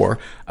before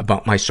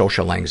about my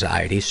social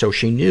anxiety, so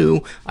she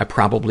knew I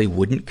probably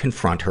wouldn't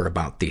confront her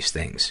about these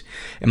things.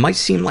 It might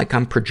seem like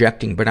I'm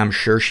projecting, but I'm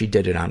sure she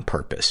did it on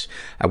purpose.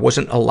 I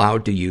wasn't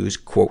allowed to use,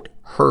 quote,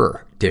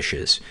 her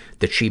dishes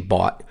that she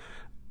bought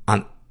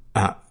or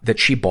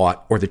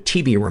the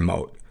TV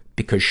remote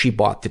because she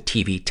bought the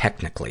TV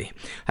technically.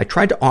 I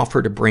tried to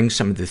offer to bring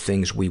some of the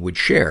things we would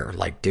share,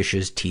 like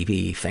dishes,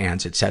 TV,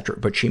 fans, etc.,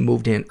 but she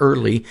moved in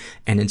early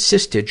and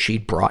insisted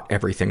she'd brought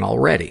everything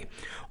already,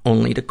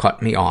 only to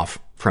cut me off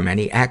from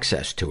any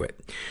access to it.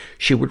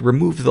 She would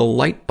remove the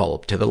light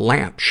bulb to the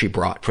lamp she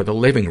brought for the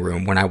living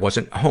room when I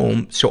wasn't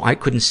home, so I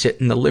couldn't sit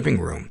in the living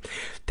room.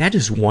 That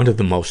is one of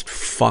the most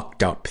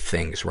fucked up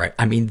things, right?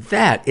 I mean,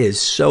 that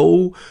is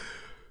so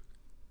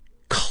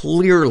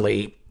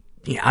clearly,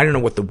 I don't know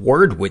what the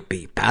word would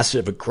be,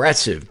 passive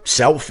aggressive,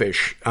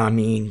 selfish. I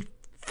mean,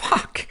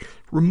 fuck.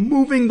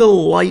 Removing the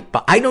light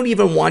bulb. I don't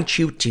even want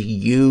you to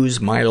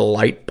use my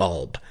light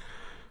bulb.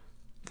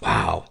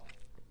 Wow.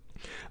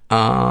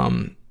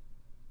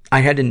 I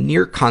had a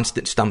near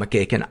constant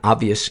stomachache and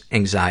obvious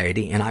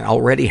anxiety, and I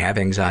already have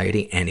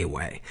anxiety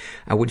anyway.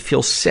 I would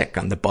feel sick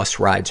on the bus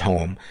rides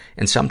home,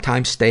 and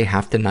sometimes stay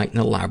half the night in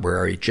the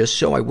library just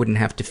so I wouldn't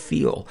have to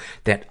feel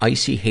that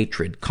icy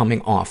hatred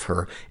coming off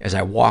her as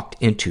I walked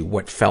into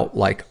what felt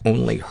like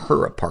only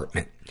her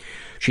apartment.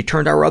 She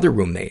turned our other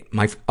roommate,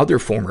 my other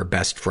former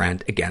best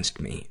friend, against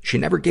me. She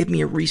never gave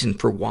me a reason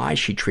for why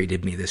she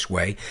treated me this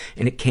way,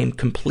 and it came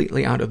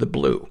completely out of the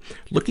blue.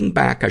 Looking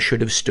back, I should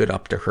have stood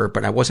up to her,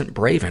 but I wasn't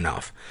brave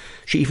enough.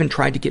 She even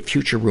tried to get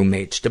future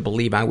roommates to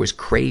believe I was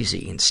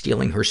crazy and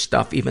stealing her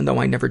stuff, even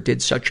though I never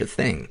did such a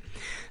thing.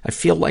 I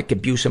feel like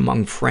abuse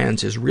among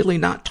friends is really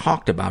not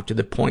talked about to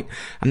the point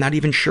I'm not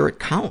even sure it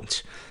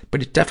counts.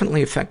 But it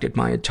definitely affected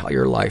my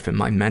entire life and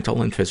my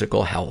mental and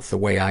physical health the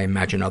way I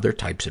imagine other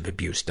types of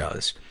abuse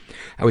does.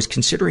 I was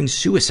considering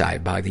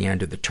suicide by the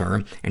end of the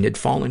term and had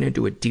fallen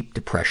into a deep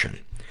depression.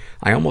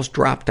 I almost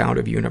dropped out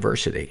of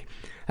university.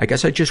 I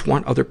guess I just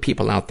want other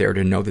people out there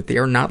to know that they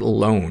are not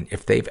alone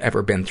if they've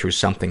ever been through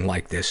something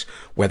like this,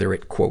 whether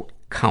it, quote,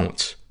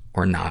 counts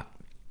or not.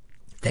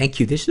 Thank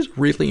you. This is a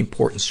really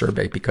important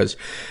survey because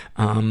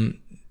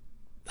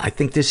I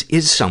think this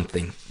is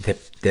something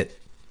that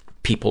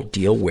people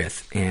deal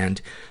with.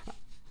 And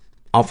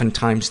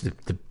oftentimes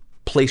the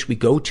place we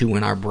go to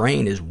in our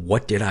brain is,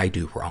 what did I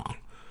do wrong?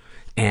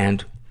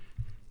 And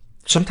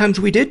sometimes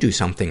we did do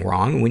something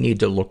wrong and we need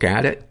to look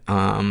at it.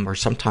 Or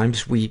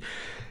sometimes we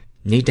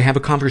need to have a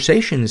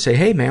conversation and say,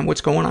 hey man,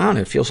 what's going on?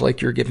 It feels like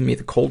you're giving me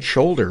the cold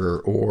shoulder,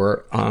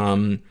 or,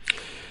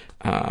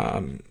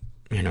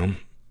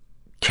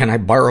 can I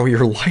borrow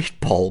your light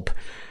bulb?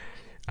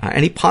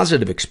 Any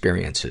positive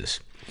experiences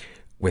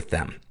with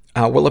them?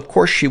 Well, of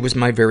course, she was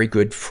my very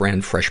good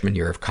friend freshman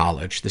year of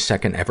college, the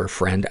second ever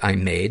friend I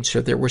made,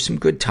 so there were some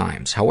good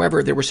times.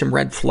 However, there were some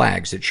red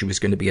flags that she was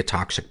going to be a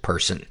toxic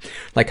person,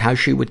 like how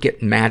she would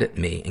get mad at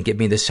me and give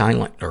me the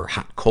silent or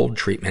hot-cold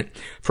treatment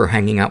for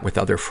hanging out with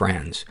other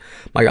friends.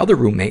 My other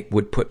roommate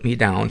would put me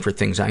down for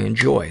things I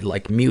enjoy,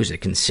 like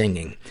music and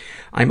singing.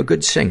 I'm a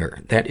good singer.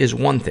 That is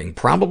one thing,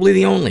 probably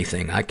the only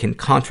thing I can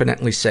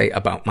confidently say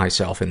about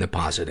myself in the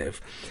positive.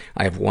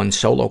 I have won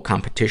solo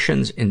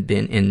competitions and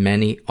been in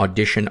many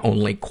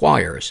audition-only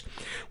choirs.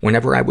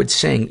 Whenever I would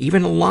sing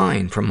even a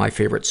line from my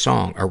favorite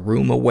song, A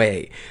Room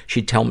Away,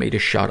 she'd tell me to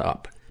shut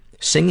up.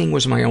 Singing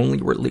was my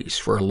only release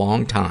for a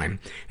long time,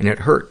 and it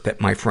hurt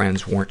that my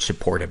friends weren't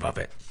supportive of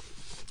it.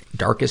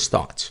 Darkest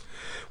thoughts.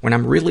 When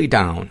I'm really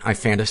down, I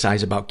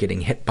fantasize about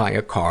getting hit by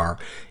a car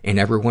and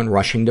everyone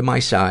rushing to my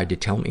side to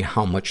tell me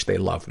how much they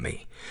love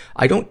me.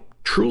 I don't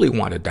truly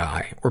want to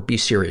die or be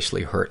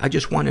seriously hurt. I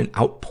just want an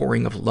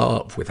outpouring of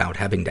love without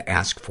having to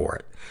ask for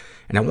it.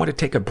 And I want to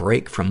take a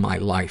break from my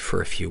life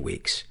for a few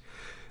weeks.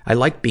 I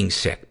like being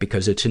sick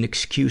because it's an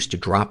excuse to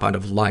drop out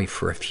of life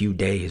for a few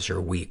days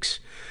or weeks.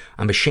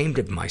 I'm ashamed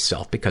of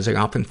myself because I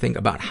often think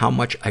about how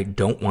much I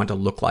don't want to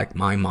look like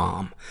my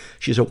mom.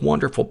 She's a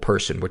wonderful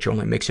person, which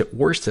only makes it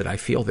worse that I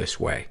feel this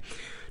way.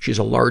 She's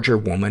a larger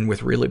woman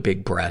with really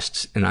big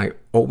breasts, and I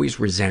always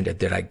resented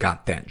that I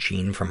got that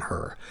gene from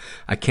her.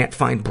 I can't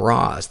find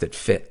bras that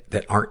fit,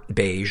 that aren't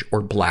beige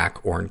or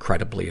black or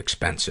incredibly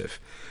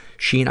expensive.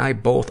 She and I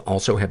both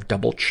also have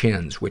double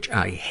chins, which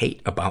I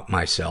hate about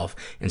myself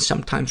and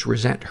sometimes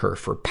resent her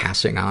for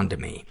passing on to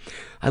me.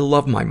 I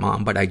love my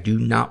mom, but I do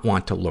not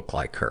want to look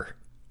like her.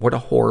 What a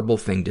horrible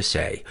thing to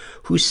say.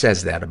 Who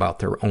says that about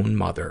their own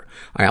mother?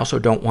 I also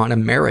don't want a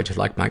marriage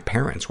like my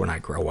parents when I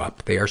grow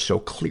up. They are so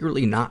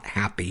clearly not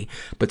happy,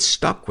 but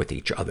stuck with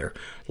each other,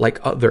 like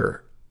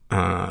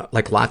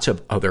lots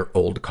of other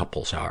old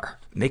couples are.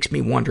 Makes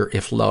me wonder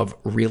if love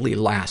really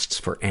lasts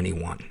for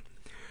anyone.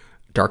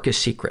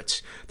 Darkest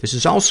secrets. This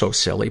is also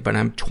silly, but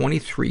I'm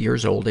 23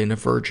 years old and a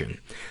virgin.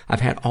 I've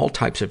had all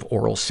types of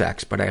oral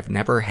sex, but I've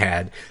never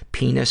had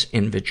penis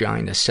in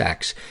vagina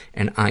sex,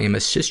 and I am a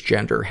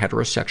cisgender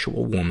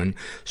heterosexual woman,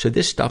 so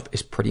this stuff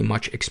is pretty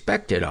much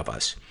expected of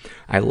us.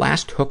 I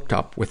last hooked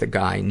up with a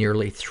guy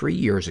nearly 3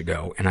 years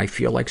ago, and I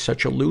feel like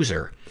such a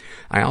loser.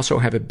 I also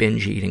have a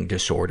binge eating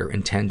disorder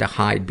and tend to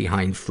hide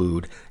behind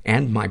food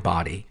and my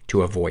body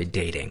to avoid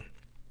dating.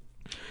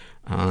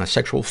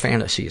 Sexual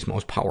fantasies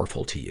most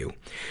powerful to you.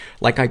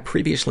 Like I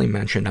previously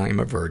mentioned, I am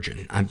a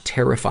virgin. I'm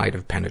terrified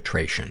of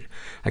penetration.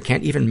 I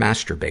can't even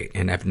masturbate,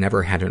 and I've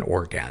never had an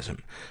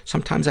orgasm.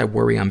 Sometimes I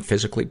worry I'm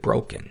physically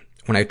broken.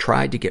 When I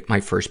tried to get my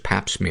first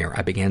pap smear,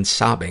 I began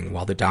sobbing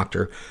while the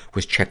doctor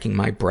was checking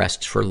my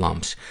breasts for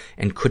lumps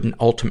and couldn't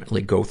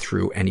ultimately go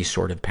through any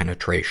sort of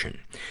penetration.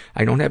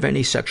 I don't have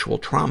any sexual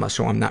trauma,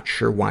 so I'm not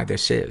sure why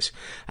this is.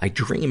 I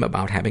dream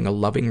about having a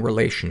loving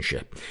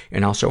relationship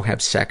and also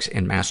have sex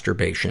and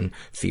masturbation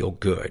feel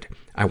good.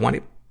 I want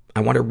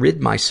to rid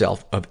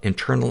myself of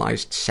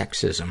internalized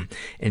sexism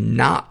and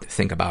not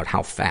think about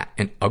how fat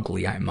and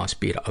ugly I must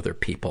be to other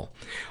people.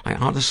 I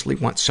honestly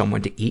want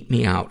someone to eat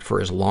me out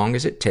for as long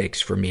as it takes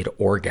for me to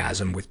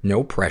orgasm with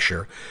no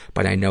pressure,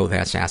 but I know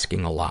that's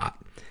asking a lot.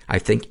 I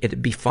think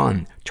it'd be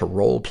fun to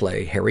role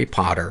play Harry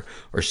Potter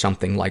or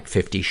something like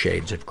 50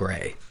 Shades of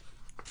Grey.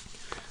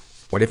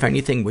 What, if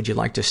anything, would you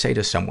like to say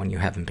to someone you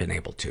haven't been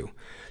able to?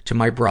 To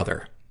my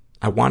brother,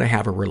 I want to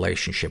have a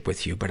relationship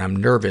with you, but I'm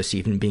nervous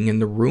even being in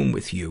the room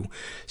with you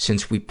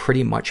since we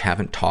pretty much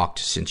haven't talked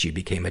since you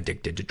became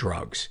addicted to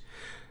drugs.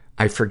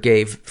 I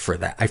forgive for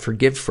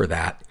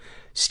that,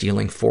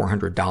 stealing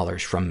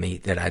 $400 from me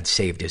that I'd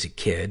saved as a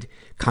kid,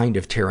 kind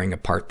of tearing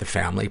apart the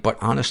family, but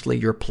honestly,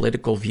 your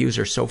political views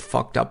are so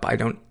fucked up I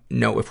don't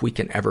know if we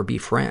can ever be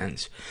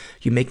friends.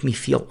 You make me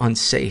feel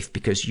unsafe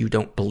because you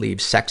don't believe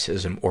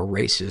sexism or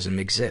racism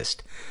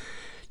exist.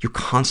 You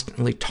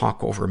constantly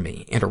talk over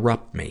me,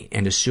 interrupt me,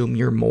 and assume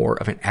you're more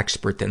of an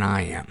expert than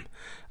I am.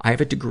 I have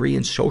a degree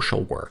in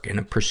social work and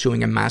am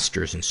pursuing a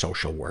master's in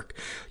social work.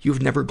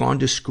 You've never gone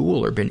to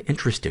school or been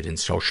interested in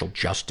social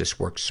justice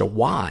work, so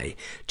why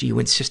do you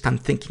insist on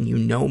thinking you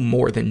know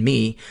more than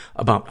me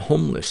about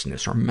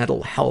homelessness or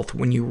mental health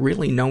when you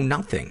really know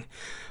nothing?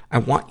 I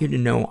want you to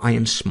know I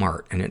am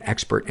smart and an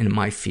expert in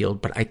my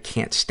field, but I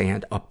can't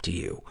stand up to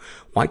you.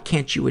 Why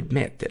can't you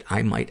admit that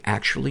I might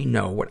actually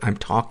know what I'm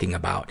talking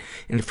about?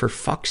 And for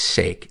fuck's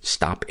sake,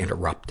 stop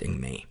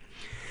interrupting me.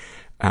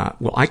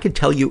 Well, I can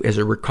tell you as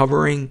a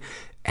recovering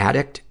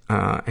addict,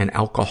 an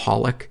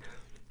alcoholic,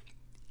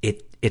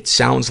 it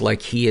sounds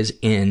like he is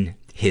in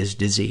his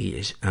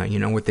disease. You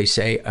know what they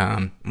say?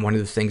 One of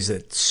the things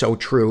that's so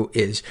true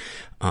is,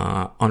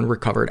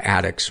 unrecovered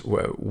addicts,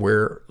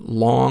 we're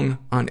long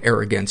on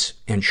arrogance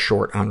and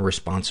short on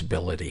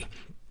responsibility.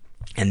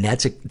 And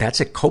that's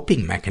a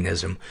coping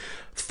mechanism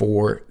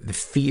for the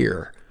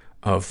fear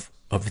of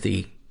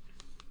the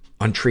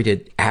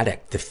untreated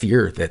addict, the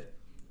fear that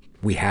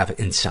we have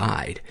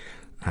inside,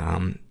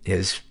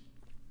 is,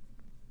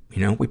 you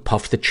know, we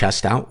puff the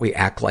chest out, we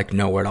act like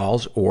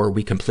know-it-alls, or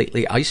we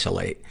completely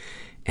isolate.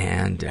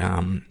 And,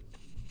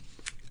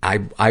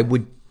 I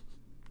would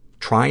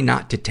try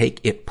not to take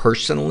it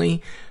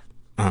personally,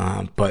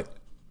 but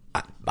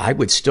I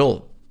would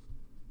still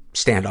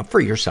stand up for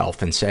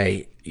yourself and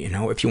say, you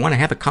know, if you want to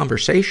have a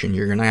conversation,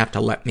 you're going to have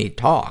to let me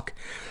talk.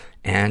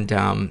 And,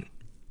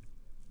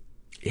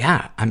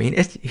 yeah, I mean,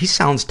 he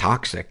sounds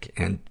toxic,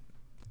 and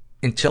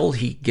until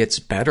he gets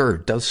better,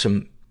 does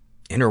some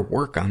inner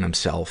work on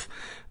himself,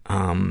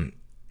 I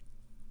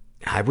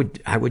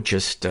would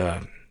just,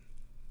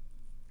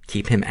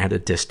 keep him at a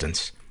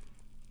distance.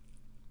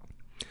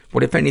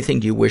 What, if anything,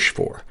 do you wish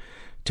for?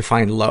 To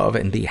find love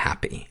and be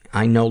happy.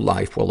 I know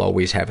life will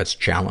always have its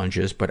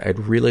challenges, but I'd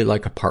really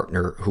like a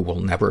partner who will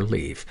never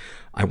leave.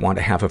 I want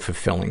to have a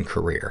fulfilling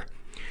career.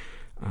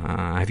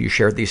 Have you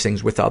shared these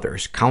things with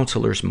others?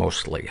 Counselors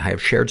mostly. I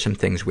have shared some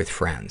things with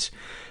friends.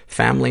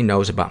 Family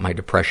knows about my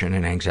depression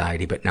and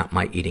anxiety, but not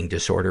my eating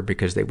disorder,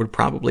 because they would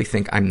probably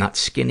think I'm not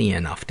skinny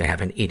enough to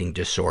have an eating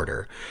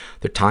disorder.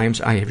 The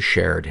times I have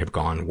shared have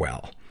gone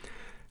well.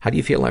 How do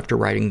you feel after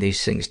writing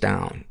these things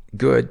down?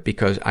 Good,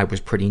 because I was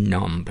pretty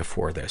numb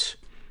before this.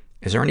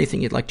 Is there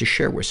anything you'd like to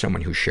share with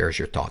someone who shares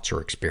your thoughts or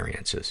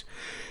experiences?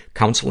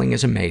 Counseling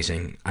is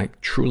amazing. I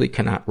truly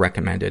cannot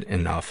recommend it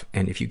enough.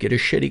 And if you get a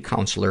shitty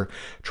counselor,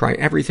 try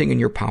everything in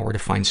your power to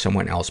find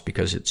someone else,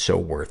 because it's so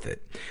worth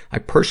it. I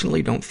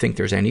personally don't think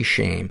there's any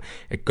shame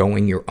at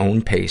going your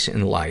own pace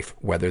in life,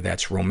 whether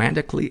that's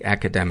romantically,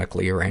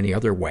 academically, or any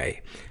other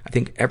way. I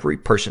think every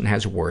person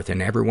has worth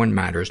and everyone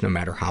matters, no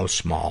matter how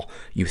small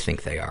you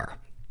think they are.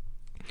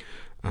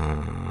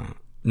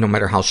 No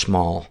matter how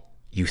small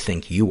you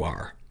think you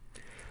are.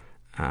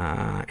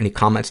 Any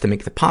comments to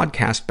make the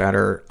podcast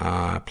better?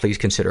 Please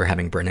consider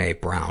having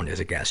Brene Brown as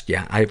a guest.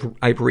 Yeah,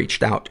 I've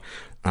reached out,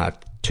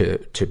 to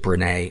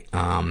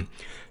Brene.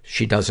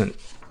 She doesn't,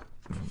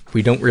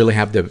 we don't really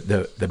have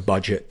the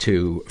budget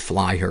to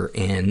fly her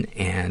in,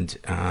 and,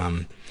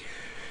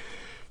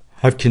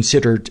 I've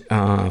considered,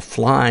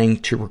 flying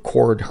to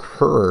record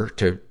her,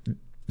 to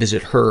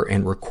visit her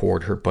and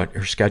record her, but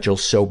her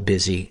schedule's so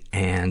busy,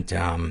 and,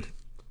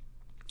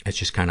 it's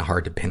just kind of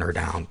hard to pin her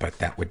down, but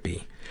that would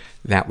be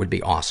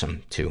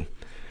awesome to,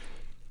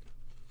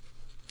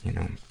 you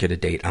know, get a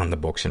date on the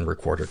books and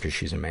record her, because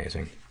she's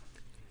amazing.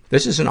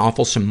 This is an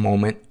awfulsome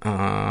moment,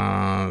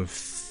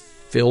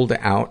 filled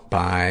out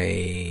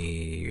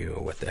by,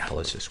 what the hell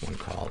is this one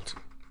called?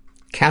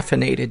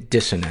 Caffeinated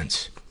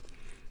Dissonance.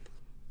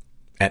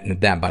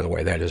 That, by the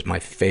way, that is my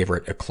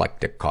favorite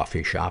eclectic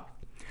coffee shop.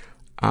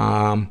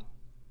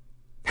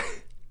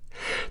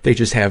 They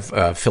just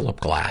have Philip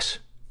Glass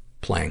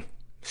playing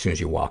as soon as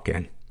you walk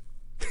in.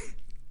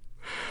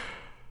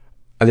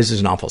 This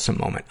is an awful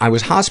moment. I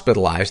was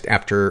hospitalized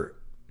after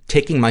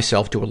taking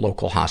myself to a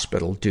local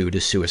hospital due to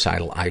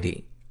suicidal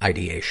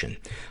ideation.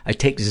 I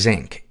take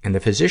zinc, and the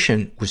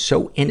physician was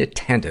so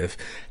inattentive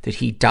that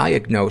he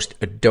diagnosed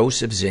a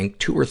dose of zinc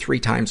 2 or 3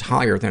 times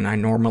higher than I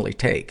normally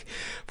take.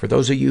 For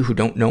those of you who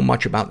don't know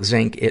much about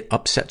zinc, it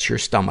upsets your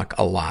stomach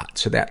a lot.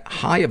 So that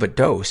high of a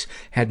dose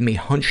had me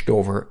hunched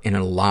over in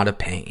a lot of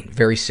pain,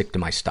 very sick to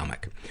my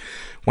stomach.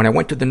 When I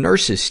went to the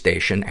nurse's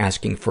station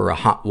asking for a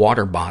hot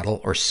water bottle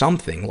or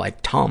something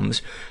like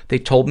Tums, they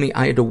told me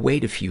I had to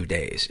wait a few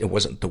days. It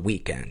was the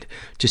weekend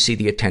to see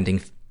the attending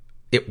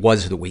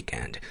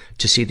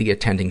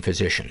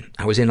physician.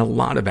 I was in a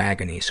lot of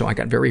agony, so I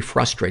got very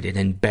frustrated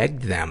and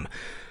begged them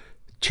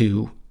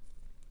to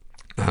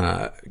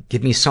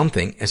give me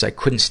something, as I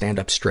couldn't stand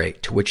up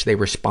straight, to which they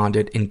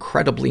responded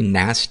incredibly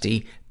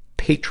nasty,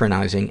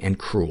 patronizing, and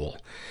cruel.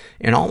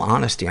 In all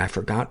honesty, I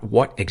forgot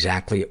what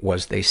exactly it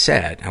was they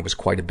said. I was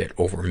quite a bit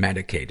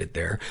over-medicated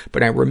there,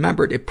 but I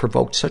remembered it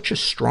provoked such a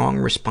strong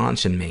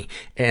response in me,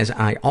 as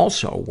I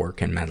also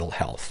work in mental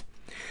health.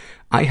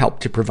 I help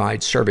to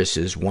provide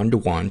services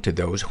one-to-one to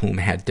those whom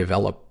had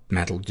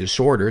developmental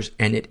disorders,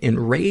 and it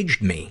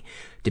enraged me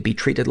to be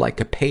treated like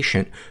a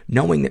patient,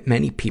 knowing that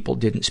many people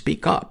didn't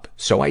speak up.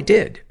 So I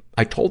did.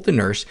 I told the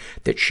nurse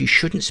that she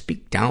shouldn't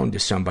speak down to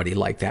somebody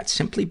like that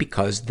simply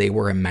because they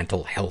were a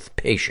mental health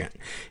patient,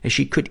 as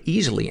she could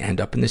easily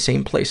end up in the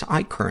same place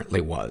I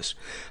currently was.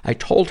 I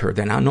told her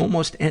that on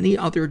almost any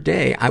other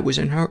day I was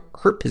in her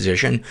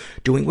position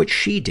doing what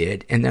she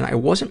did, and that I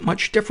wasn't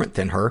much different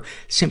than her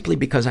simply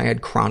because I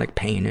had chronic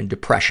pain and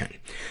depression.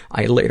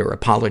 I later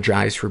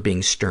apologized for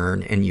being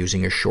stern and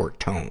using a short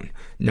tone,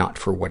 not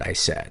for what I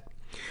said.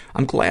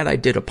 I'm glad I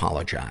did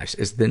apologize,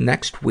 as the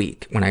next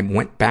week, when I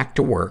went back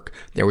to work,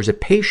 there was a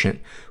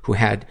patient whom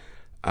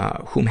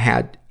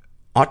had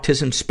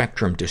autism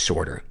spectrum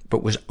disorder,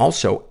 but was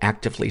also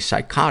actively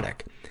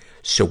psychotic.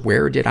 So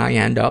where did I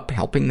end up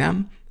helping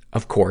them?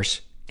 Of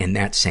course, in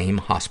that same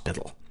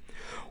hospital.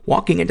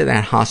 Walking into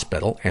that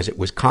hospital, as it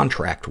was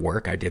contract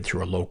work I did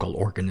through a local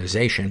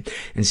organization,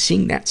 and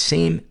seeing that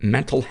same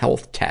mental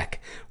health tech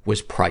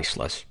was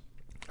priceless.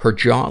 Her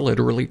jaw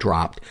literally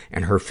dropped,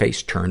 and her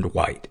face turned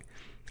white.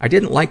 I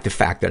didn't like the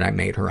fact that I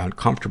made her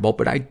uncomfortable,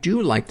 but I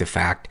do like the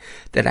fact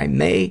that I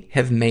may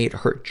have made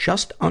her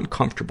just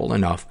uncomfortable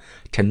enough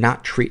to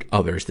not treat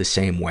others the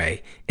same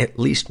way, at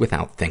least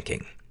without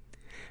thinking.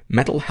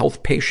 Mental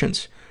health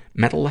patients,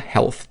 mental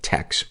health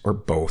techs, or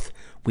both,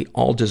 we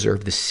all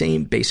deserve the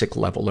same basic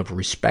level of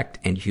respect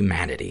and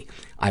humanity.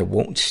 I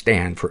won't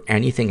stand for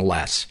anything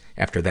less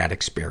after that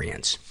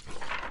experience.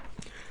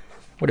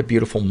 What a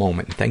beautiful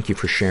moment. Thank you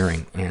for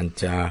sharing.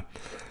 And,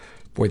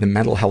 boy, the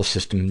mental health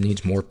system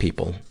needs more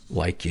people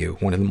like you.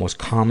 One of the most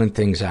common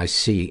things I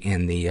see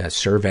in the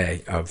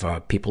survey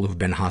of people who've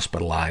been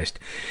hospitalized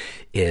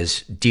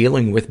is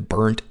dealing with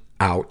burnt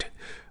out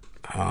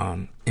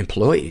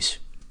employees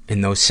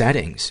in those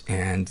settings,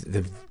 and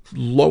the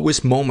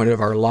lowest moment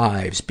of our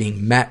lives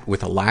being met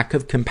with a lack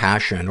of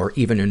compassion or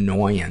even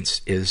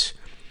annoyance is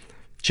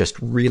just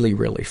really,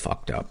 really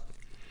fucked up.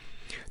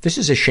 This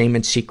is a shame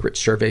and secret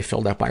survey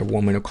filled out by a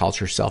woman who calls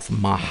herself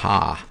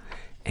Maha.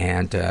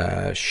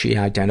 And she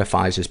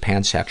identifies as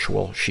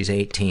pansexual. She's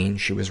 18.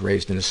 She was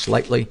raised in a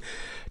slightly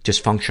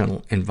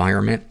dysfunctional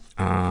environment.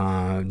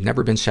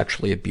 Never been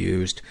sexually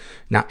abused.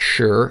 Not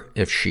sure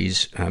if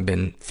she's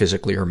been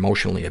physically or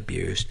emotionally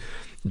abused.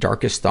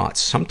 Darkest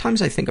thoughts.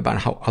 Sometimes I think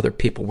about how other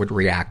people would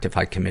react if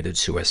I committed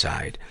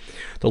suicide.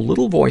 The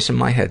little voice in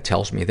my head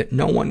tells me that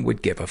no one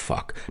would give a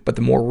fuck, but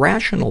the more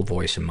rational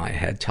voice in my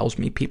head tells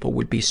me people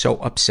would be so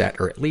upset,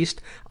 or at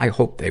least I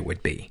hope they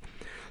would be.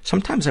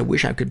 Sometimes I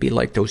wish I could be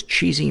like those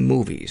cheesy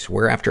movies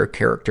where after a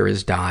character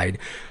has died,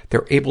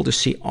 they're able to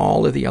see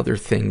all of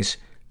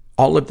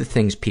the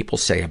things people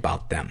say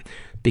about them,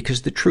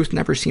 because the truth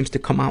never seems to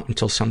come out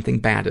until something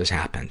bad has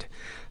happened.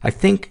 I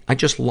think I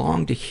just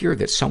long to hear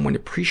that someone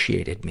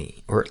appreciated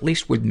me, or at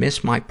least would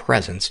miss my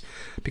presence,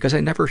 because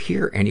I never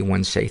hear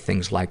anyone say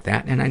things like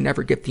that, and I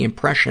never get the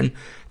impression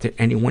that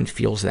anyone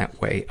feels that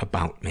way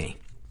about me.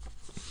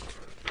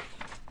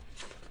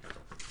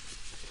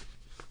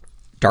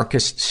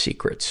 Darkest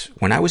secrets.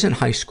 When I was in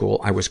high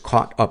school, I was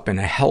caught up in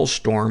a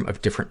hellstorm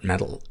of different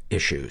mental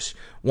issues,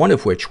 one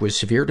of which was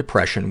severe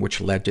depression, which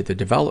led to the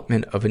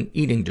development of an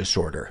eating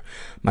disorder.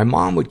 My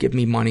mom would give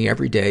me money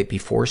every day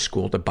before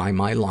school to buy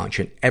my lunch,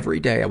 and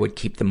every day I would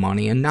keep the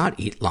money and not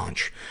eat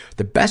lunch.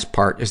 The best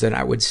part is that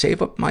I would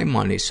save up my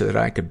money so that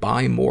I could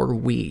buy more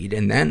weed,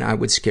 and then I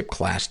would skip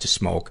class to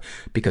smoke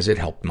because it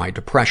helped my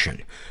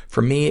depression.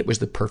 For me, it was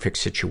the perfect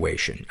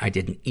situation. I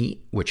didn't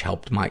eat, which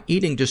helped my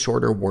eating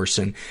disorder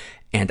worsen,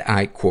 and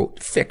I,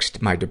 quote,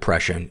 fixed my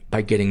depression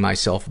by getting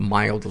myself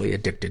mildly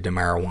addicted to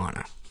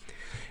marijuana.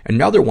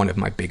 Another one of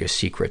my biggest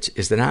secrets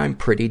is that I'm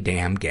pretty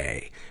damn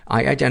gay.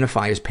 I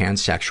identify as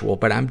pansexual,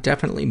 but I'm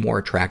definitely more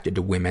attracted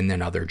to women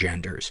than other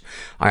genders.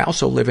 I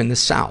also live in the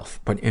South,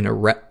 but in a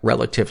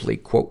relatively,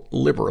 quote,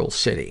 liberal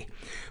city.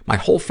 My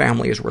whole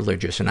family is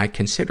religious, and I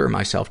consider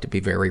myself to be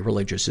very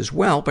religious as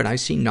well, but I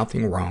see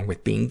nothing wrong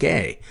with being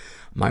gay.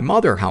 My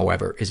mother,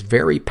 however, is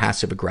very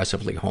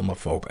passive-aggressively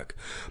homophobic.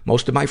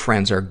 Most of my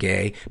friends are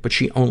gay, but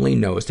she only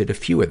knows that a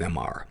few of them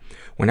are.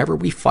 Whenever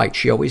we fight,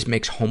 she always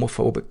makes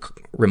homophobic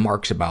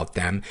remarks about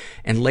them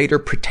and later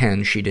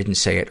pretends she didn't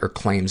say it or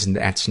claims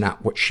that's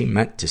not what she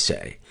meant to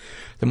say.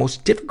 The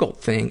most difficult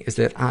thing is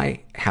that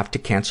I have to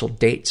cancel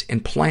dates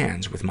and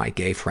plans with my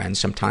gay friends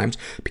sometimes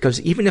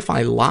because even if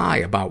I lie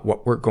about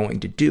what we're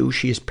going to do,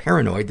 she is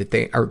paranoid that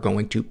they are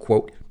going to,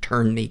 quote,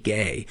 turn me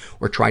gay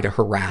or try to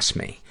harass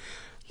me.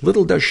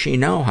 Little does she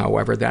know,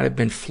 however, that I've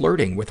been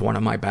flirting with one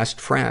of my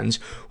best friends,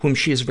 whom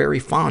she is very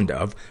fond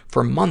of,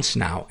 for months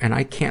now, and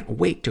I can't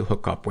wait to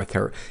hook up with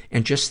her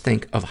and just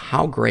think of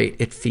how great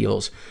it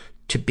feels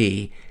to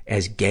be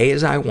as gay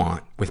as I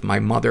want, with my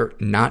mother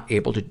not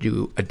able to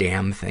do a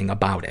damn thing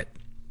about it.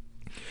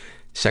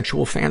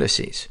 Sexual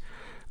fantasies.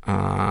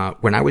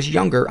 When I was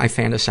younger, I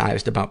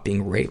fantasized about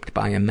being raped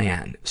by a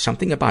man.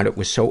 Something about it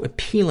was so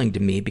appealing to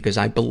me because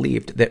I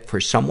believed that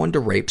for someone to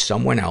rape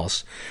someone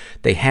else,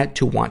 they had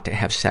to want to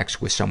have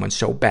sex with someone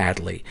so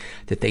badly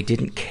that they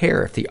didn't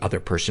care if the other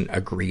person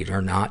agreed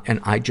or not, and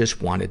I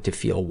just wanted to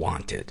feel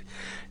wanted.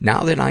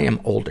 Now that I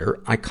am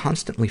older, I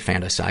constantly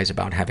fantasize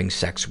about having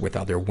sex with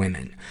other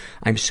women.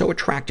 I'm so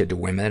attracted to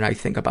women that I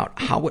think about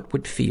how it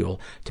would feel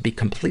to be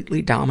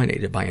completely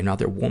dominated by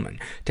another woman.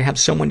 To have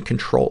someone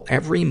control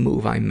every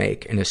move I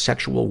make in a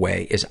sexual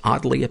way is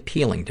oddly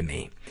appealing to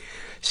me.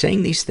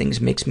 Saying these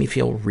things makes me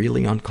feel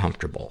really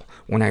uncomfortable.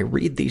 When I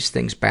read these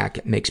things back,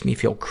 it makes me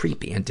feel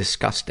creepy and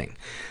disgusting.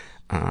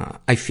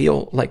 I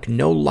feel like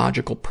no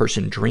logical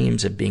person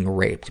dreams of being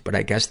raped, but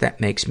I guess that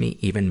makes me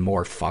even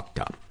more fucked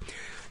up.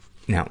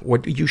 Now,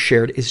 what you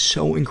shared is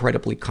so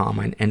incredibly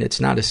common, and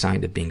it's not a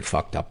sign of being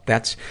fucked up.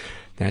 That's,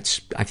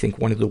 I think,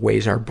 one of the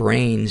ways our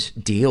brains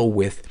deal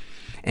with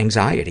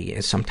anxiety,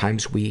 is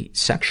sometimes we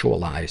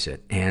sexualize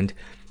it. And,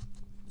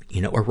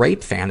 you know, a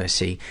rape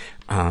fantasy,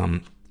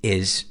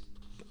 is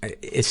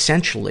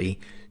essentially,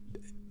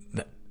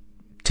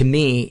 to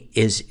me,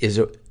 is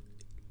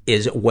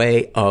a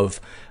way of,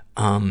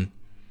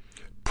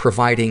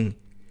 providing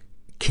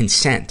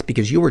consent,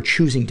 because you are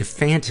choosing to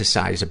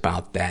fantasize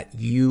about that.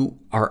 You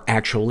are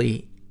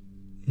actually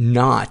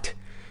not,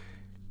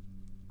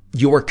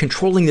 you are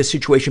controlling the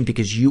situation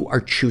because you are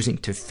choosing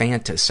to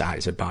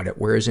fantasize about it.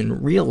 Whereas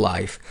in real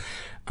life,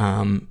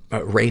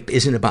 rape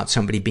isn't about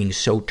somebody being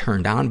so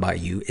turned on by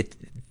you.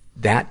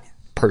 That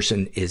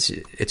person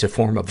it's a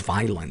form of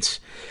violence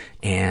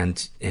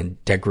and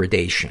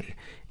degradation.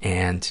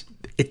 And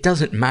it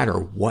doesn't matter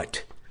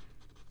what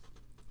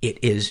it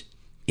is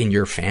in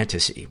your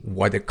fantasy,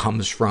 what it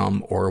comes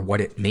from or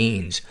what it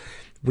means.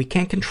 We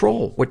can't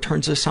control what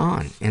turns us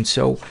on. And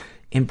so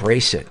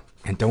embrace it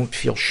and don't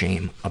feel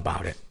shame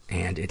about it.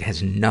 And it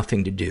has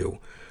nothing to do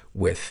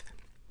with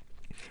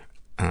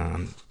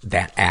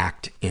that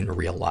act in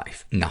real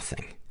life.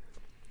 Nothing.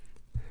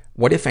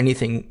 What, if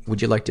anything,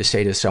 would you like to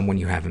say to someone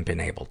you haven't been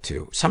able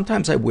to?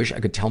 Sometimes I wish I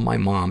could tell my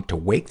mom to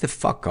wake the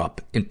fuck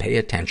up and pay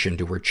attention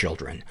to her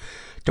children.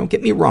 Don't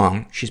get me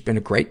wrong, she's been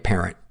a great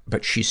parent,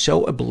 but she's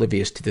so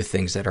oblivious to the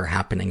things that are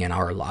happening in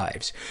our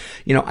lives.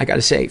 You know, I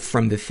gotta say,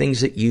 from the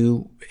things that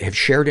you have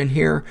shared in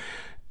here,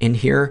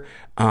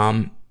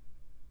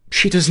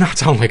 she does not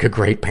sound like a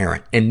great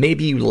parent. And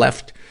maybe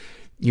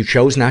you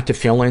chose not to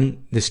fill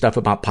in the stuff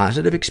about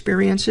positive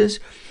experiences,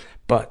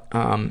 but,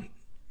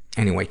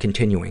 anyway,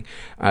 continuing.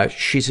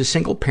 She's a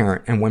single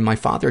parent, and when my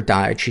father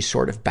died, she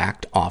sort of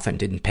backed off and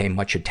didn't pay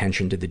much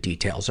attention to the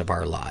details of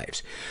our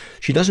lives.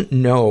 She doesn't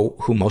know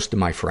who most of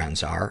my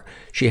friends are.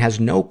 She has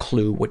no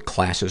clue what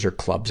classes or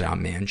clubs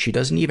I'm in. She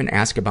doesn't even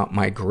ask about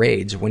my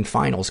grades when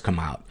finals come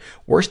out.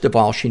 Worst of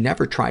all, she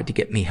never tried to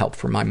get me help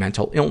for my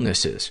mental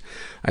illnesses.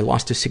 I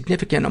lost a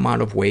significant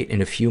amount of weight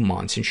in a few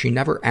months, and she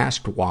never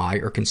asked why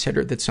or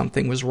considered that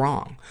something was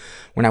wrong.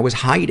 When I was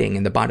hiding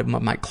in the bottom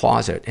of my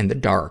closet in the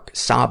dark,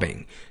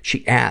 sobbing,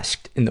 she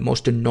asked in the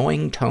most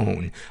annoying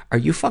tone, "Are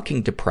you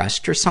fucking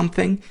depressed or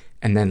something?"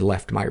 and then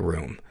left my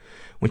room.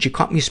 When she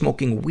caught me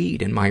smoking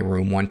weed in my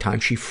room one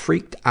time, she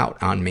freaked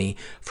out on me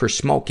for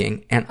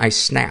smoking, and I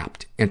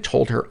snapped and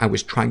told her I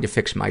was trying to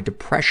fix my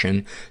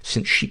depression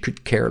since she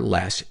could care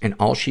less, and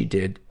all she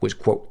did was,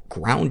 quote,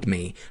 ground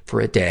me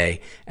for a day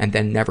and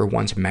then never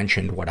once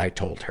mentioned what I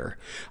told her.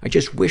 I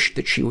just wish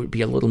that she would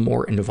be a little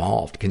more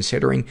involved,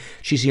 considering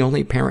she's the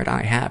only parent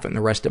I have and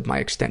the rest of my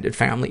extended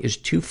family is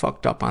too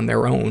fucked up on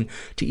their own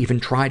to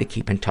even try to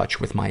keep in touch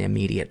with my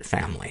immediate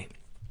family.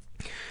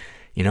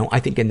 You know,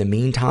 I think in the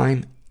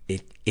meantime,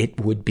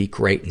 it would be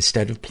great,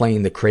 instead of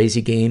playing the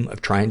crazy game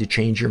of trying to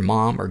change your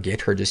mom or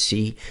get her to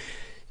see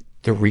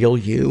the real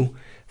you,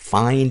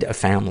 find a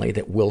family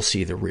that will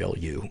see the real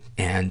you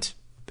and,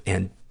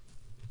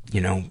 you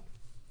know,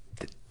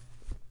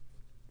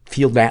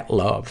 feel that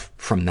love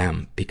from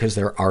them, because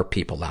there are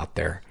people out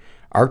there.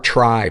 Our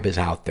tribe is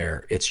out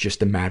there. It's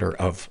just a matter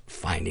of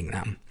finding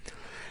them.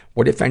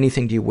 What, if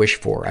anything, do you wish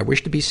for? I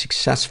wish to be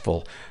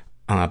successful,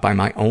 by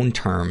my own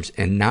terms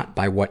and not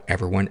by what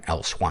everyone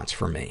else wants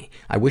for me.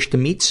 I wish to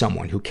meet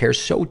someone who cares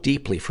so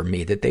deeply for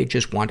me that they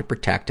just want to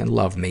protect and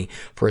love me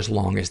for as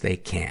long as they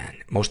can.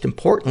 Most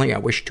importantly, I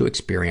wish to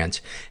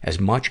experience as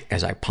much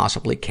as I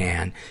possibly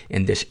can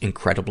in this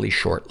incredibly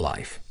short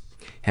life.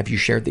 Have you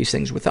shared these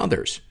things with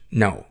others?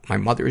 No. My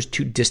mother is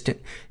too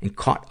distant and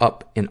caught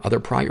up in other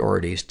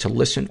priorities to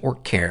listen or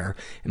care,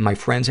 and my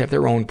friends have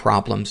their own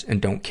problems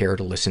and don't care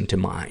to listen to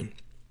mine.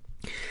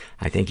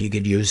 I think you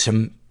could use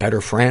some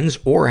better friends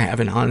or have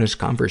an honest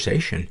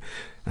conversation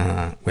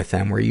with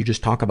them where you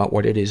just talk about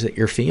what it is that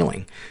you're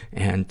feeling.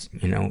 And,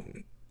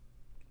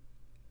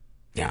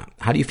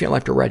 how do you feel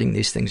after writing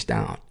these things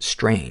down?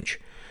 Strange.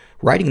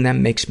 Writing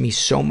them makes me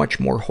so much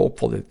more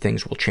hopeful that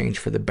things will change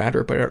for the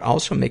better, but it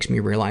also makes me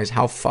realize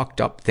how fucked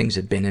up things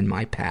have been in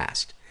my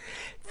past.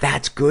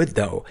 That's good,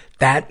 though.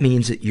 That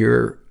means that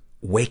you're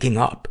waking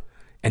up.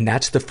 And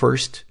that's the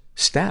first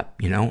step.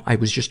 I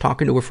was just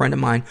talking to a friend of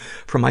mine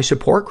from my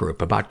support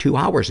group about 2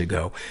 hours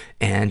ago,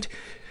 and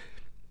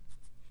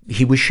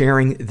he was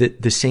sharing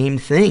the same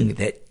thing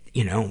that,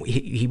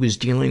 he was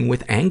dealing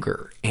with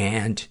anger,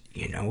 and,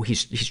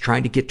 he's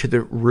trying to get to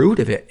the root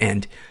of it,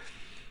 and,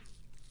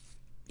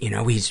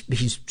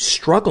 he's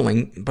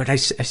struggling, but I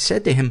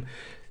said to him,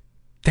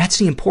 that's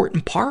the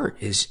important part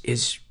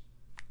is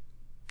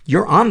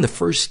you're on the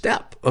first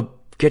step of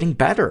getting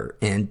better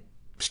and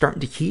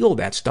starting to heal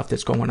that stuff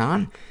that's going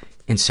on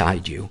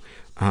inside you,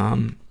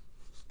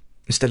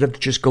 instead of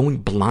just going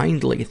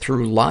blindly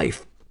through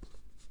life,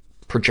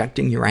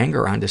 projecting your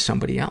anger onto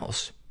somebody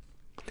else.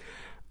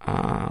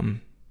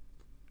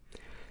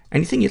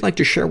 Anything you'd like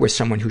to share with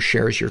someone who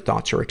shares your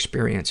thoughts or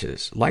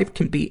experiences? Life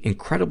can be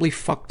incredibly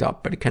fucked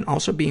up, but it can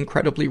also be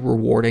incredibly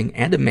rewarding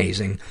and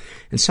amazing.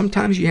 And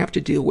sometimes you have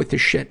to deal with the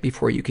shit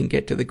before you can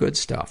get to the good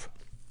stuff.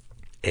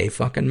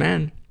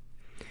 Amen.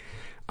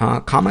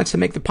 Comments to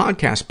make the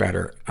podcast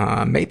better.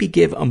 Maybe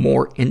give a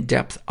more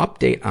in-depth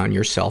update on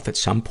yourself at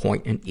some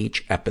point in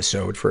each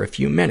episode for a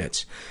few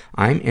minutes.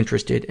 I'm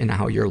interested in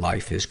how your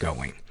life is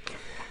going.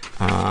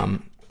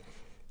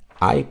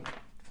 I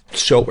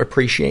so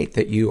appreciate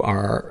that you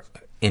are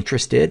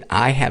interested.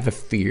 I have a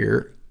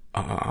fear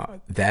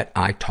that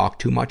I talk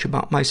too much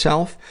about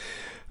myself,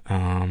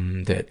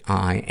 that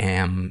I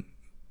am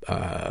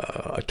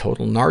a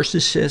total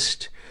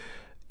narcissist,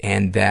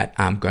 and that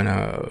I'm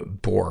gonna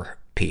bore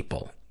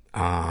people.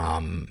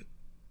 And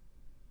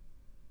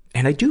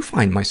I do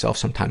find myself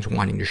sometimes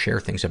wanting to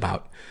share things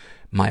about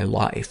my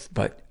life,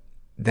 but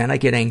then I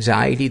get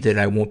anxiety that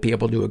I won't be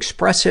able to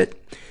express it,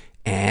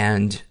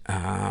 and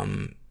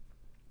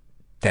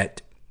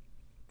that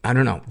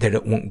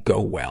it won't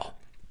go well.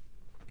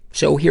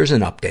 So here's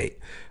an update.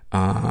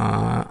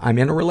 I'm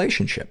in a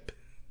relationship.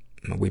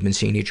 We've been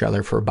seeing each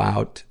other for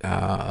about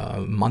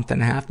a month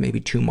and a half, maybe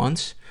 2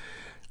 months.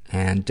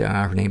 And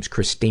her name's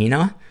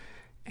Christina,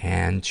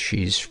 and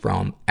she's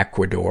from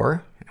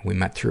Ecuador. We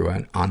met through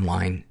an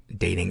online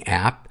dating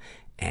app,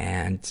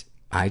 and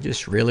I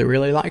just really,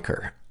 really like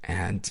her.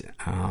 And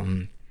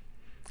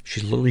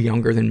she's a little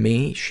younger than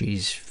me.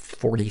 She's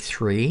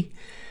 43.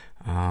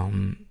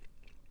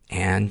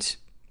 And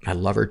I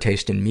love her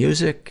taste in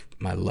music.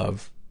 I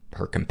love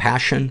her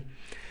compassion.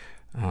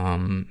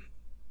 I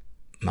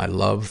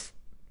love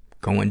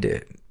going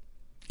to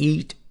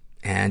eat,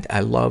 and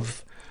I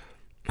love,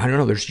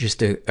 there's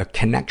just a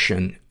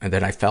connection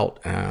that I felt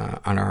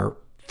on our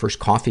first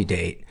coffee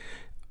date.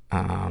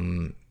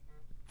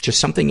 Just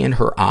something in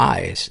her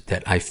eyes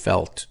that I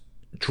felt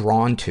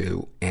drawn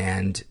to,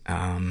 and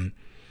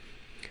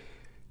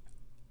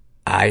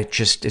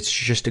it's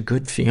just a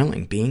good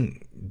feeling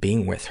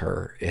being with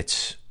her.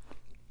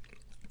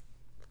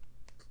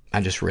 I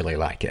just really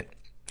like it.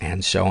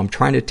 And so I'm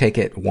trying to take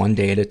it one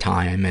day at a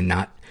time and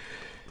not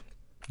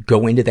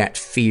go into that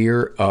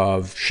fear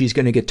of she's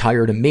going to get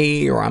tired of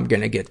me, or I'm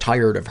going to get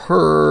tired of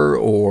her,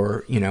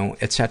 or,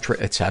 et cetera,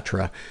 et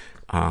cetera.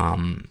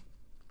 I'm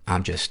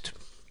just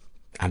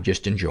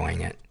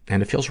enjoying it.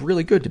 And it feels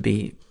really good to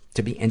be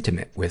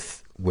intimate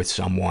with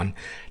someone,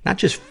 not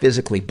just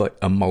physically, but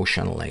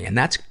emotionally. And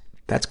that's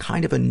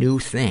kind of a new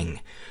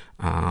thing,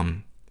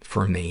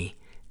 for me.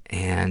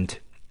 And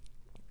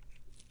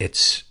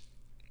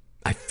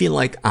I feel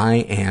like I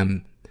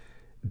am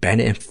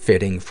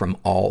benefiting from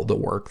all the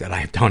work that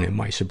I've done in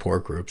my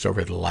support groups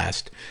over the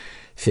last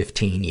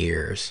 15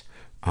 years.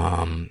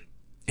 And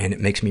it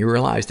makes me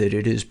realize that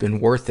it has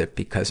been worth it,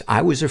 because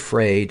I was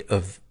afraid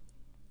of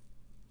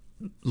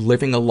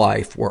living a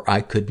life where I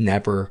could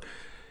never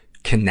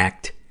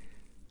connect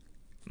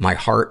my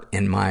heart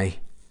and my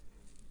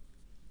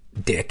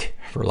dick,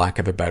 for lack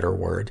of a better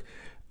word.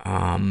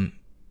 And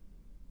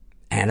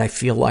I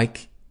feel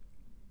like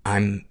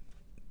I'm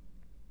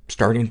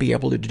starting to be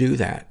able to do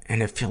that,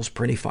 and it feels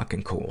pretty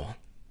fucking cool.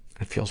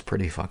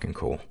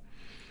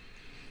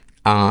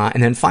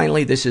 And then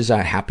finally, this is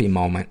a happy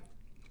moment,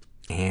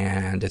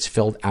 and it's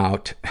filled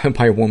out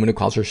by a woman who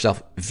calls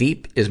herself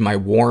Veep is my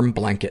warm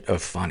blanket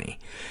of funny.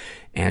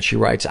 And she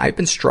writes, I've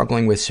been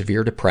struggling with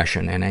severe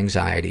depression and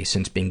anxiety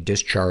since being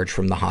discharged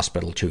from the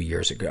hospital 2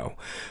 years ago.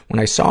 When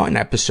I saw an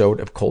episode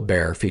of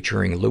Colbert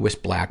featuring Louis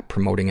Black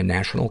promoting a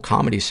national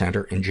comedy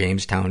center in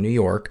Jamestown, New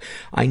York,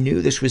 I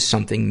knew this was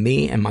something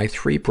me and my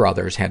 3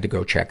 brothers had to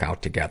go check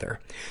out together.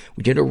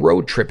 We did a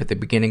road trip at the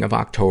beginning of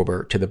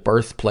October to the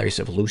birthplace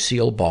of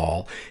Lucille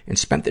Ball and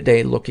spent the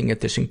day looking at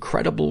this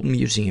incredible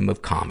museum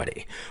of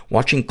comedy,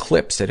 watching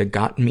clips that had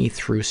gotten me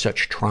through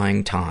such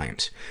trying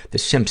times. The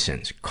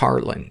Simpsons,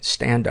 Carlin,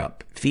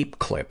 stand-up, Veep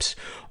clips,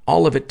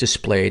 all of it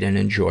displayed and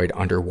enjoyed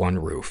under one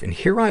roof. And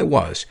here I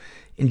was,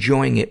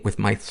 enjoying it with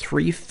my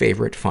 3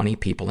 favorite funny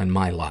people in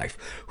my life,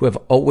 who have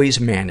always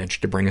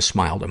managed to bring a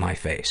smile to my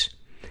face.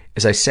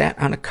 As I sat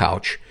on a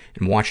couch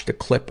and watched a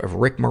clip of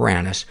Rick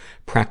Moranis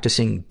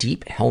practicing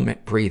deep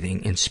helmet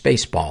breathing in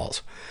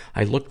Spaceballs,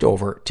 I looked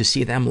over to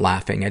see them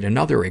laughing at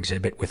another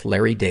exhibit with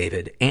Larry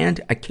David,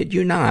 and, I kid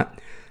you not,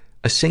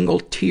 a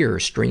single tear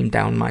streamed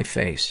down my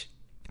face.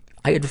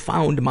 I had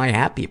found my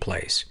happy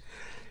place.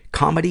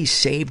 Comedy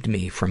saved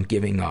me from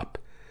giving up.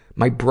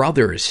 My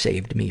brothers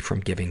saved me from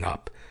giving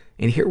up.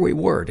 And here we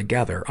were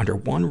together under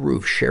one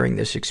roof sharing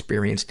this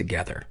experience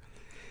together.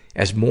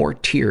 As more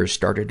tears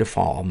started to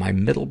fall, my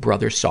middle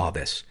brother saw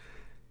this,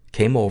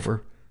 came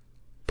over,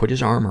 put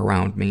his arm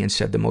around me and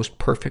said the most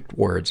perfect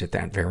words at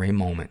that very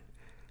moment.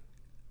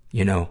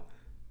 You know,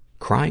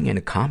 crying in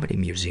a comedy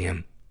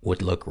museum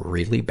would look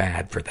really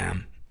bad for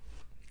them.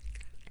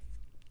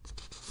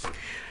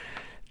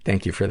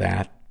 Thank you for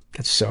that.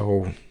 That's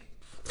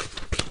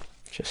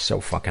just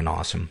so fucking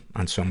awesome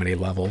on so many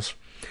levels.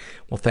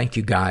 Well, thank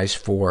you guys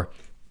for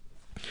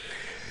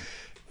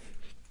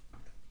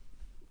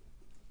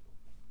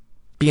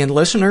being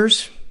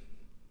listeners,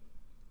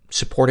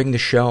 supporting the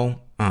show.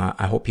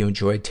 I hope you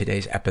enjoyed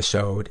today's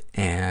episode.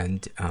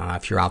 And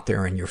if you're out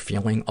there and you're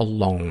feeling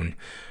alone,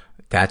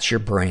 that's your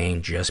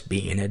brain just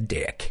being a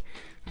dick.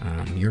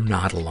 You're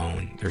not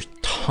alone. There's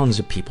tons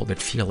of people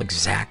that feel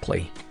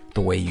exactly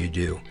the way you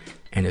do.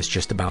 And it's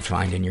just about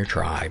finding your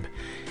tribe.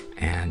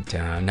 And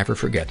never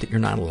forget that you're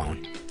not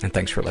alone. And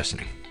thanks for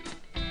listening.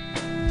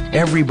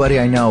 Everybody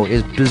I know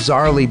is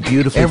bizarrely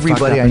beautifully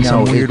fucked up in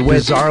some weird way.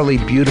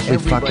 Bizarrely beautifully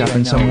fucked up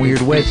in some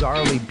weird way.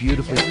 Bizarrely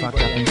beautifully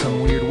fucked up in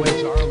some weird way.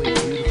 Bizarrely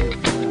beautifully